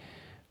window,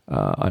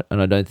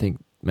 and I don't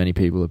think many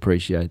people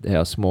appreciate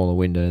how small a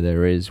window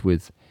there is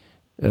with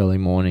early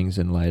mornings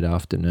and late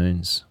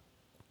afternoons.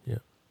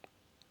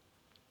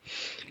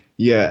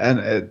 Yeah,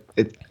 and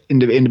in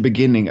the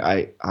beginning,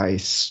 I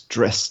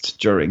stressed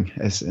during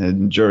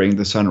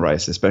the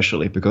sunrise,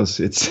 especially because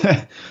it's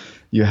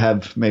you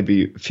have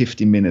maybe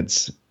 50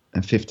 minutes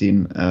and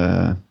 15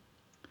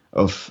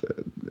 of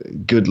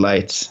good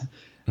lights,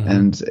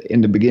 and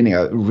in the beginning,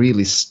 I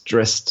really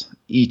stressed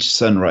each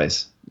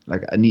sunrise.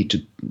 Like, I need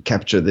to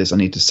capture this, I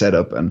need to set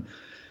up, and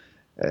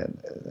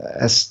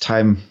as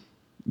time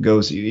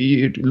goes,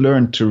 you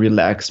learn to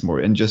relax more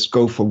and just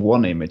go for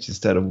one image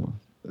instead of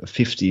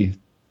 50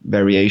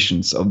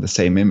 variations of the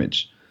same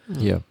image.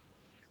 Yeah.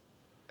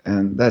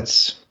 And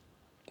that's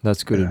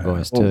good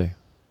advice too.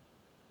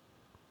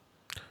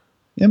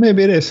 Yeah,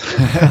 maybe it is.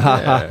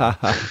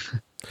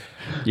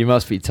 You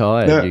must be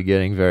tired. No. You're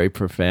getting very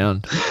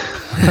profound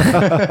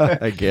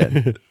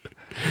again.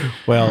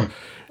 Well,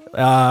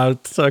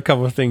 so a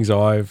couple of things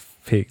I've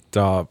picked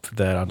up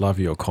that I'd love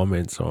your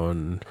comments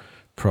on.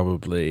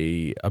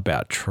 probably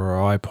about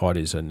tripod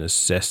is a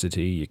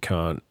necessity. You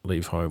can't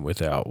leave home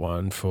without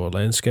one for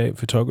landscape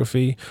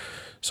photography.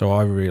 So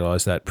I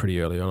realised that pretty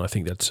early on. I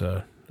think that's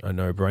a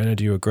no-brainer.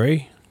 Do you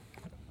agree?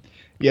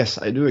 Yes,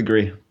 I do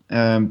agree.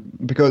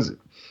 Because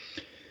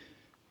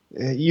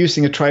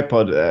using a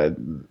tripod,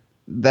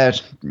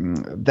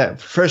 that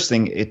first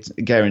thing, it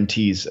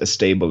guarantees a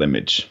stable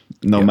image,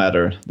 no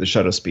matter the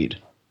shutter speed.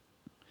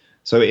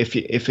 So if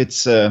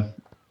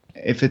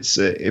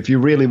you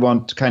really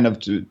want kind of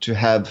to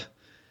have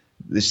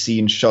the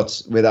scene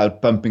shot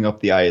without bumping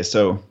up the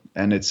ISO,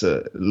 and it's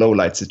a low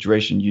light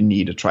situation, you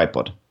need a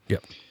tripod.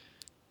 Yep.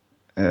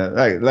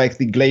 Like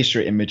the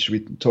glacier image we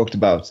talked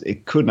about,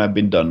 it couldn't have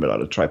been done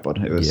without a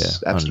tripod. It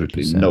was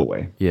absolutely 100%. no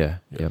way. Yeah.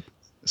 Yep.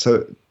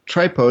 So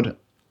tripod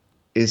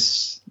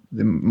is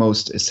the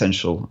most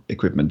essential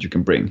equipment you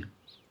can bring.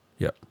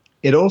 Yep.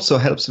 It also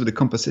helps with the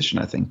composition,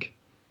 I think.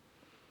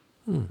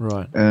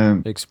 Right.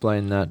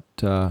 Explain that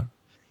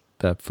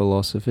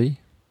philosophy.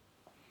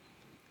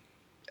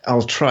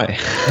 I'll try.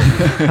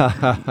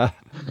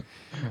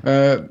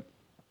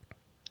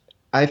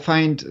 I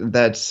find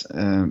that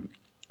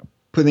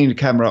putting the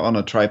camera on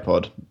a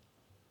tripod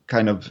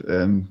kind of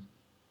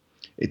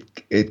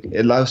it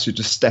allows you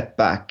to step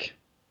back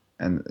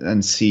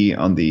and see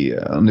on the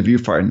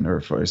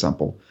viewfinder, for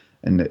example,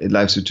 and it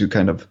allows you to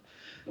kind of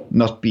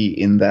not be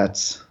in that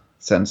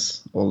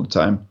sense all the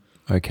time.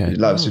 Okay. It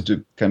allows you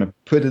to kind of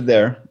put it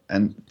there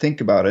and think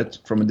about it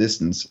from a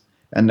distance,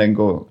 and then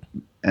go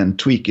and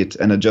tweak it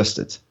and adjust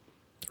it.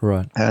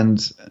 Right.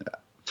 And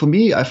for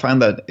me, I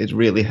find that it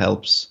really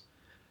helps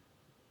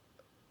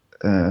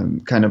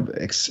kind of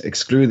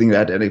excluding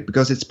that edit,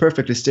 because it's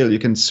perfectly still. You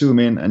can zoom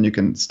in and you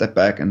can step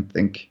back and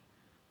think,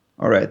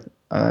 all right,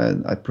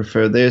 I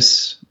prefer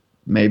this.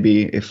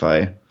 Maybe if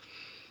I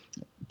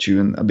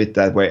tune a bit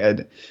that way,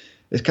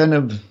 it kind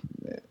of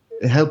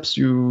it helps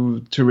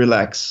you to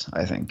relax,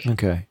 I think.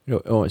 Okay.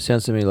 Oh, it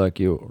sounds to me like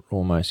you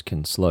almost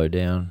can slow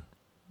down.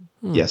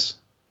 Yes.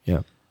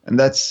 Yeah. And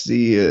that's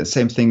the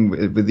same thing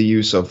with the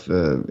use of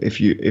if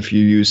you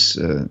use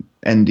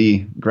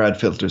ND grad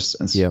filters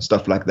and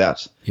stuff like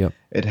that. Yep.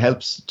 It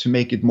helps to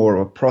make it more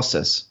of a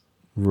process.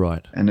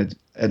 Right. And it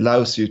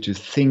allows you to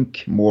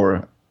think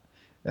more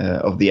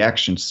of the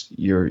actions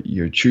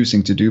you're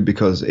choosing to do,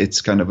 because it's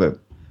kind of a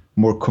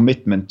more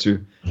commitment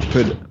to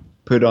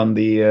put on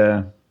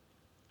the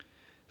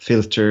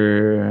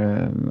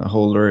filter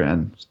holder,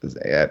 and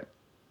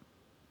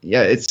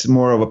it's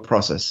more of a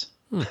process.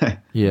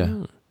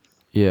 Yeah.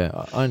 Yeah,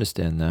 I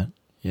understand that.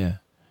 Yeah.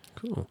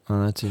 Cool.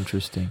 Oh, that's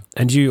interesting.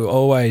 And you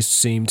always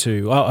seem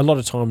to, a lot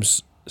of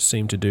times,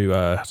 seem to do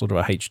a sort of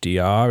a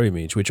HDR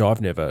image, which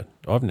I've never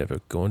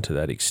gone to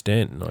that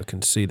extent, and I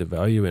can see the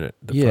value in it.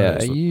 Yeah.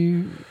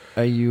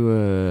 Are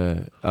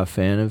you a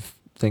fan of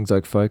things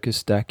like focus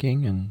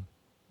stacking and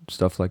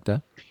stuff like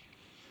that?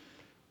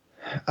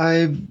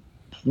 I've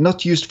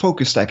not used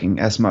focus stacking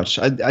as much.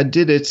 I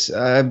did it.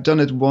 I've done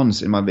it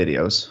once in my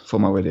videos, for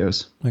my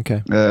videos.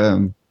 Okay.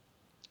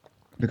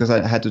 Because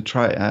I had to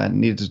try. I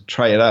needed to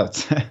try it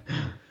out.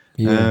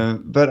 Yeah.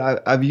 But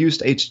I've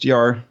used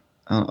HDR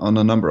on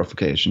a number of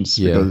occasions.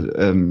 Yeah.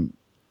 Because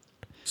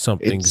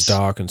something's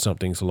dark and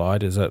something's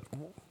light. Is that,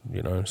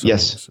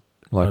 yes,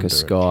 like a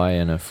sky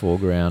and a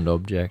foreground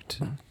object.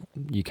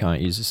 You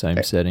can't use the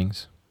same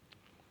settings.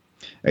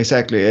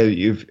 Exactly.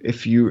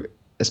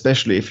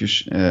 Especially if you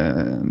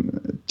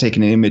take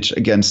an image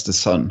against the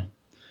sun.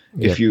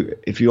 Yep.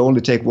 If you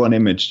only take one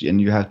image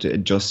and you have to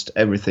adjust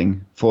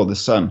everything for the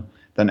sun,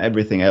 then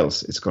everything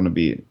else is going to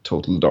be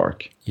total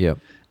dark. Yep.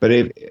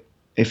 But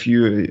if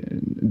you're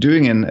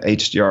doing an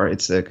HDR,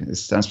 it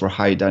stands for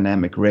high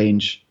dynamic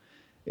range.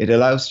 It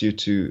allows you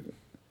to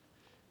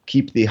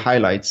keep the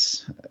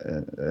highlights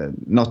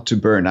not to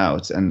burn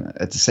out, and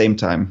at the same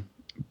time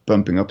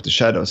bumping up the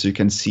shadow so you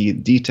can see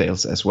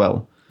details as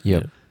well.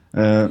 Yep.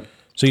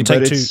 So you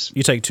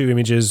take two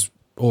images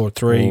or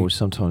three, or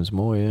sometimes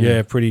more. Yeah.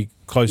 Yeah, pretty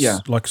close, Yeah.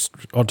 like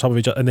on top of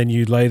each other, and then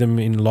you lay them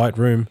in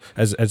Lightroom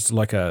as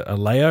like a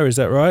layer. Is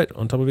that right,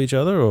 on top of each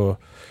other, or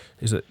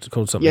is it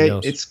called something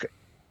else?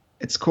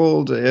 It's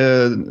called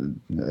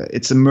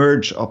it's a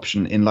merge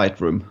option in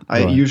Lightroom.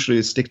 I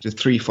usually stick to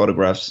 3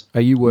 photographs.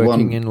 Are you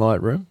working in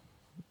Lightroom?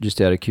 Just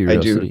out of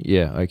curiosity. I do.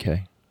 Yeah.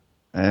 Okay.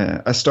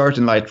 I start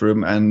in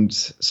Lightroom, and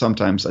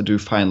sometimes I do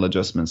final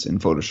adjustments in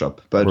Photoshop.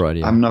 But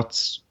I'm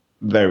not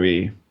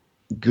very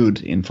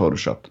good in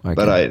Photoshop. Okay.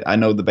 But I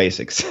know the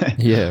basics.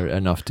 Yeah,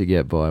 enough to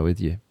get by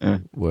with your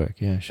work.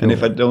 Yeah, sure. And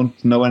if I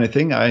don't know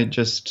anything, I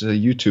just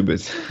YouTube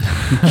it.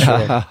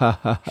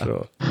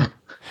 Sure.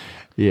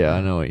 Yeah,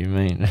 I know what you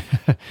mean.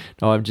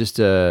 No, I've just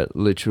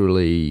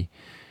literally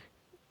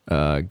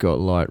got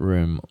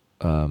Lightroom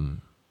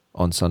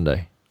on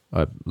Sunday.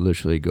 I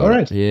literally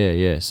got it.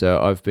 Yeah. So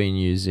I've been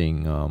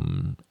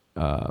using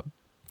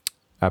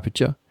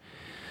Aperture.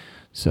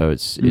 So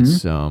it's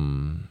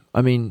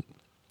I mean,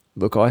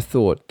 look, I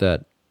thought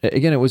that,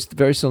 again, it was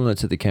very similar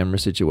to the camera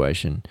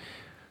situation.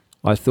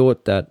 I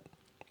thought that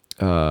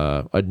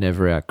I'd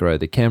never outgrow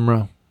the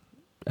camera,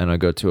 and I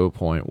got to a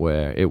point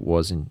where it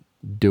wasn't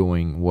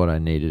doing what I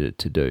needed it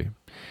to do.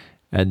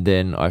 And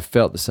then I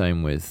felt the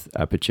same with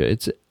Aperture.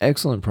 It's an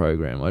excellent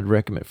program. I'd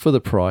recommend, for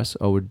the price,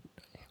 I would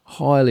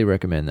highly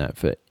recommend that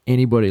for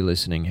anybody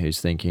listening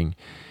who's thinking,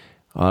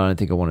 I don't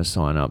think I want to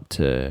sign up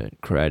to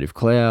Creative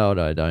Cloud.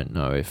 I don't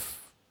know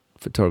if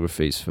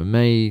photography is for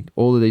me.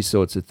 All of these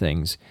sorts of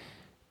things.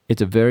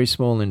 It's a very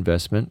small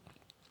investment,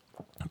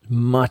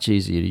 much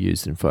easier to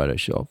use than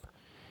Photoshop.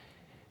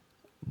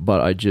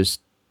 But I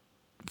just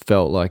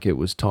felt like it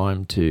was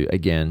time to,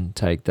 again,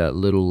 take that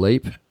little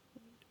leap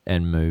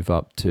and move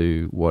up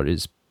to what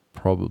is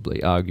probably,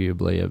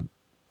 arguably, a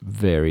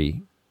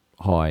very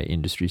high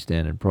industry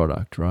standard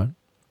product, right?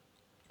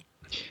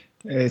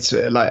 It's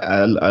like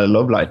I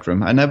love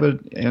Lightroom. I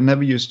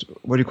never used,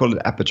 what do you call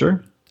it,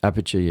 Aperture?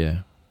 Aperture,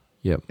 yeah,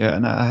 yep. Yeah,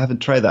 and I haven't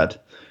tried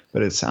that,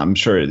 but I'm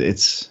sure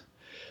it's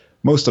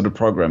most of the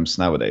programs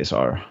nowadays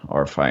are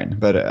fine.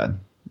 But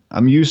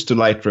I'm used to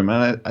Lightroom,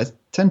 and I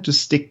tend to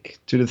stick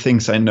to the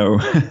things I know.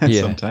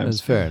 Yeah, sometimes.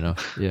 that's fair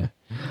enough. Yeah.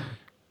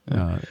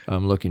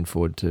 I'm looking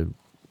forward to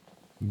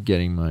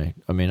getting I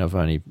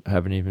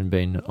haven't even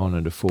been on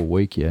it a full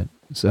week yet,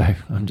 so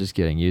I'm just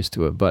getting used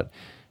to it. But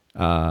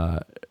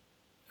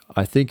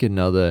I think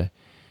another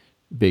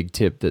big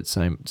tip that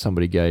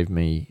somebody gave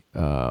me,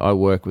 I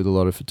work with a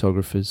lot of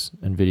photographers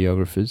and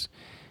videographers,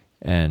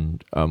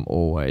 and I'm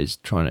always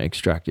trying to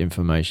extract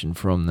information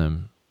from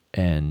them.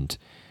 And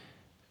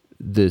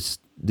this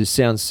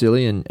sounds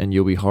silly, and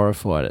you'll be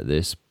horrified at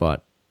this,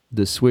 but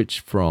the switch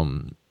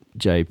from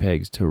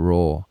JPEGs to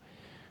RAW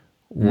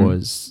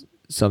was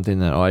something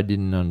that I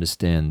didn't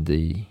understand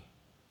the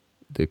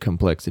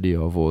complexity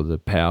of or the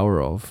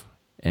power of.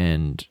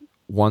 And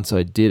once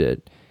I did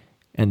it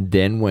and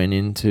then went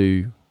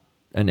into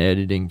an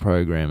editing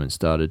program and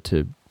started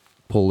to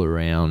pull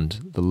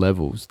around the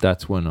levels,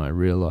 that's when I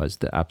realized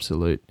the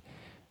absolute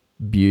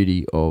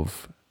beauty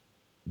of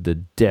the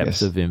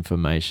depth of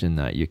information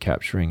that you're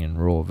capturing in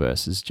RAW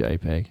versus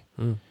JPEG.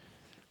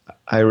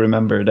 I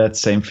remember that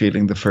same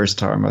feeling the first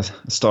time I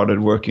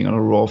started working on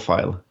a RAW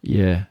file.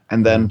 Yeah.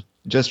 And then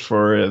just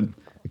for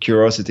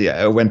curiosity,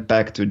 I went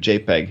back to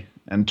JPEG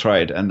and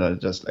tried, and I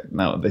just like,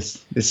 no,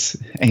 this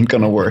ain't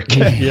gonna work.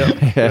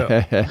 Yeah.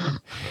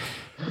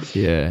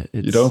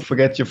 You don't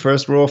forget your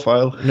first RAW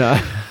file.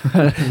 No,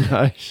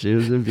 no, she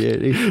was a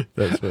beauty.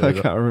 That's I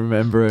can't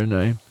remember her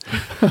name.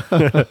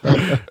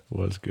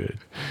 Was good.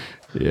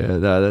 Yeah,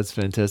 no, that's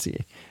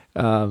fantastic.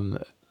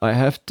 I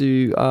have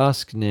to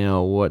ask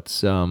now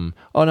what's... Oh,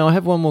 no, I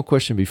have one more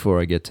question before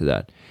I get to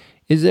that.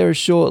 Is there a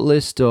short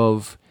list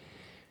of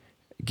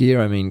gear?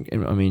 I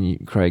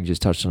mean, Craig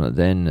just touched on it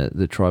then.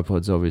 The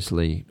tripod's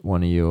obviously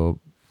one of your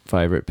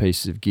favorite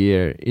pieces of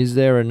gear. Is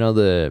there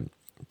another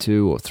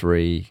 2 or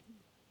 3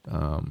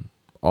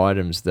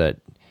 items that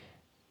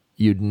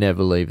you'd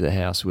never leave the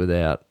house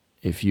without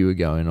if you were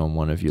going on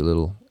one of your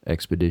little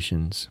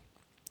expeditions?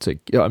 So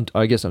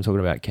I guess I'm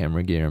talking about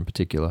camera gear in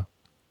particular.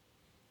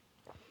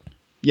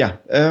 Yeah.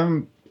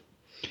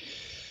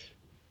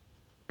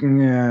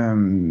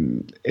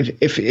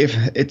 If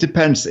it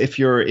depends if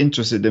you're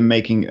interested in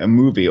making a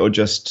movie or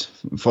just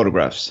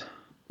photographs.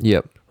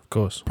 Yep. Of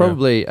course.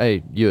 Probably. Yeah.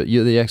 Hey,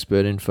 you're the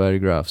expert in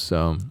photographs,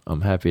 so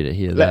I'm happy to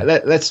hear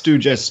that. Let's do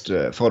just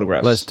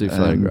photographs. Let's do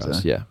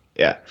photographs. Yeah.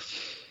 Yeah.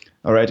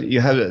 All right.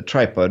 You have a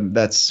tripod.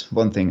 That's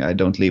one thing I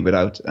don't leave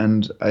without,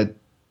 and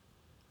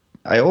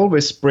I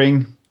always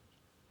bring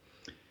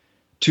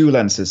 2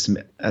 lenses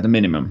at a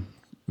minimum.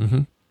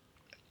 Mm-hmm.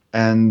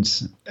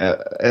 And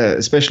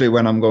especially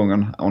when I'm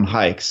going on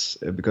hikes,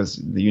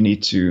 because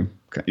you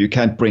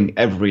can't bring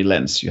every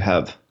lens you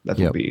have. That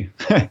would be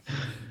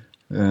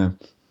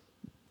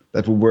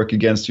that will work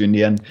against you in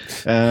the end.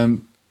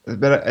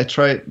 But I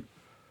try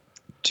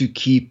to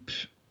keep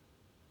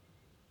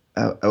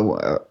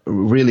a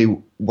really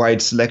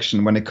wide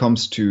selection when it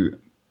comes to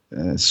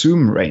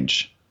zoom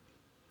range.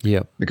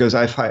 Yeah. Because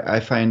I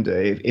find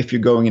if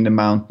you're going in the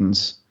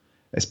mountains,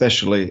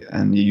 especially,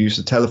 and you use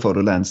a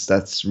telephoto lens,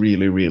 that's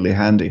really, really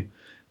handy,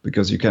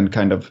 because you can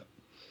kind of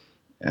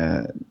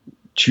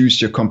choose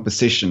your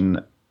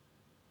composition.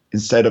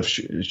 Instead of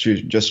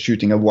just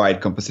shooting a wide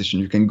composition,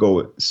 you can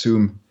go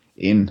zoom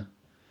in,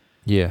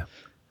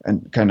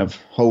 and kind of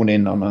hone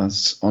in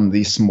on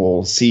these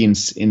small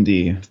scenes in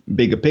the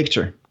bigger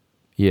picture.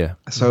 Yeah.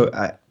 So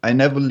I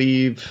never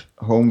leave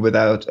home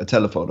without a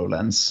telephoto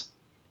lens.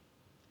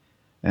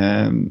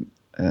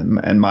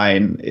 And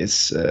mine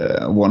is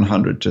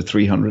 100 to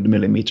 300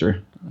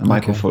 millimeter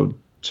Micro Four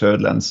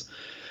Third lens.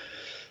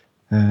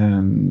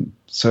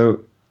 So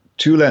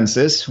 2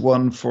 lenses,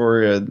 one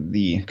for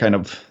the kind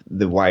of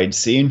the wide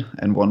scene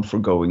and one for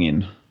going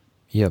in.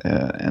 Yep.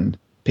 And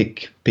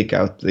pick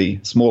out the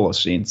smaller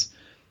scenes.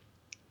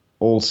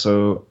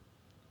 Also,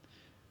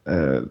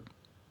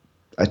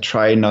 I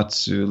try not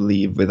to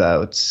leave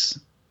without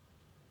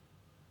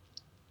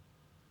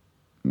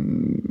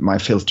my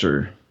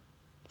filter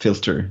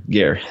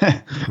gear.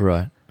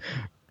 Right.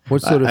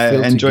 What sort of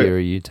filter gear are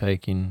you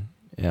taking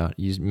out?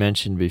 You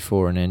mentioned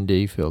before an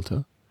ND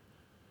filter.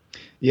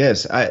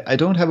 Yes, I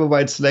don't have a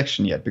wide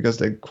selection yet because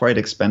they're quite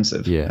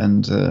expensive. Yeah.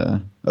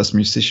 And as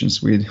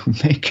musicians, we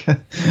make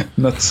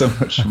not so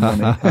much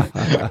money.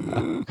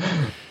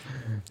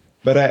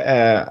 But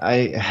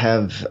I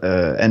have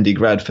ND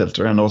Grad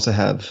filter and also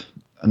have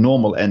a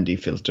normal ND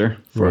filter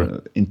for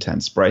Right.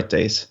 intense bright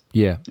days.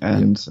 Yeah.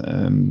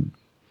 And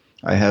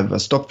I have a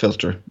stop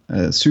filter,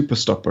 a super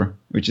stopper,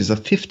 which is a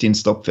 15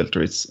 stop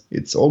filter.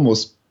 It's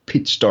almost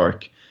pitch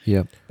dark,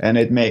 Yeah. and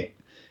it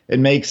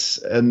makes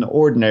an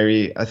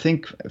ordinary, I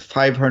think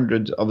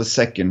 500 of a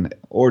second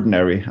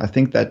ordinary. I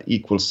think that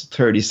equals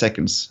 30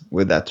 seconds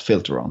with that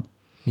filter on.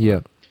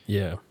 Yeah.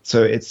 Yeah.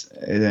 So it's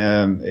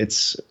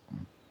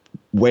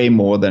way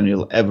more than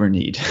you'll ever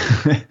need.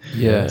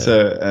 Yeah.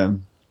 So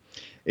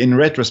in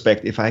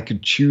retrospect, if I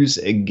could choose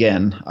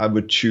again, I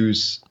would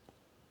choose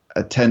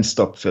a 10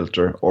 stop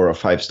filter or a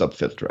 5 stop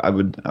filter. I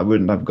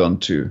wouldn't have gone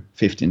to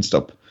 15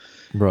 stop.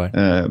 Right.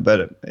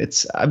 But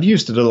I've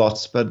used it a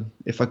lot. But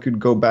if I could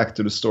go back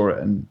to the store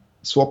and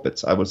swap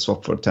it, I would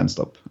swap for a 10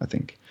 stop, I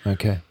think.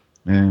 Okay.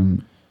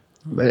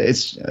 But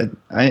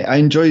I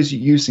enjoy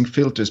using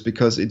filters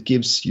because it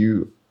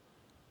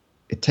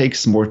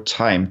takes more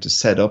time to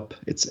set up.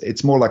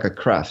 It's more like a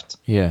craft.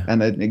 Yeah.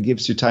 And it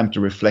gives you time to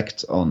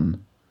reflect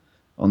on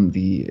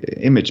the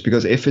image,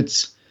 because if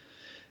it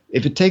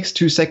takes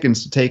 2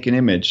 seconds to take an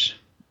image,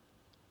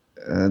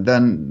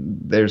 then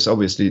there's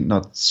obviously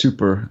not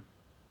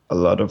a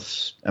lot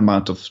of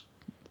amount of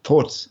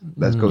thought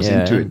that goes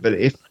Yeah, into it. But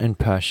and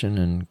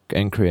passion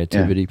and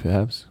creativity,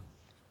 perhaps.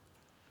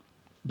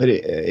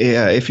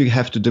 if you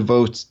have to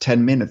devote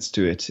 10 minutes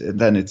to it,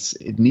 then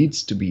it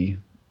needs to be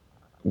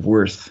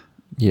worth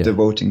Yeah.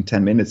 devoting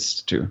 10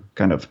 minutes to,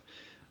 kind of.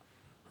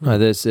 No,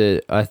 there's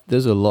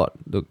a lot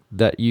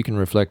that you can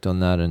reflect on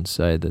that and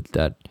say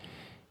that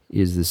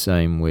is the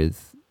same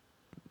with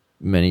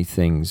many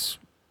things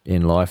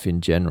in life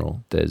in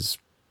general. There's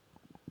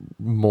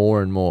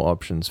more and more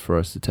options for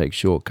us to take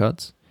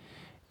shortcuts,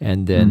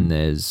 and then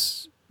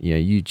there's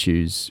you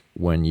choose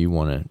when you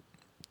want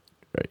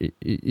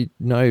to.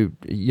 No,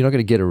 you're not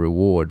going to get a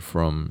reward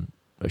from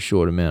a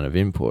short amount of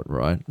input,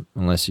 right?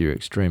 Unless you're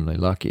extremely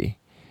lucky.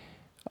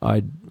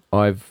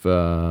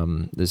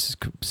 This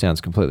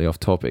sounds completely off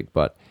topic,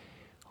 but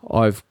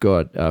I've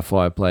got a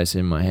fireplace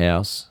in my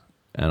house,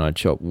 and I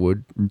chop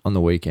wood on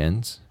the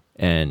weekends,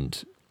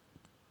 and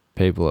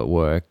people at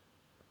work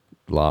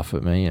laugh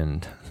at me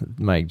and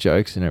make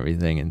jokes and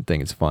everything and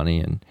think it's funny.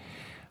 And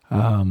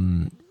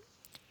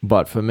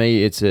but for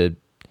me, it's a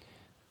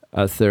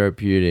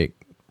therapeutic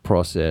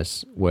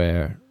process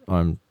where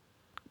I'm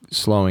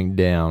slowing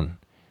down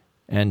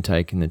and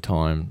taking the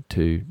time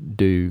to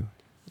do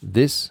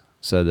this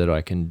so that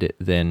I can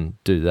then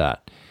do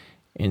that,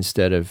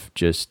 instead of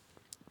just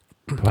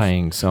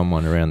paying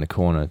someone around the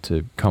corner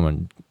to come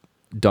and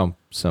dump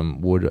some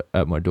wood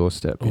at my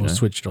doorstep. Or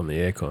switched on the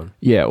aircon.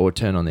 Yeah, or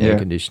turn on the air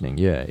conditioning.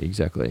 Yeah,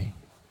 exactly.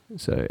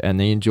 So, and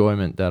the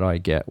enjoyment that I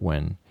get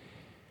when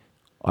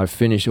I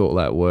finish all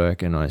that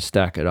work and I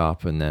stack it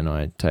up and then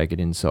I take it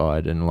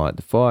inside and light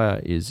the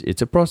fire,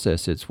 it's a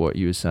process. It's what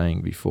you were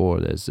saying before.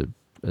 There's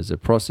a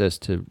process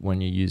to when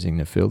you're using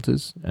the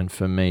filters, and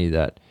for me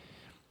that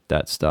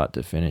start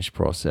to finish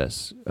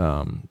process,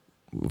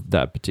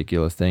 that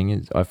particular thing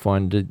is, I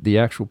find the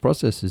actual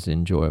process is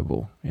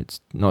enjoyable.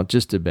 It's not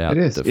just about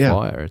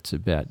fire; it's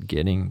about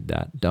getting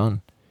that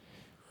done.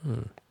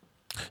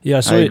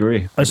 Yeah, I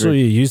agree. I saw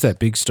you use that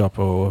big stop,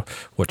 or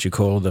what you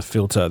call the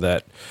filter,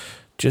 that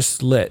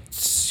just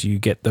lets you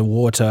get the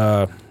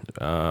water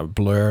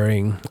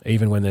blurring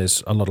even when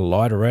there's a lot of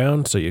light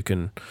around, so you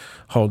can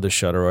hold the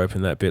shutter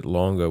open that bit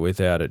longer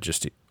without it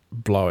just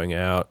blowing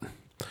out.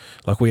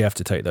 Like, we have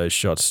to take those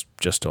shots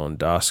just on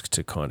dusk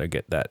to kind of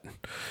get that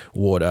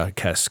water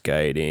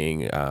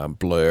cascading,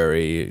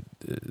 blurry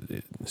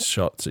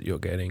shots that you're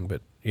getting.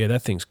 But yeah,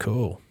 that thing's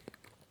cool.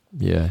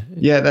 Yeah.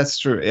 Yeah, that's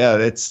true. Yeah,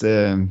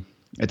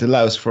 it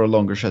allows for a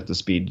longer shutter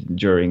speed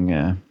during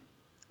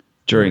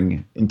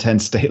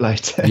intense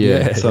daylight.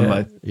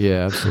 Sunlight.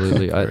 Yeah,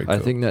 absolutely. I Cool.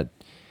 think that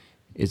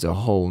is a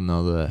whole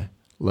nother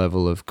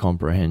level of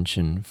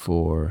comprehension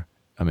for.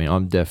 I mean,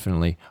 I'm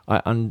definitely.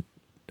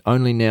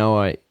 Only now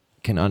I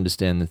can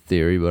understand the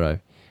theory,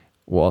 but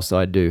whilst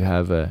I do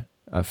have a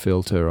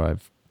filter,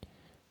 I've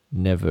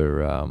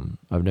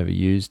never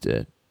used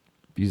it,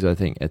 because I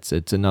think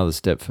it's another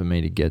step for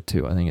me to get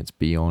to. I think it's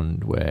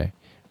beyond where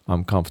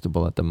I'm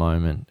comfortable at the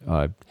moment.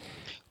 I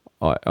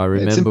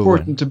remember It's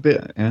important to be.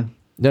 Yeah.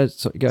 No,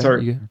 go.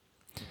 Sorry. You go.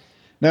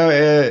 No,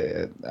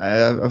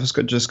 I was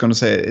just going to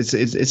say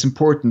it's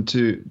important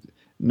to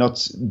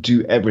not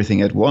do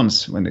everything at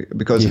once,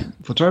 because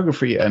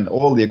photography and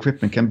all the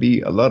equipment can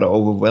be a lot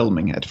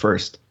overwhelming at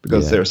first,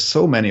 because there are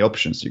so many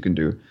options you can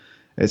do.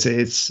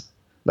 It's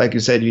like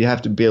you said, you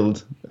have to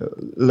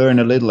learn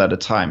a little at a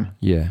time.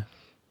 Yeah,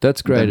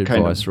 that's great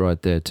advice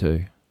right there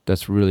too.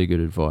 That's really good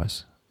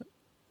advice.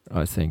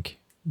 I think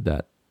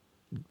that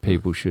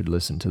people should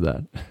listen to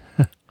that.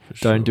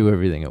 Don't do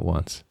everything at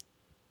once.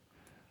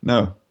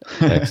 No.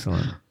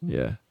 Excellent.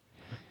 Yeah.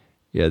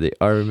 Yeah.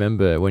 I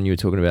remember when you were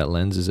talking about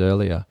lenses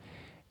earlier,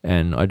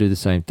 And I do the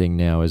same thing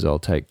now as I'll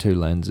take 2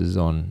 lenses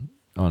on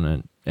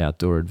an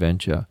outdoor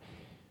adventure.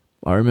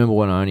 I remember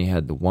when I only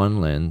had the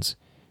one lens,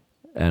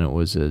 and it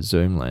was a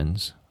zoom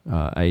lens,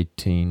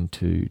 18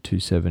 to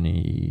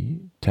 270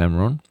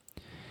 Tamron.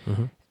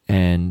 Mm-hmm.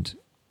 And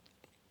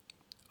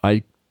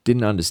I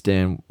didn't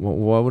understand,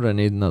 why would I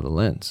need another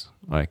lens?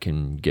 I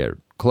can get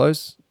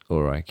close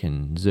or I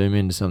can zoom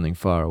into something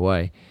far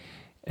away.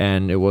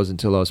 And it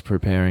wasn't until I was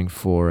preparing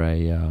for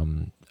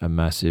a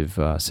massive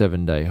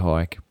 7-day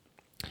hike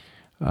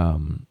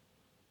in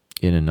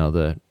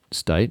another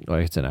state,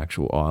 like it's an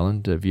actual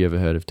island. Have you ever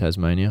heard of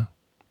Tasmania?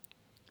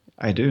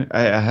 I do.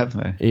 I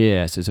have.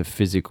 Yes, it's a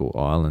physical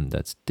island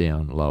that's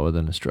down lower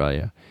than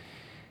Australia.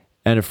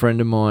 And a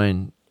friend of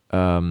mine,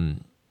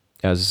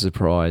 as a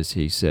surprise,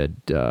 he said,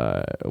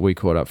 we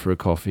caught up for a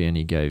coffee and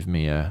he gave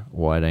me a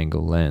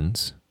wide-angle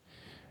lens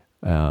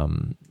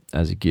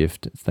as a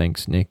gift.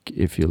 Thanks, Nick,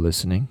 if you're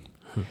listening.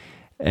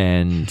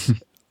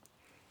 And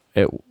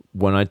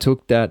when I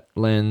took that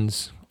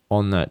lens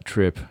on that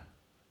trip,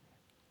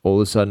 all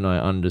of a sudden I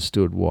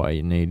understood why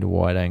you need a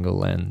wide-angle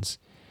lens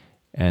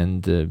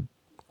and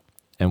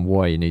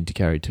why you need to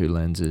carry 2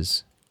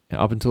 lenses.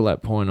 Up until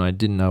that point, I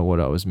didn't know what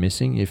I was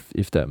missing,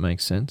 if that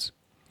makes sense.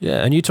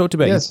 Yeah, and you talked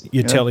about Yes,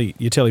 your yeah.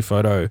 your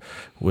telephoto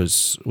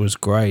was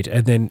great.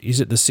 And then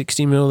is it the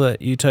 60mm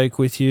that you take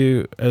with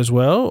you as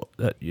well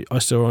that I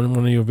saw on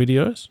one of your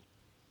videos?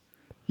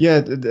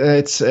 Yeah,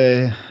 it's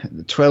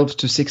 12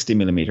 to 60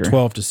 millimeter.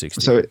 12 to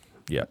 60. So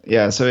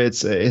yeah. So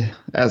it's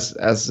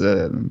as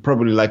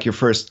probably like your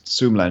first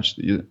zoom lens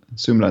you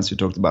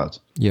talked about.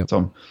 Yeah.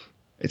 Tom,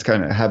 it's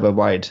kind of have a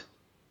wide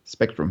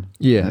spectrum.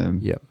 Yeah.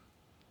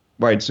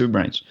 Wide zoom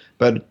range,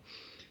 but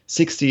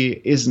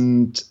 60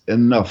 isn't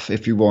enough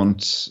if you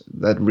want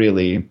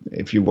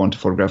to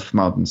photograph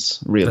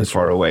mountains really That's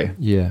far right. away.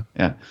 Yeah.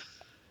 Yeah.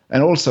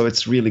 And also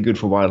it's really good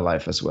for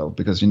wildlife as well,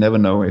 because you never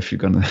know if you're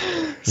going to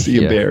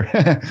see a bear.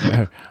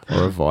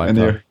 Or a And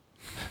viper.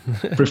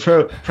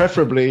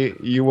 preferably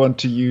you want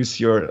to use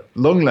your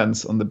long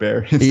lens on the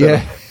bear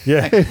instead of,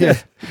 Yeah. You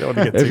don't want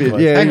to get too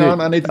close. hang on,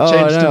 I need to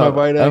change to my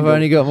wide I've angle.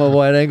 only got my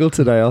wide angle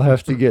today. I'll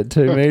have to get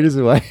 2 meters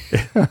away.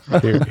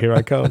 Here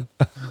I come.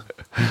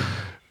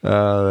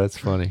 Oh, that's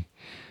funny.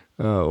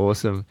 Oh,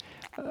 awesome.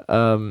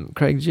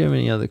 Craig, do you have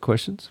any other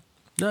questions?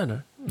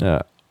 No.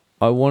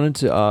 I wanted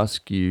to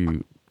ask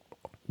you,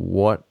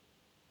 what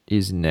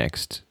is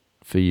next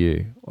for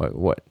you? Like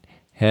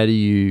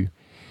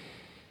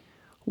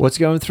what's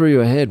going through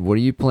your head? What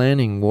are you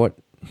planning?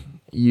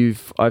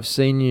 I've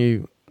seen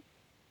you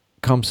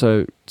come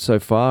so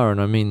far, and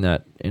I mean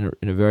that in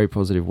a very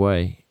positive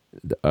way.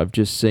 I've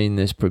just seen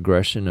this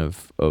progression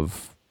of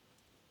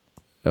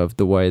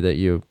the way that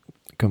you're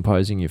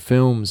composing your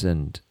films,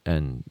 and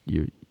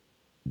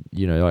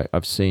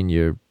I've seen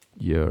your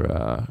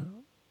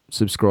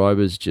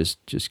subscribers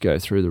just go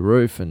through the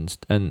roof,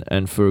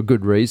 and for a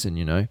good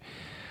reason,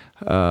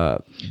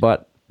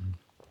 but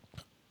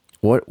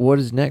what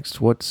is next?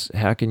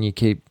 How can you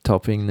keep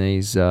topping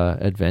these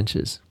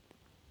adventures?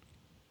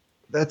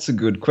 That's a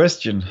good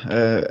question,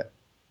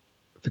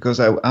 because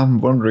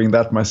I'm wondering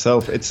that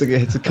myself. It's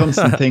a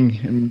constant thing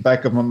in the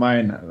back of my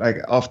mind. Like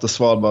after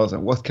Svalbard, I was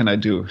like, what can I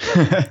do?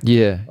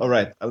 Yeah. All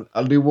right,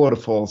 I'll do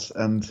waterfalls,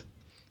 and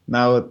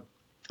now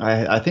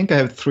I think I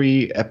have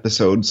 3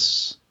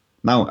 episodes.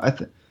 Now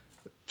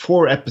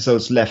 4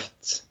 episodes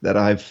left that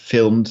I've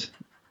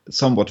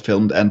somewhat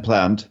filmed and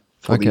planned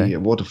for the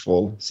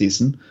waterfall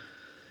season.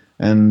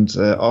 And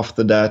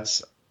after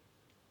that,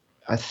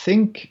 I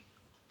think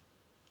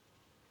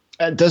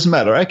it doesn't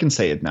matter. I can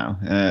say it now.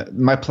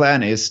 My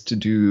plan is to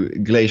do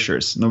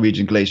glaciers,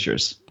 Norwegian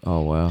glaciers.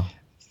 Oh, wow.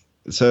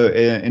 So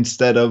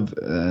instead of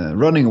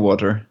running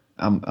water,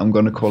 I'm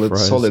going to call it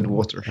Frozen. solid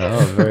water.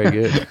 Oh, very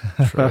good.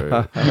 True.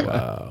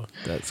 Wow.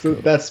 That's So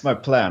cool. that's my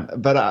plan.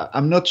 But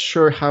I'm not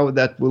sure how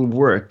that will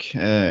work.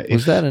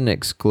 Was that an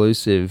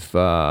exclusive?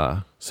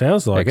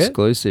 Sounds like it.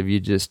 Exclusive.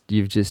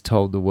 You've just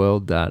told the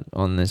world that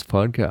on this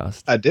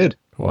podcast. I did.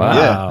 Wow.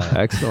 Yeah.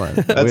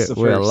 Excellent. That's the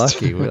we're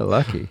first. lucky. We're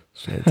lucky.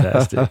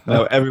 Fantastic.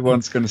 Now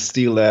everyone's going to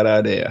steal that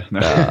idea. No.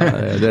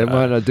 They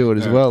might not do it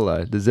as well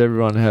though. Does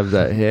everyone have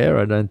that hair?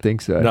 I don't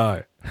think so.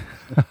 No.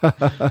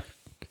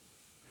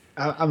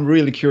 I'm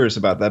really curious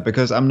about that,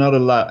 because I'm not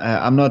allowed.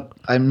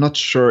 I'm not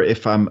sure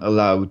if I'm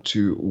allowed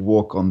to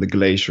walk on the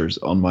glaciers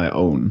on my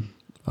own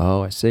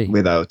Oh, I see.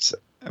 without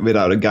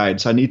a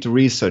guide. So I need to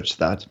research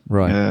that.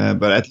 Right.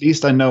 But at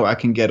least I know I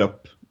can get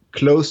up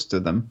close to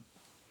them.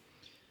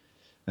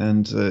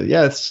 And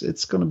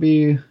it's going to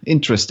be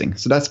interesting.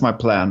 So that's my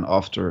plan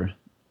after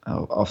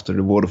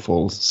the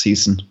waterfall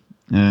season.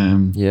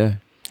 Yeah.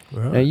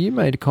 Right. Now, you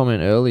made a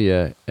comment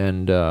earlier,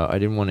 and I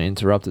didn't want to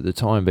interrupt at the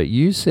time, but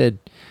you said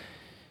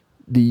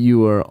that you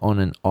were on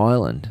an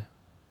island.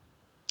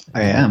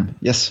 I am,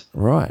 yes.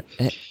 Right.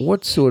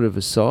 What sort of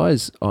a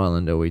size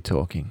island are we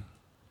talking?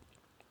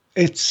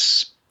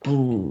 It's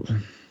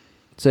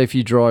So if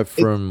you drive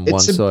from it's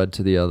one a- side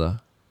to the other.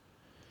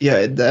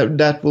 yeah,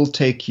 that will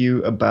take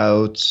you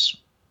about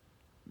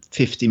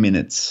 50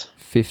 minutes.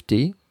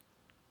 50?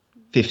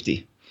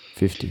 50.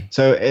 50.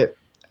 So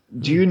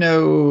Do you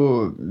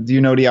know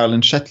the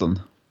island Shetland?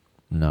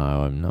 No,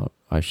 I'm not.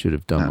 I should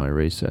have done my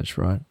research,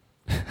 right?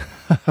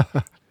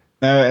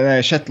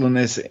 Shetland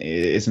is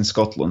in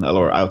Scotland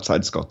or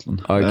outside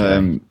Scotland.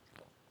 Okay.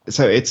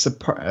 So it's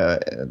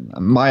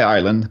my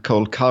island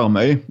called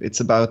Karmøy. It's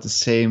about the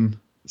same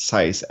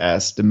size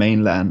as the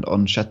mainland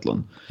on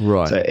Shetland.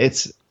 Right. So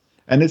it's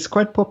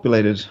quite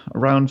populated.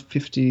 Around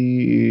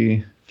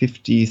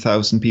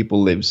 50,000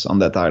 people lives on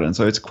that island.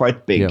 So it's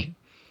quite big. Yep.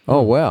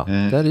 Oh wow,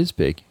 that is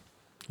big.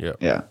 Yeah.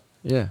 Yeah.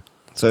 Yeah.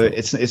 So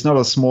it's not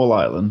a small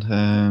island.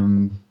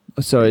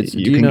 So it's,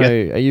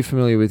 are you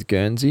familiar with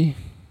Guernsey?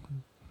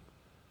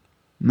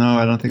 No,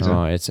 I don't think so.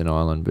 Oh, it's an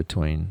island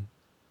between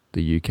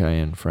the UK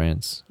and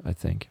France, I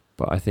think.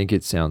 But I think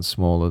it sounds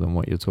smaller than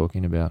what you're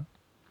talking about.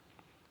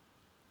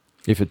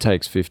 If it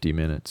takes 50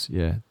 minutes,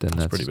 then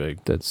that's pretty big.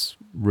 That's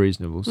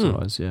reasonable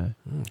size, yeah.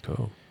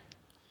 Cool.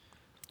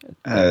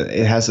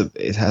 It has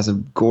a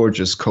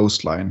gorgeous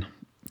coastline.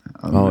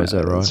 Is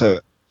that right? So,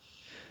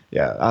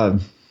 yeah,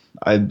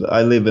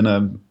 I live in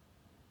a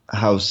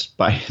house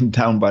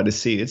down by the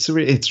sea. It's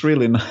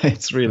really nice.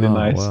 It's really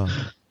nice. Wow,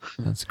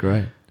 that's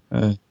great.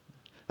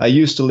 I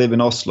used to live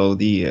in Oslo,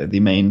 the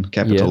main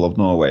capital of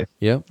Norway.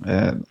 Yep.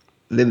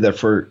 Lived there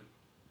for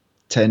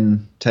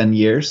 10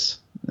 years,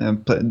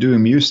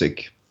 doing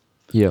music.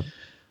 Yep.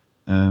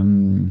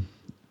 And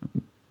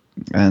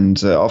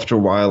after a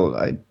while,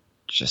 I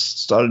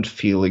just started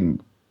feeling.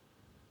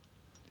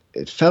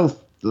 It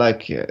felt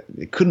like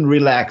it couldn't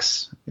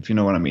relax, if you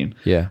know what I mean.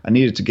 Yeah. I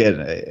needed to get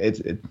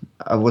it.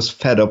 I was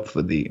fed up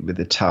with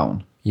the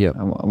town. Yeah.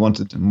 I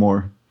wanted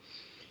more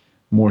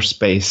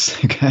space.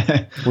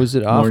 Was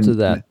it after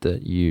that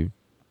you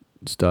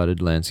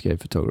started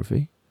landscape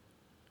photography?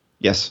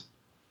 Yes.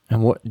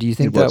 And what do you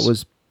think that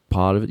was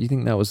part of it? Do you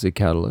think that was the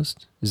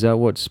catalyst? Is that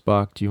what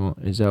sparked you?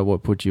 Is that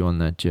what put you on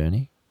that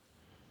journey?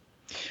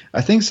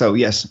 I think so.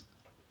 Yes.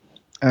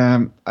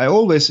 I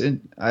always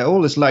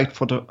liked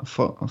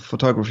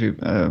photography.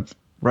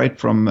 Right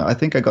from I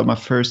think I got my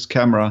first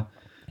camera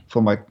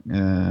from my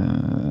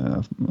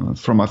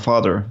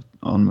father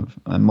and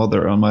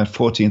mother on my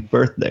 14th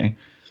birthday,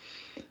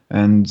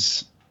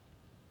 and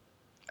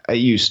I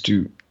used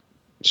to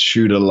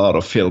shoot a lot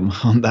of film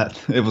on that.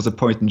 It was a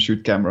point and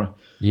shoot camera.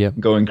 Yeah,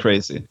 going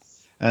crazy.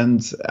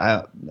 And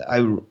I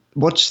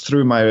watched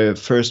through my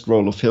first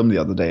roll of film the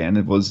other day, and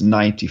it was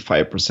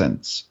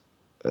 95%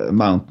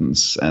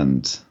 mountains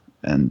and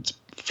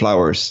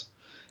flowers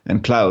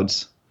and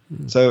clouds.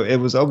 So it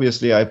was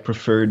obviously I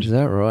preferred. Is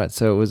that right?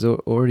 So it was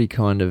already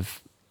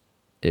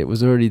it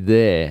was already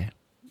there,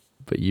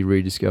 but you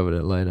rediscovered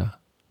it later.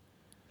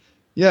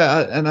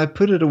 Yeah, and I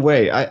put it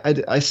away.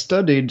 I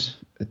studied.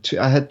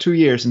 I had 2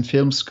 years in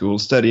film school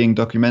studying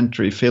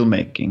documentary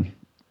filmmaking.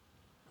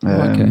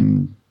 Okay.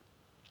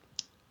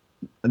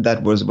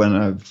 That was when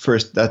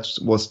that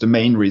was the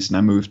main reason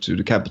I moved to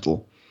the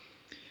capital.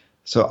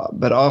 So,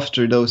 but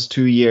after those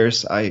 2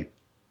 years, I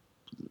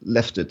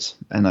left it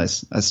and I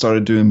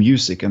started doing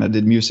music, and I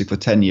did music for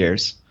 10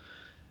 years,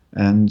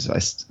 and I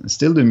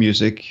still do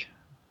music,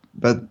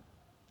 but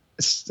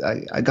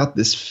I got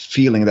this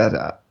feeling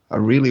that I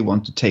really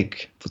want to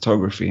take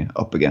photography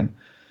up again.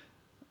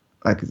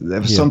 Like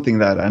there was something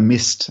that I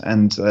missed,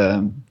 and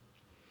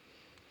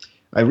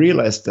I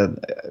realized that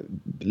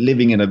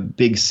living in a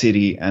big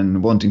city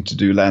and wanting to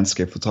do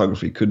landscape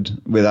photography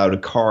without a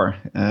car,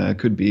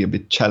 could be a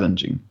bit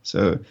challenging.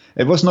 So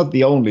it was not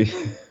the only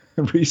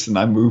reason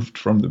I moved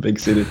from the big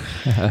city.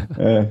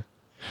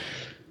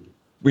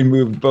 We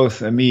moved,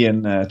 both me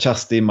and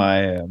Chasti,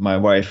 my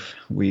wife.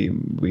 We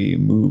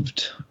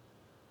moved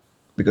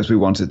because we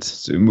wanted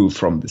to move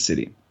from the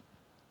city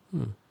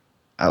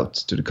out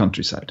to the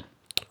countryside,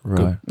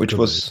 right? Which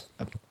was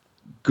a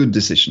good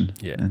decision.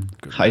 Yeah,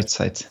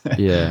 hindsight.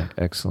 Yeah,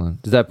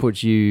 excellent. Does that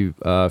put you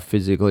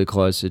physically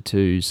closer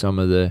to some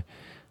of the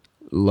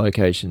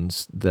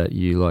locations that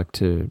you like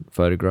to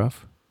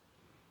photograph?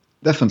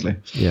 Definitely.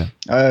 Yeah.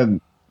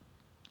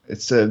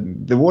 It's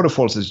the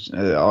waterfalls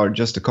are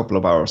just a couple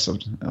of hours of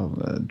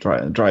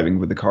driving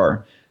with the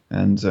car,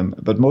 and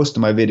but most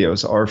of my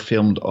videos are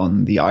filmed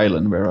on the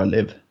island where I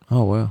live.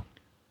 Oh wow!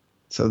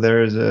 So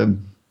there's a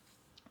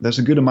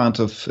good amount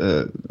of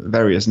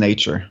various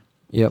nature.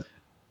 Yep.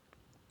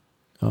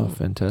 Oh,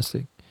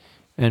 fantastic!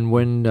 And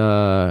when's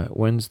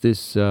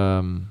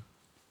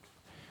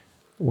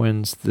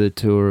the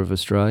tour of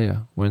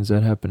Australia? When's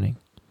that happening?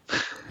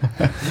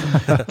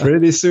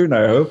 Pretty soon,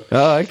 I hope.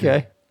 Oh,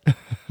 okay.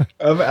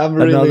 I'm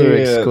really, another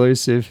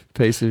exclusive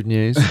piece of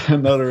news.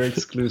 Another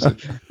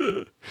exclusive.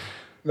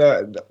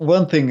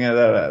 One thing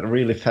that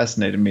really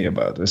fascinated me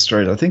about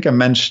Australia, I think I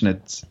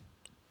mentioned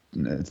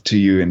it to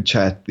you in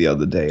chat the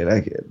other day.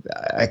 Like,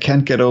 I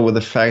can't get over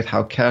the fact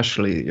how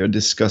casually you're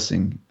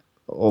discussing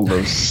all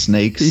those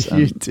snakes.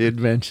 You did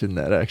mention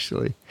that,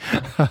 actually.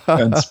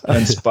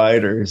 and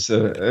spiders,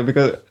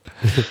 because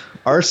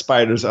our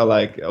spiders are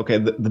like, okay,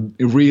 the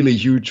really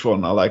huge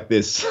one are like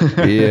this.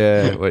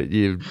 Yeah,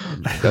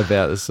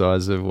 about the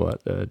size of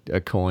what,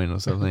 a coin or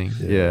something.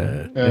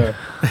 Yeah.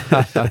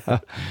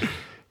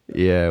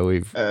 Yeah,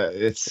 we've.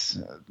 It's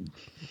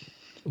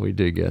We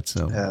do get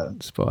some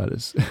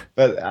spiders.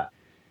 But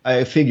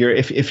I figure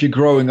if you're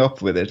growing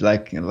up with it,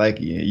 like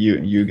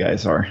you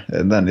guys are,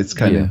 and then it's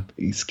kind of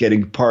it's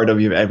getting part of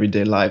your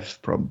everyday life,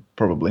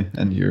 probably,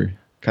 and you're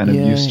kind of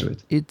used to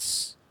it.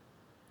 It's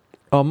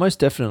most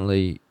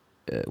definitely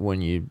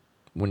when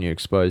you're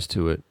exposed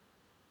to it,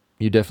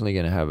 you're definitely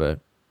going to have a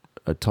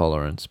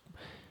tolerance.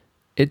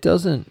 It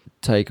doesn't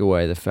take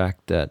away the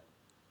fact that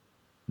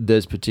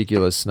there's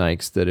particular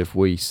snakes that if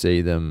we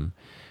see them,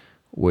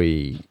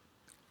 we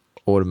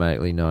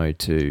automatically know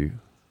to,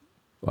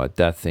 like,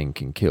 that thing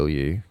can kill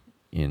you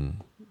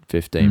in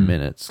 15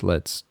 minutes.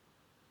 Let's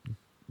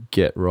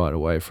get right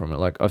away from it.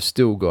 Like, I've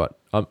still got,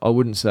 I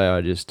wouldn't say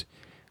I just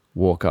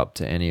walk up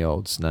to any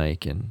old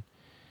snake and,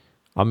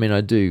 I mean,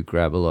 I do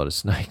grab a lot of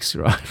snakes,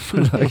 right?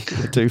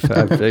 I do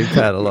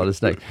pat a lot of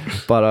snakes.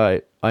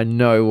 But I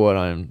know what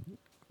I'm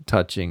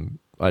touching.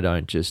 I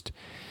don't just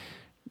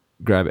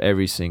grab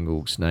every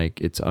single snake.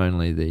 It's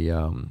only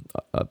the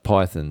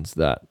pythons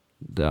that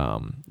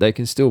they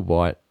can still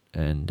bite,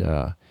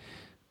 and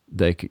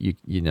they could,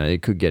 they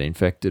could get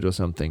infected or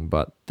something,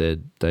 but they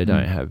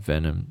don't have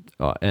venom,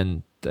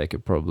 and they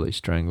could probably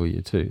strangle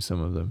you too.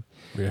 Some of them.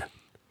 Yeah.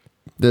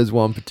 There's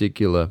one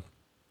particular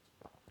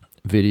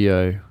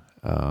video,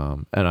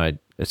 and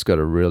it's got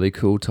a really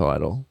cool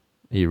title.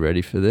 Are you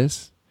ready for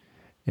this?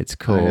 It's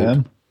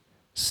called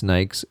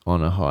Snakes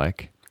on a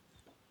Hike.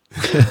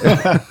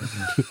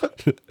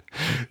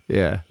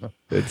 Yeah,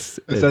 is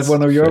that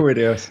one of your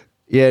videos?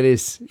 Yeah, it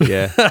is.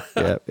 Yeah,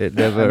 yeah. It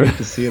never. I need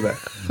to see that.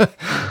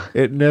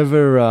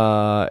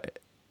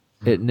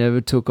 It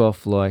never took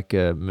off like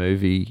a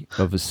movie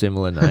of a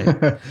similar name.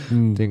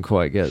 Didn't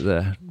quite get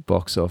the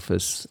box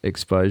office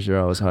exposure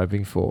I was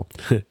hoping for,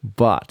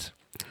 but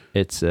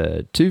it's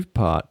a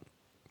 2-part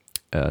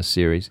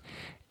series,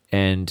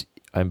 and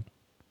I'm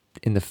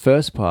in the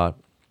first part.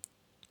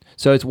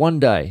 So it's one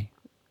day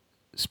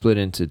split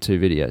into 2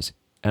 videos,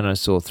 and I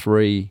saw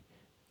 3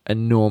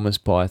 enormous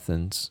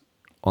pythons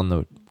on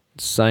the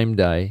same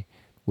day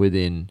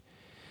within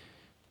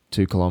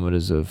 2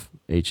 kilometers of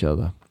each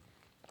other.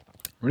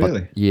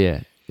 Really? But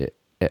yeah, it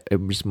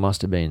just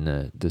must have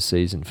been the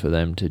season for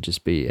them to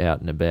just be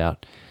out and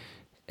about.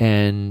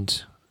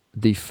 And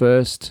the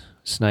first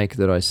snake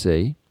that I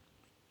see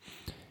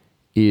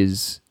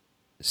is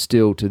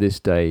still to this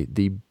day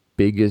the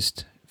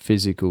biggest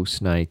physical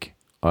snake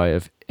I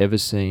have ever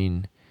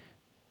seen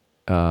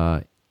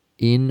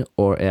in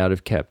or out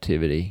of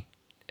captivity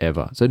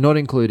ever. So not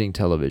including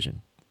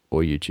television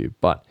or YouTube,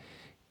 but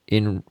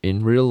in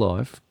real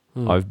life,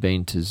 I've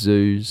been to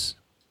zoos,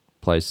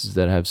 places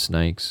that have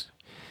snakes.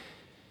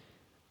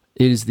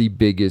 It is the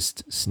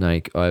biggest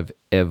snake I've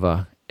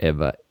ever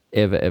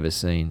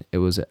seen. It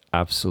was an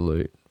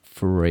absolute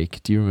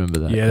freak. Do you remember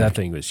that? Yeah, that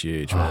thing was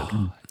huge,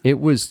 man. It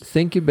was,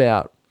 think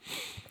about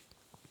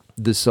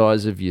the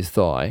size of your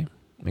thigh.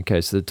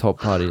 Okay, so the top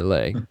part of your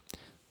leg,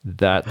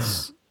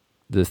 that's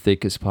the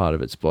thickest part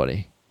of its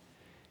body.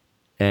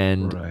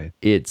 And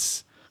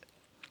its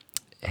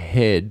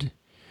head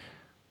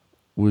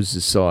was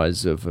the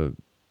size of a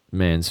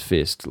man's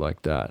fist,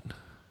 like that.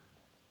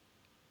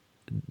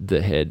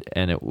 The head.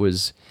 And it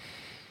was,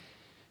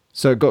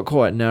 so it got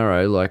quite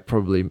narrow, like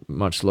probably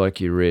much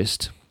like your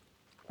wrist.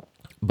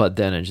 But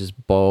then it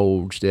just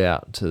bulged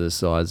out to the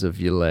size of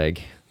your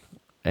leg.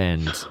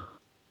 And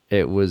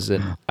it was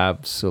an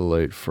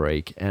absolute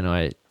freak. And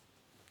I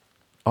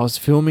was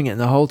filming it, and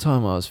the whole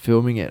time I was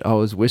filming it, I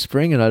was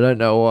whispering, and I don't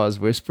know why I was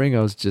whispering.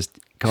 I was just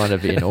kind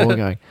of in awe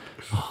going,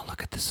 oh,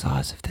 look at the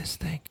size of this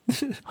thing.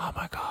 Oh,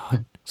 my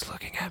God, it's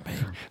looking at me.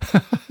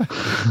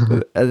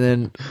 And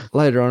then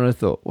later on I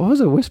thought, what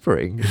was I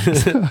whispering?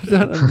 I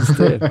don't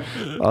understand.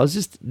 I was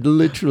just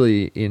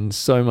literally in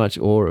so much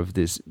awe of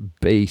this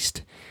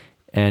beast,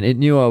 and it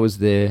knew I was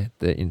there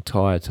the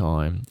entire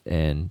time,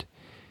 and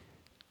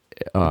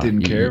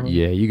didn't care.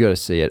 Yeah, you got to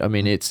see it. I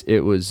mean,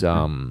 it was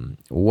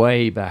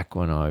way back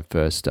when I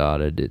first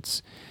started.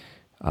 It's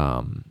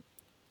not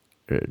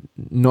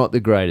the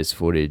greatest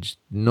footage,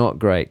 not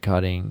great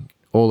cutting,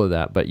 all of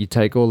that. But you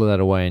take all of that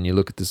away and you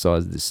look at the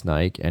size of the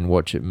snake and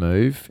watch it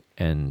move.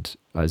 And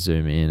I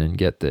zoom in and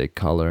get the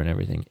color and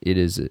everything. It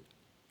is an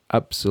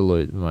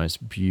absolute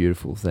most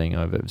beautiful thing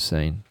I've ever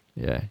seen.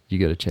 Yeah, you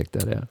got to check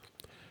that out.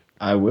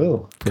 I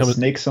will.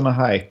 Snakes on a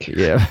Hike.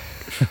 Yeah,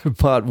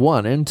 part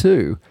 1 and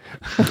 2.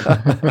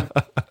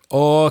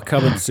 Or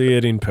come and see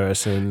it in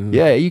person.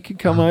 Yeah, you can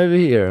come over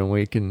here and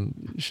we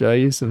can show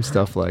you some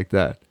stuff like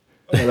that.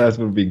 Oh, that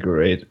would be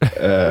great.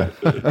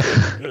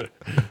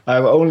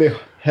 I've only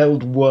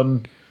held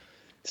one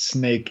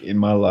snake in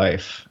my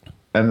life,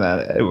 and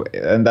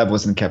that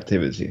was in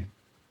captivity.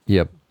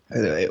 Yep.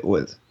 It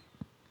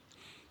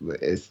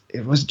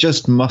was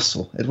just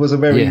muscle. It was a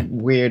very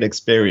weird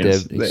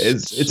experience.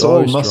 It's so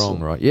all muscle, strong,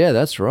 right? Yeah,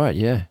 that's right.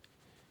 Yeah,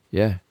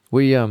 yeah.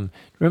 We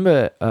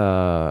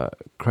remember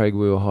Craig.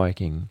 We were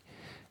hiking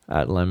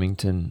at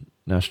Lamington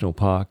National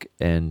Park,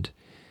 and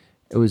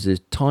it was this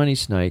tiny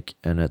snake.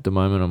 And at the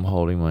moment, I'm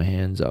holding my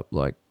hands up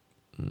like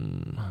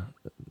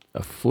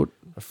a foot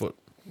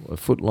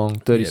long,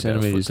 30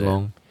 centimeters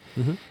long,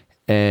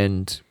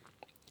 and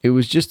it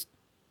was just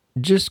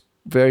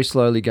very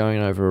slowly going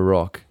over a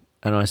rock.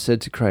 And I said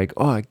to Craig,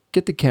 "Oh,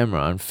 get the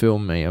camera and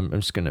film me. I'm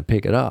just going to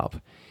pick it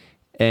up."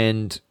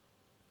 And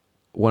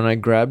when I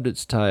grabbed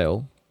its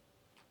tail,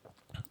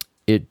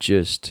 it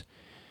just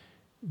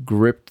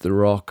gripped the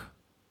rock,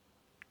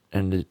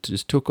 and it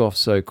just took off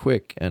so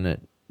quick, and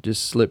it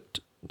just slipped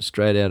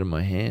straight out of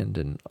my hand,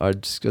 and I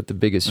just got the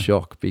biggest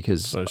shock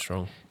because So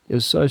strong. it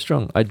was so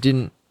strong. I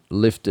didn't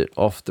lift it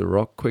off the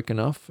rock quick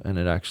enough, and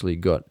it actually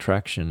got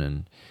traction,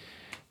 and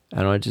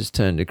I just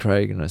turned to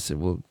Craig and I said,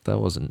 "Well, that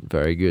wasn't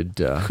very good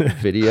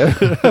video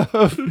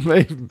of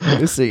me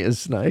missing a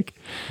snake."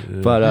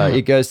 But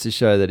it goes to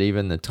show that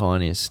even the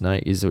tiniest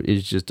snake is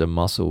just a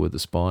mussel with a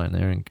spine.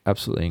 They're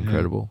absolutely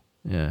incredible.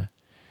 Yeah.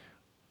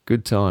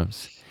 Good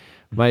times.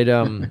 Mate,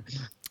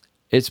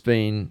 it's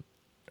been...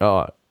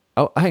 Oh,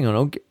 hang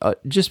on.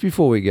 Just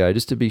before we go,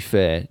 just to be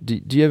fair,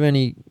 do you have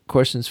any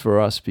questions for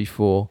us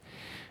before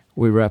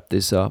we wrap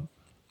this up?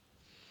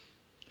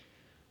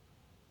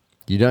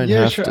 You don't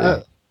have sure.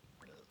 to.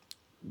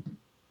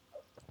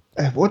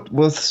 What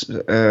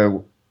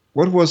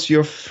was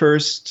your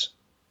first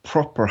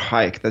proper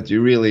hike that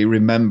you really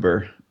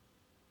remember?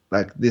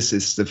 Like this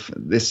is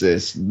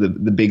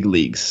the big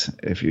leagues,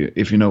 if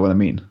you know what I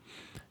mean.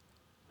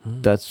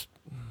 That's...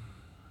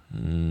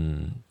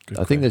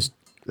 I think there's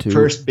The two.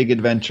 first big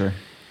adventure.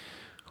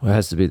 Well, it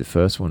has to be the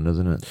first one,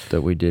 doesn't it,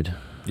 that we did?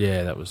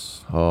 Yeah, that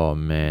was... Oh,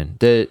 man.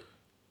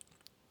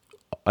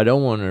 I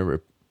don't want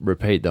to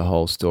repeat the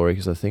whole story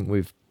because I think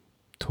we've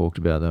talked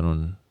about that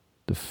on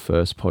the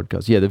first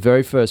podcast. Yeah, the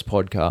very first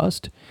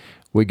podcast,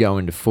 we go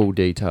into full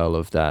detail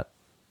of that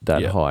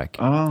hike.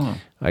 Oh.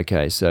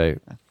 Okay, so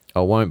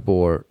I won't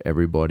bore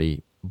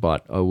everybody,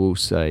 but I will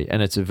say,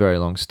 and it's a very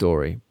long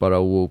story, but I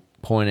will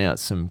point out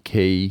some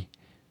key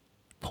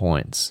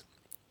points.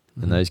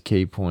 And those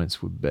key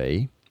points would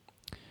be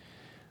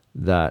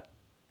that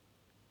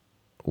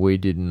we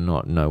did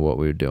not know what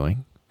we were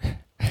doing.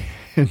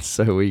 And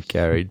so we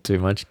carried too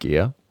much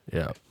gear,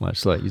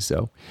 much like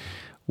yourself.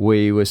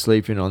 We were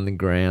sleeping on the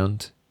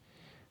ground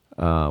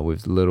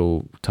with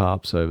little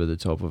tarps over the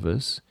top of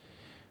us.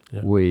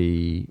 Yeah.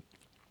 We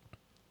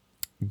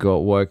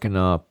got woken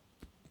up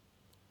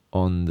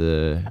on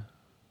the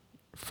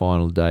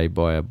final day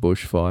by a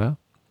bushfire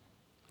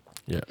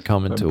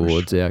coming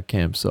towards our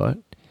campsite.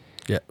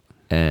 Yeah.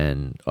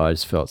 And I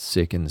just felt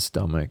sick in the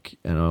stomach,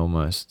 and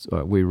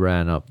we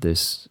ran up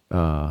this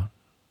out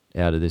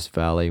of this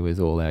valley with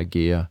all our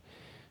gear,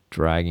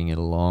 dragging it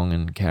along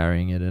and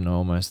carrying it, and I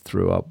almost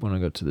threw up when I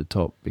got to the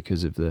top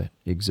because of the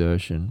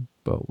exertion,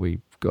 but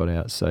we got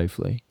out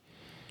safely.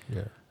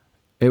 Yeah.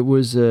 It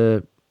was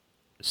a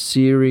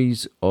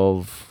series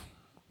of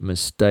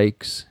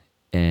mistakes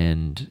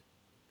and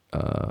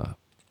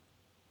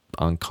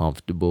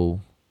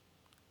uncomfortable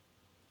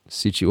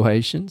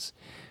situations,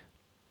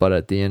 but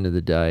at the end of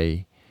the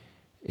day,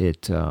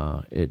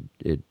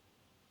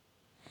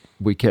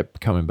 we kept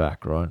coming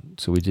back, right?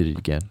 So we did it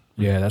again.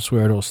 Yeah, that's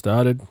where it all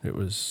started. It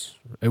was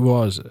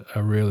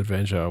a real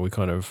adventure. We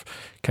kind of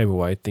came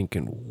away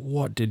thinking,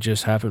 what did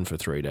just happen for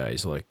 3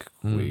 days? Like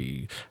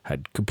we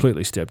had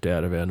completely stepped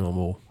out of our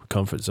normal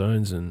comfort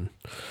zones, and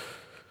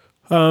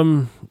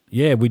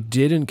we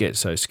didn't get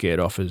so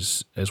scared off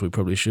as we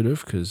probably should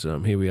have, because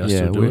here we are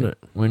still doing it.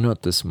 We're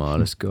not the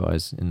smartest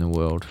guys in the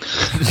world.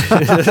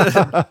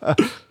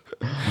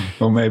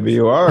 Well, maybe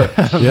you are.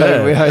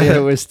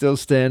 We're still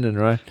standing,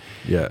 right?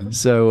 Yeah.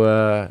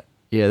 So,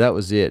 that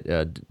was it.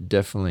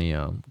 Definitely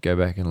go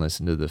back and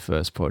listen to the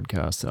first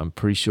podcast. I'm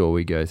pretty sure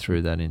we go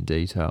through that in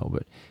detail,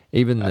 but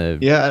even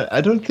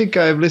I don't think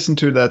I've listened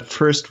to that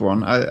first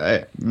one.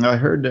 I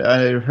heard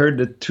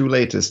the two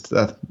latest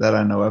that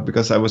I know of,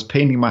 because I was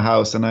painting my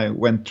house and I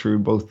went through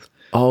both.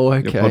 Oh,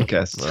 okay. Your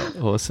podcasts.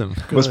 Well, awesome.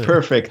 It was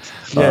perfect.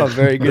 Oh,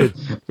 very good.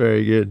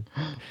 Very good.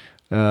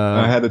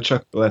 I had a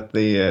chuckle at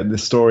the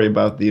story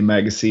about the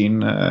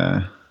magazine.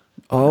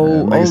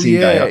 Magazine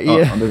guy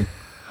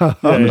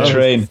on the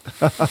train.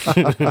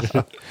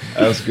 That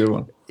was a good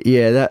one.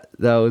 Yeah,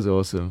 that was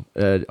awesome.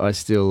 I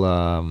still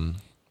laugh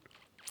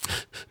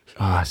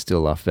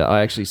about.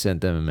 I actually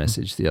sent them a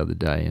message the other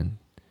day, and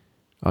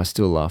I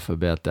still laugh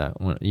about that.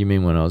 You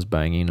mean when I was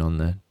banging on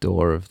the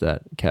door of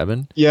that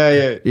cabin?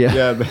 Yeah.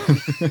 Yeah.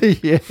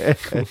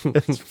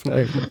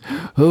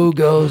 Who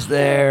goes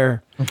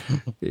there?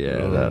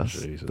 Yeah,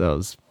 that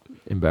was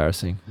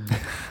embarrassing.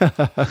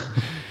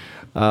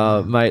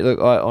 Mate, look,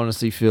 I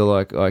honestly feel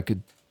like I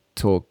could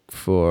talk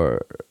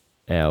for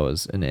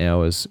hours and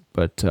hours,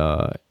 but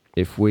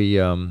if we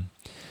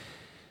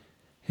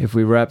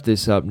wrap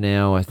this up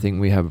now, I think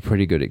we have a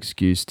pretty good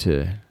excuse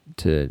to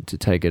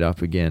take it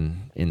up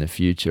again in the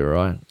future,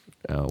 right?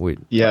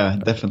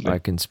 Definitely. I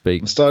can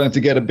speak. I'm starting to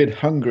get a bit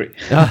hungry.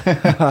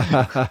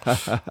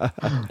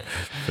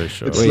 For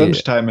sure. It's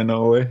lunchtime in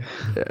Norway.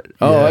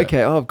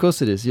 Okay. Oh, of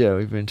course it is. Yeah,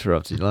 we've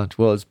interrupted lunch.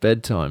 Well, it's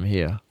bedtime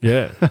here.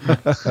 Yeah.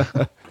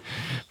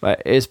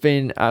 But it's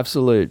been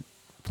absolute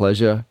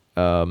pleasure.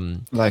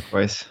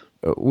 Likewise.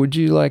 Would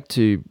you like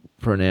to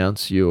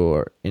pronounce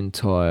your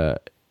entire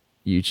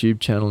YouTube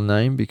channel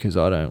name, because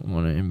I don't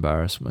want to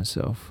embarrass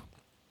myself?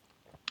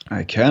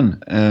 I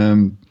can.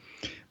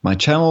 My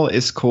channel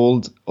is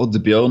called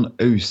Oddbjørn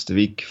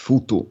Austevik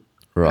Foto.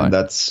 Right. And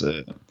that's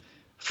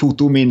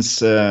photo means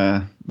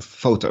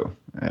photo,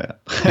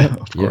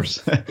 of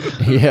course.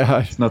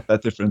 Yeah. It's not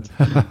that different.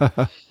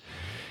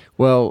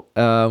 Well,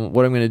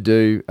 what I'm going to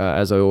do,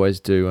 as I always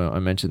do, I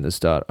mentioned at the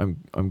start,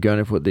 I'm going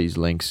to put these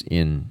links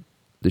in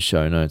the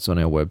show notes on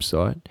our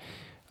website,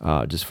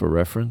 just for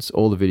reference.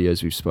 All the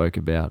videos we've spoke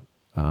about,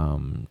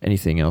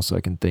 anything else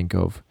I can think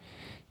of,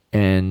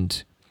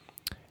 and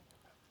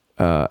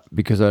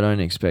because I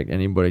don't expect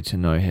anybody to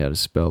know how to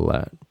spell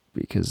that,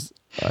 because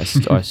I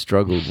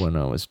struggled when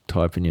I was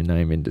typing your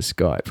name into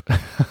Skype.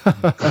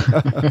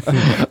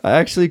 I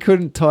actually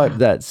couldn't type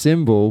that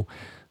symbol,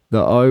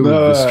 the O with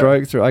the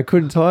stroke through. I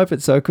couldn't type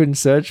it, so I couldn't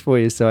search for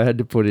you, so I had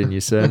to put in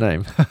your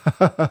surname.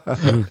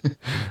 Found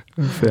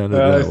it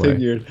that way.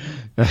 Figured.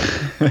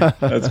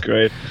 That's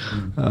great.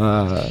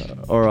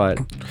 All right.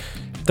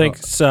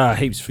 Thanks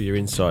heaps for your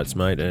insights,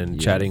 mate, and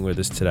chatting with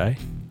us today.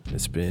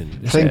 It's been...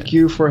 Thank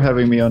you for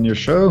having me on your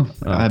show.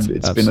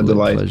 It's been a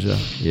delight. Pleasure.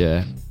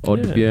 Yeah.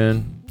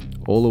 Oddbjørn,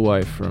 all the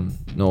way from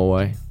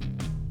Norway.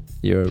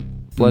 You're a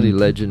bloody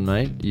legend,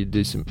 mate. You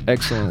do some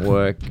excellent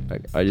work.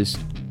 I just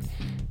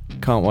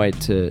can't wait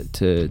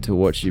to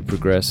watch you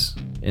progress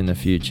in the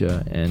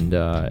future, and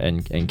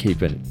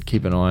keep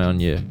an eye on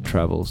your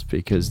travels,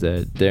 because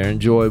they're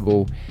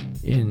enjoyable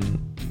in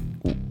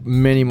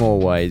many more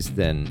ways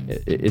than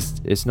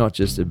it's not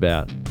just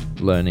about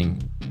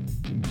learning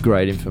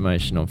great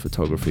information on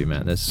photography,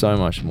 man. There's so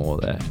much more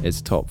there.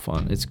 It's top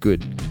fun. It's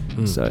good.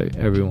 So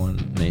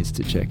everyone needs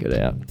to check it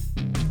out.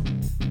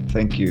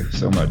 Thank you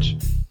so much.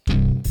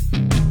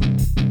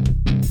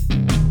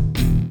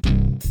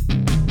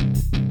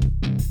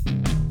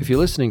 If you're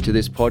listening to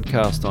this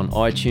podcast on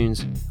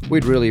iTunes,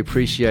 we'd really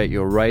appreciate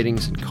your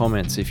ratings and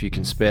comments if you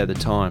can spare the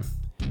time.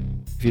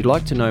 If you'd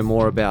like to know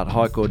more about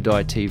Hike or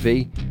Die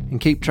TV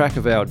and keep track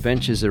of our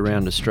adventures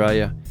around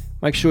Australia,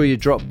 make sure you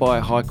drop by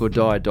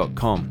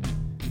hikeordie.com.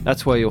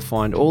 That's where you'll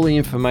find all the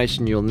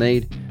information you'll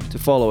need to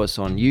follow us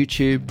on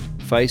YouTube,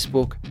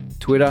 Facebook,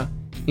 Twitter,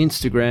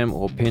 Instagram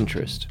or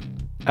Pinterest.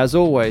 As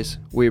always,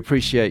 we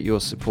appreciate your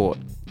support.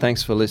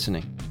 Thanks for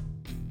listening.